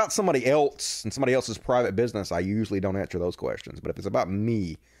 If it's about somebody else and somebody else's private business, I usually don't answer those questions. But if it's about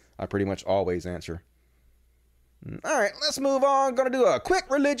me, I pretty much always answer. All right, let's move on. Gonna do a quick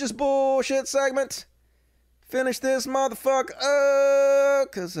religious bullshit segment. Finish this motherfucker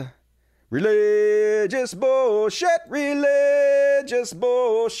up, cause religious bullshit, religious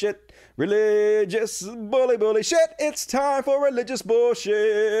bullshit, religious bully shit. It's time for religious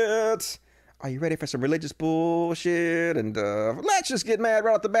bullshit. Are you ready for some religious bullshit? And let's just get mad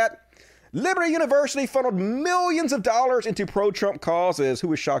right off the bat. Liberty University funneled millions of dollars into pro-Trump causes. Who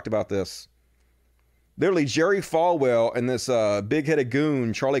was shocked about this? Literally, Jerry Falwell and this big-headed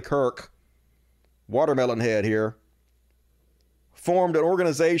goon, Charlie Kirk, watermelon head here, formed an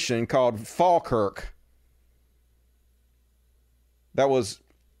organization called Falkirk that was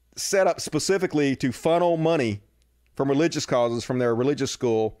set up specifically to funnel money from religious causes from their religious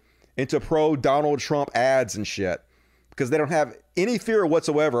school into pro-Donald Trump ads and shit, because they don't have any fear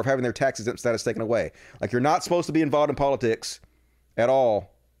whatsoever of having their tax-exempt status taken away. Like, you're not supposed to be involved in politics at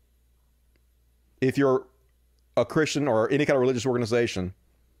all if you're a Christian or any kind of religious organization.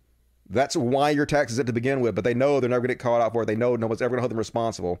 That's why you're tax exempt to begin with, but they know they're never going to get caught out for it. They know no one's ever going to hold them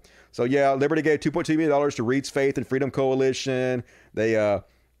responsible. So yeah, Liberty gave $2.2 million to Reed's Faith and Freedom Coalition. They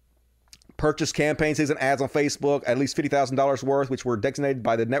purchased campaign season ads on Facebook, at least $50,000 worth, which were designated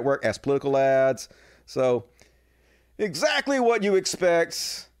by the network as political ads. So exactly what you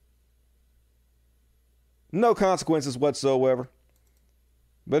expect. No consequences whatsoever.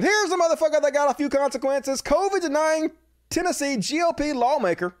 But here's the motherfucker that got a few consequences. COVID-denying Tennessee GOP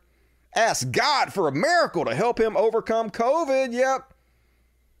lawmaker asked God for a miracle to help him overcome COVID. Yep.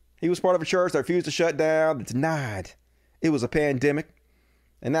 He was part of a church that refused to shut down, that denied it was a pandemic.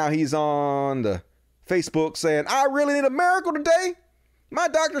 And now he's on the Facebook saying, I really need a miracle today. My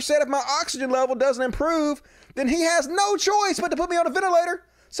doctor said if my oxygen level doesn't improve, then he has no choice but to put me on a ventilator.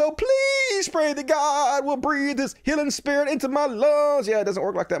 So please pray that God will breathe his healing spirit into my lungs. Yeah, it doesn't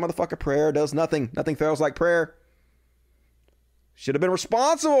work like that, motherfucker. Prayer does nothing. Nothing fails like prayer. Should have been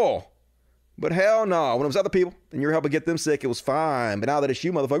responsible. But hell no. When it was other people and you're helping get them sick, it was fine. But now that it's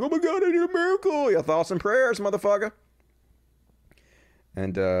you, motherfucker, oh my God, I need a miracle. Your thoughts and prayers, motherfucker.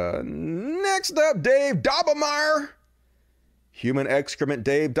 And next up, Dave Daubenmire. Human excrement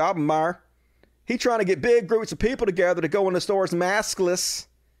Dave Daubenmire. He trying to get big groups of people together to go in the stores maskless.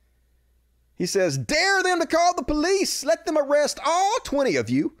 He says, dare them to call the police. Let them arrest all 20 of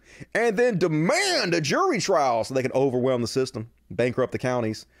you and then demand a jury trial so they can overwhelm the system, bankrupt the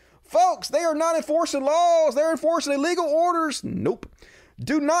counties. Folks, they are not enforcing laws. They're enforcing illegal orders. Nope.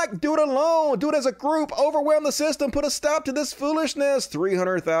 Do not do it alone. Do it as a group. Overwhelm the system. Put a stop to this foolishness.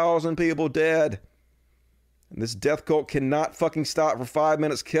 300,000 people dead. And this death cult cannot fucking stop for 5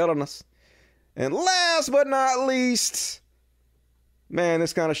 minutes killing us. And last but not least, man,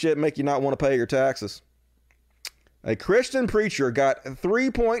 this kind of shit make you not want to pay your taxes. A Christian preacher got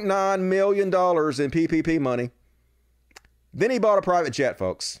 $3.9 million in PPP money. Then he bought a private jet,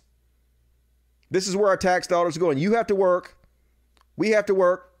 folks. This is where our tax dollars are going. You have to work. We have to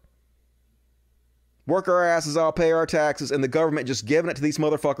work our asses off, pay our taxes, and the government just giving it to these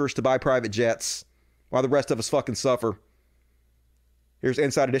motherfuckers to buy private jets while the rest of us fucking suffer. Here's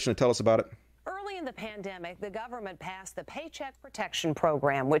Inside Edition to tell us about it. Early in the pandemic, the government passed the Paycheck Protection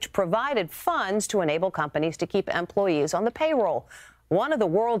Program, which provided funds to enable companies to keep employees on the payroll. One of the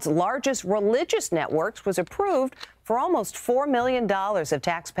world's largest religious networks was approved for almost $4 million of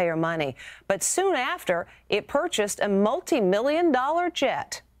taxpayer money. But soon after, it purchased a multi-million-dollar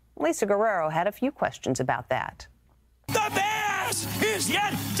jet. Lisa Guerrero had a few questions about that. The best is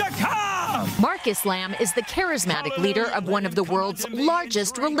yet to come! Marcus Lamb is the charismatic leader of one of the world's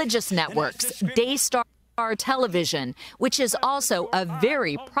largest religious networks, Daystar Television, which is also a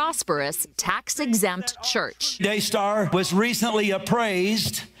very prosperous tax-exempt church. Daystar was recently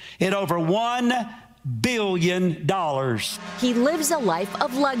appraised at over $1 billion. He lives a life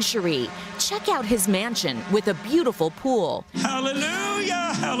of luxury. Check out his mansion with a beautiful pool.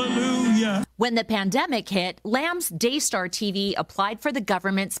 Hallelujah, hallelujah. When the pandemic hit, Lamb's Daystar TV applied for the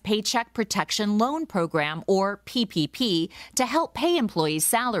government's Paycheck Protection Loan Program, or PPP, to help pay employees'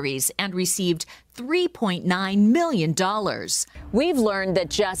 salaries and received $3.9 million. We've learned that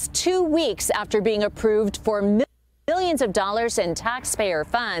just 2 weeks after being approved for millions of dollars in taxpayer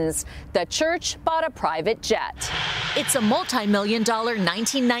funds, the church bought a private jet. It's a multi-million-dollar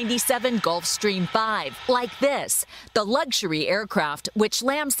 1997 Gulfstream 5, like this. The luxury aircraft, which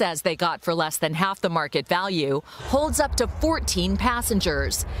Lamb says they got for less than half the market value, holds up to 14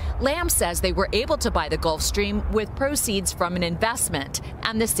 passengers. Lamb says they were able to buy the Gulfstream with proceeds from an investment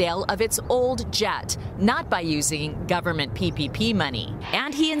and the sale of its old jet, not by using government PPP money.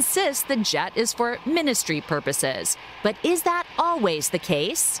 And he insists the jet is for ministry purposes. But is that always the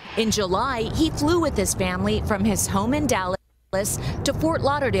case? In July, he flew with his family from his home in Dallas to Fort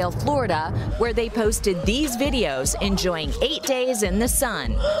Lauderdale, Florida, where they posted these videos enjoying 8 days in the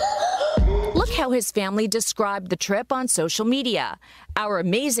sun. Look how his family described the trip on social media. "Our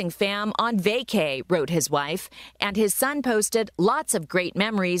amazing fam on vacay," wrote his wife, and his son posted lots of great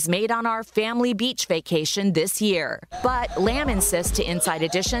memories made on our family beach vacation this year. But Lamb insists to Inside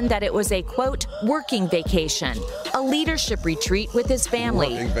Edition that it was a, quote, working vacation, a leadership retreat with his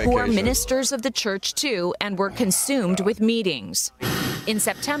family, who are ministers of the church too and were consumed with meetings. In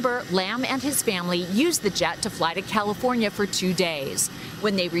September, Lamb and his family used the jet to fly to California for 2 days.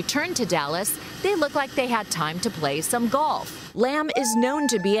 When they returned to Dallas, they looked like they had time to play some golf. Lamb is known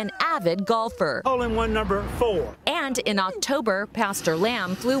to be an avid golfer. Hole-in-one number 4. And in October, Pastor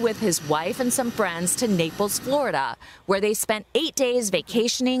Lamb flew with his wife and some friends to Naples, Florida, where they spent 8 days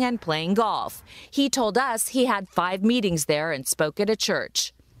vacationing and playing golf. He told us he had 5 meetings there and spoke at a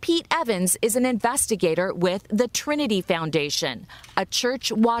church. Pete Evans is an investigator with the Trinity Foundation, a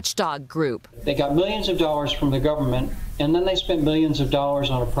church watchdog group. They got millions of dollars from the government, and then they spent millions of dollars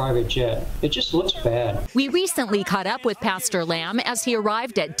on a private jet. It just looks bad. We recently caught up with Pastor Lamb as he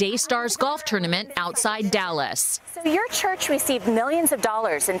arrived at Daystar's golf tournament outside Dallas. So your church received millions of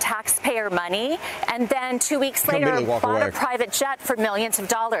dollars in taxpayer money, and then 2 weeks later bought a private jet for millions of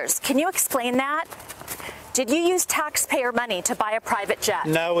dollars. Can you explain that? Did you use taxpayer money to buy a private jet?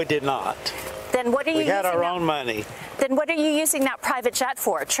 No, we did not. Then what are you using? We had our own money. Then what are you using that private jet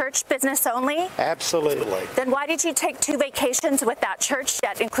for? Church business only? Absolutely. Then why did you take 2 vacations with that church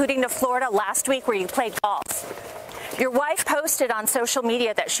jet, including to Florida last week where you played golf? Your wife posted on social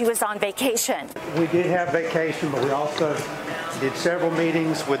media that she was on vacation. We did have vacation, but we also did several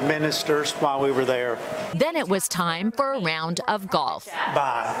meetings with ministers while we were there. Then it was time for a round of golf.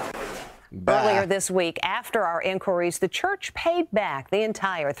 Bye. Earlier this week, after our inquiries, the church paid back the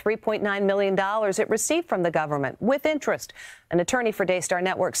entire $3.9 million it received from the government with interest. An attorney for Daystar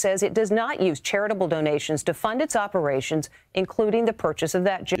Network says it does not use charitable donations to fund its operations, including the purchase of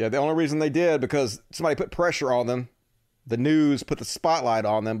that jet. Yeah, the only reason they did, because somebody put pressure on them. The news put the spotlight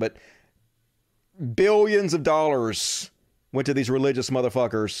on them, but billions of dollars went to these religious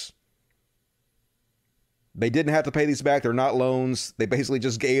motherfuckers. They didn't have to pay these back. They're not loans. They basically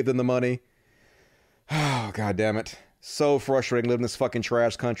just gave them the money. Oh, God damn it. So frustrating living in this fucking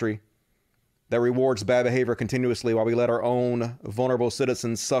trash country that rewards bad behavior continuously while we let our own vulnerable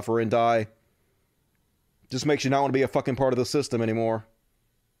citizens suffer and die. Just makes you not want to be a fucking part of the system anymore.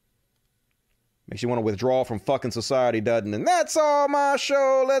 Makes you want to withdraw from fucking society, doesn't it? And that's all my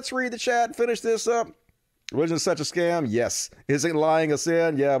show. Let's read the chat and finish this up. Religion is such a scam? Yes. Isn't lying a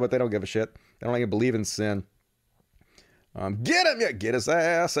sin? Yeah, but they don't give a shit. They don't even believe in sin. Get him! Yeah, get his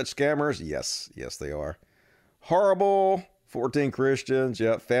ass. Such scammers? Yes. Yes, they are. Horrible. 14 Christians.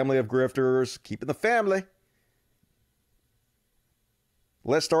 Yep. Family of grifters. Keeping the family.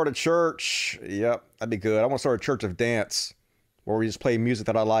 Let's start a church. Yep. That'd be good. I want to start a church of dance where we just play music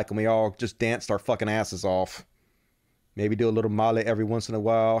that I like and we all just dance our fucking asses off. Maybe do a little male every once in a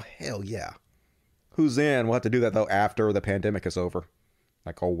while. Hell yeah. Who's in? We'll have to do that, though, after the pandemic is over.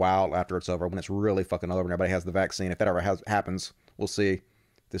 Like a while after it's over, when it's really fucking over and everybody has the vaccine. If that ever happens, we'll see.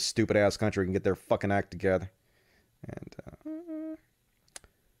 This stupid ass country can get their fucking act together. And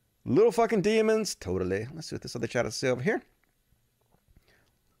little fucking demons, totally. Let's see what this other chat has to say over here.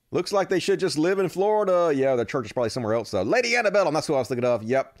 Looks like they should just live in Florida. Yeah, their church is probably somewhere else though. Lady Annabelle, that's who I was thinking of.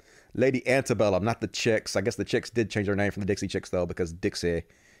 Yep. Lady Antebellum, not the Chicks. I guess the Chicks did change their name from the Dixie Chicks, though, because Dixie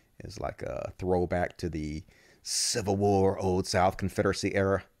is like a throwback to the Civil War, Old South Confederacy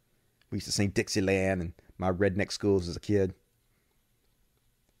era. We used to sing Dixieland in my redneck schools as a kid.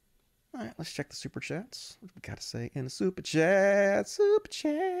 All right, let's check the super chats. What do we got to say in the super chat? Super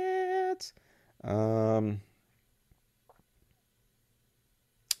chats.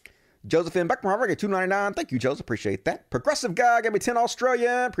 Josephine Beckmar gave $2.99. Thank you, Joseph. Appreciate that. Progressive Guy gave me 10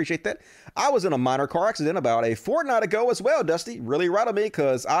 Australian. Appreciate that. I was in a minor car accident about a fortnight ago as well, Dusty. Really rattled me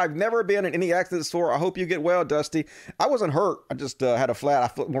because I've never been in any accidents before. I hope you get well, Dusty. I wasn't hurt. I just had a flat. I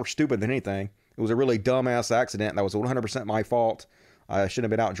felt more stupid than anything. It was a really dumbass accident. That was 100% my fault. I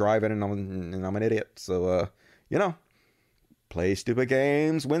shouldn't have been out driving, and I'm an idiot. So, play stupid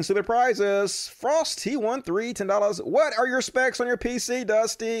games, win stupid prizes. Frost, he won $10. What are your specs on your PC,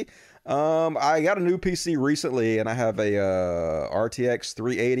 Dusty? I got a new PC recently, and I have a RTX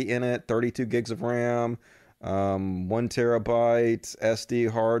 380 in it, 32 gigs of RAM, 1 terabyte SD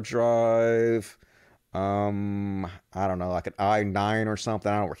hard drive. I don't know, like an i9 or something.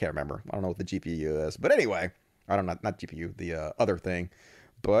 I can't remember. I don't know what the GPU is, but anyway, I don't know, not GPU, the other thing.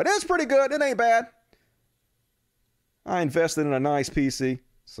 But it's pretty good. It ain't bad. I invested in a nice PC,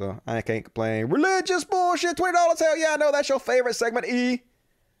 so I can't complain. Religious bullshit, $20. Hell yeah, I know that's your favorite segment, E.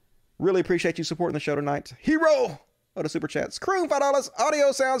 Really appreciate you supporting the show tonight. Hero of the super chats. Croon, $5.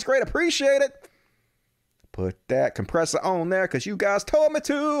 Audio sounds great. Appreciate it. Put that compressor on there because you guys told me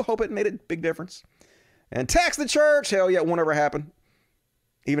to. Hope it made a big difference. And tax the church. Hell yeah, it won't ever happen.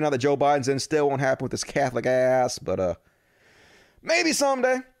 Even now that Joe Biden's in, still won't happen with his Catholic ass. But maybe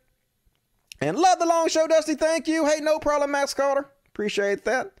someday. And love the long show, Dusty. Thank you. Hey, no problem, Max Carter. Appreciate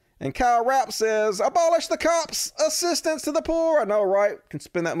that. And Kyle Rapp says, abolish the cops, assistance to the poor. I know, right? Can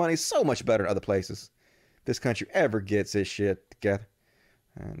spend that money so much better in other places. This country ever gets its shit together.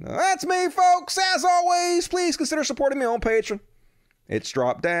 And that's me, folks. As always, please consider supporting me on Patreon. It's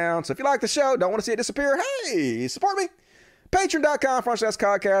dropped down. So if you like the show, don't want to see it disappear, hey, support me.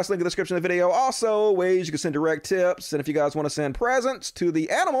 Patreon.com/podcast, link in the description of the video. Also, ways you can send direct tips. And if you guys want to send presents to the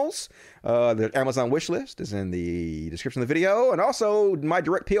animals, the Amazon wish list is in the description of the video. And also, my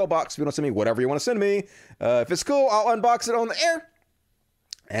direct P.O. box if you want to send me whatever you want to send me. If it's cool, I'll unbox it on the air.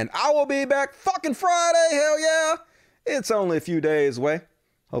 And I will be back fucking Friday, hell yeah. It's only a few days away.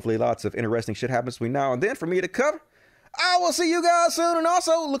 Hopefully lots of interesting shit happens between now and then for me to cover. I will see you guys soon. And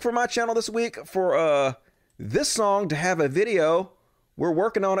also, look for my channel this week for, this song to have a video. We're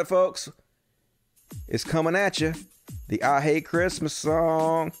working on it, folks. It's coming at you. The I Hate Christmas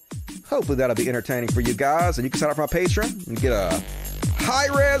song. Hopefully that'll be entertaining for you guys. And you can sign up for my Patreon and get a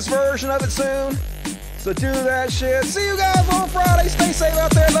high-res version of it soon. So do that shit. See you guys on Friday. Stay safe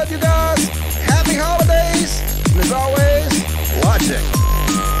out there. Love you guys. Happy holidays. And as always, watch it.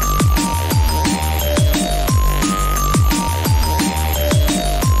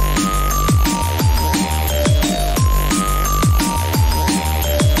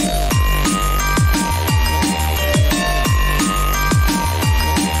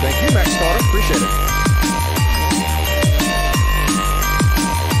 Appreciate it.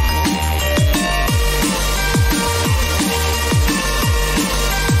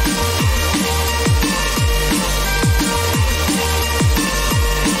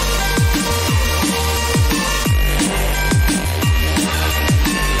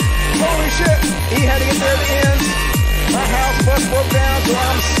 Holy shit! He had to get there at the end. My house bus broke down, so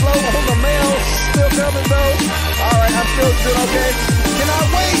I'm slow on the mail. Still coming though. Alright, I'm still doing okay.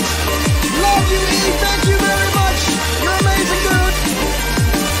 Cannot wait!